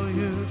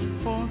warriors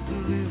born to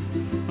live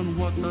on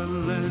what the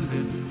land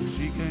is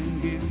she can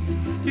give.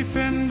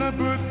 Defend the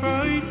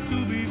birthright to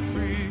be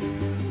free.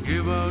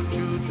 Give our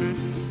children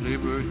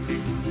liberty.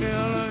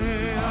 Ela,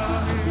 ea,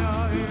 ea,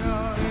 ea,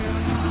 ea,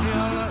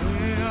 ea,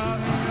 ea,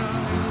 ea.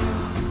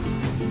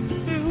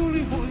 E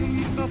huli hoi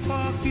I ka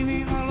pākini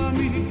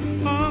alamihi.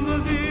 On the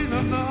days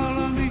of the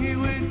alamihi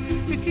way.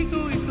 E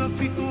kiko I ka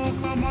piko o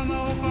ka mana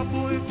o ka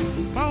poe.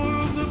 Power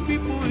of the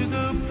people is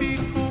the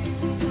people.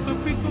 The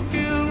people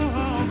ke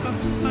aloha o ka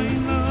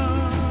aina.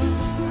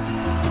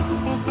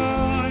 O ka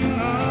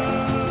aina.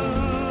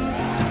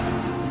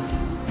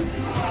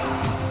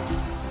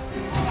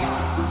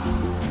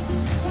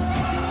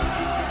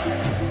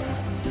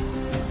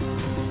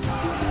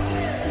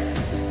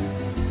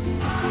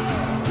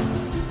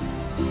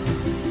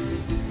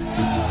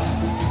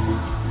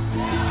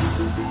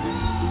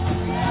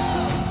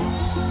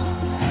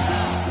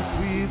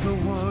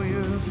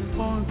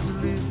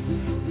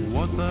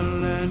 The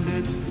land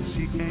and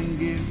she can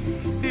give.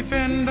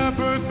 Defend the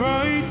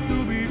birthright to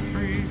be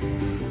free.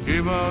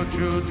 Give our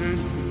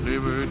children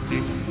liberty.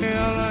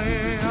 Ela,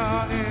 ea,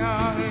 ea,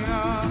 ea.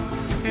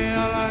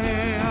 Ela,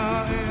 ea,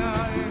 ea,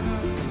 ea.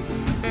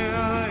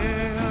 Ela, ea, ea, ea. Ela,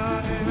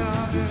 ea, ea,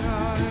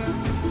 ea.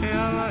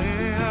 Ela,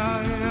 ea,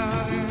 ea, ea,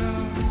 ea.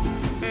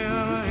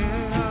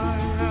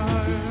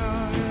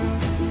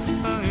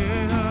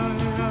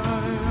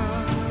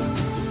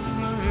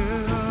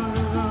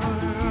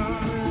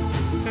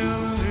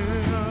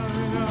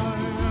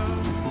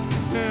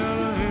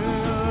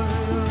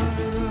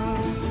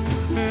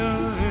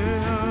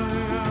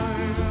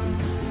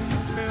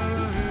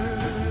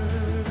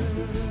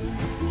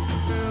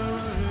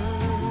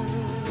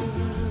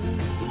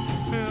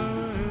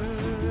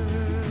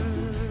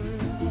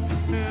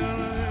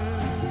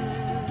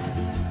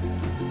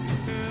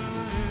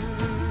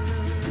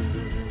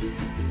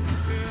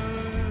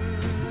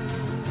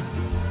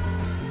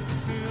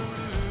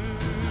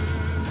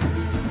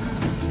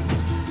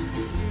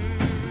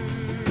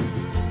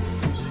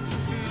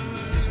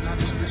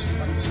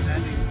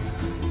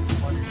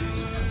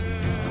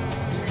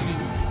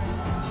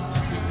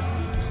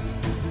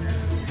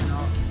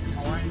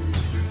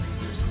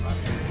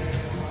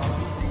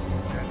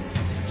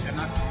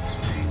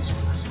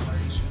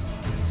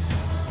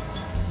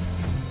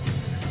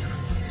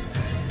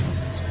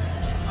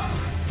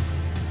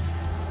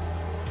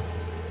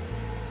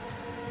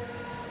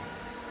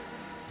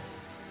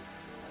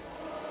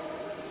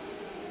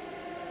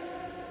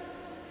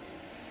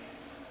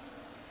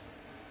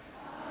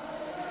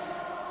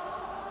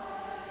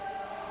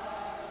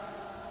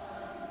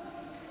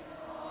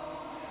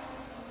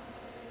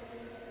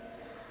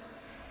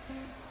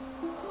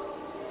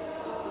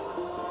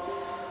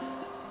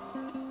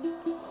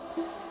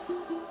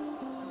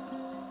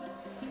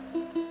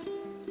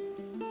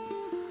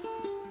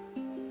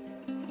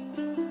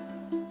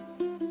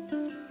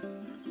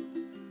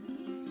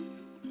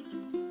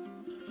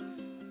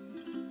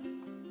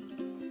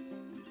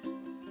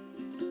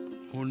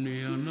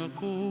 Mone ana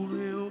ko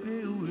reo e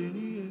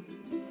urie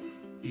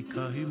I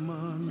kahi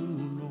manu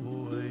no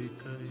ai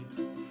kai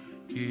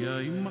Ki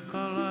ai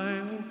makala e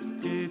o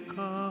ke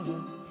kaha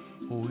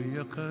O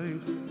ia kai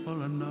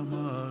ola na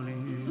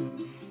mali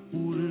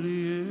Ulili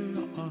e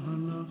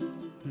ahana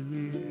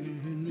Lili e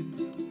hene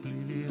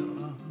Lili e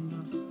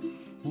ahana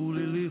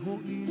Ulili ho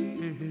I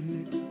e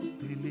hene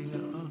Lili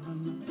e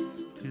ahana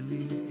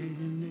Lili e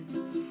hene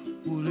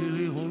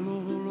Ulili holo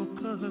holo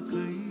kaha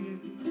kai e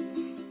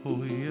O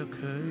ia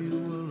kai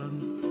ola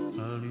na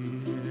mali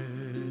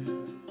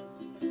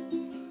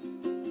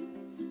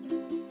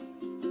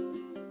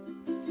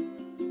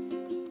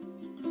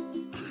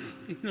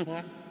You know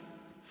what?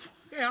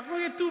 Yeah, I'll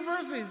get 2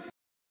 verses.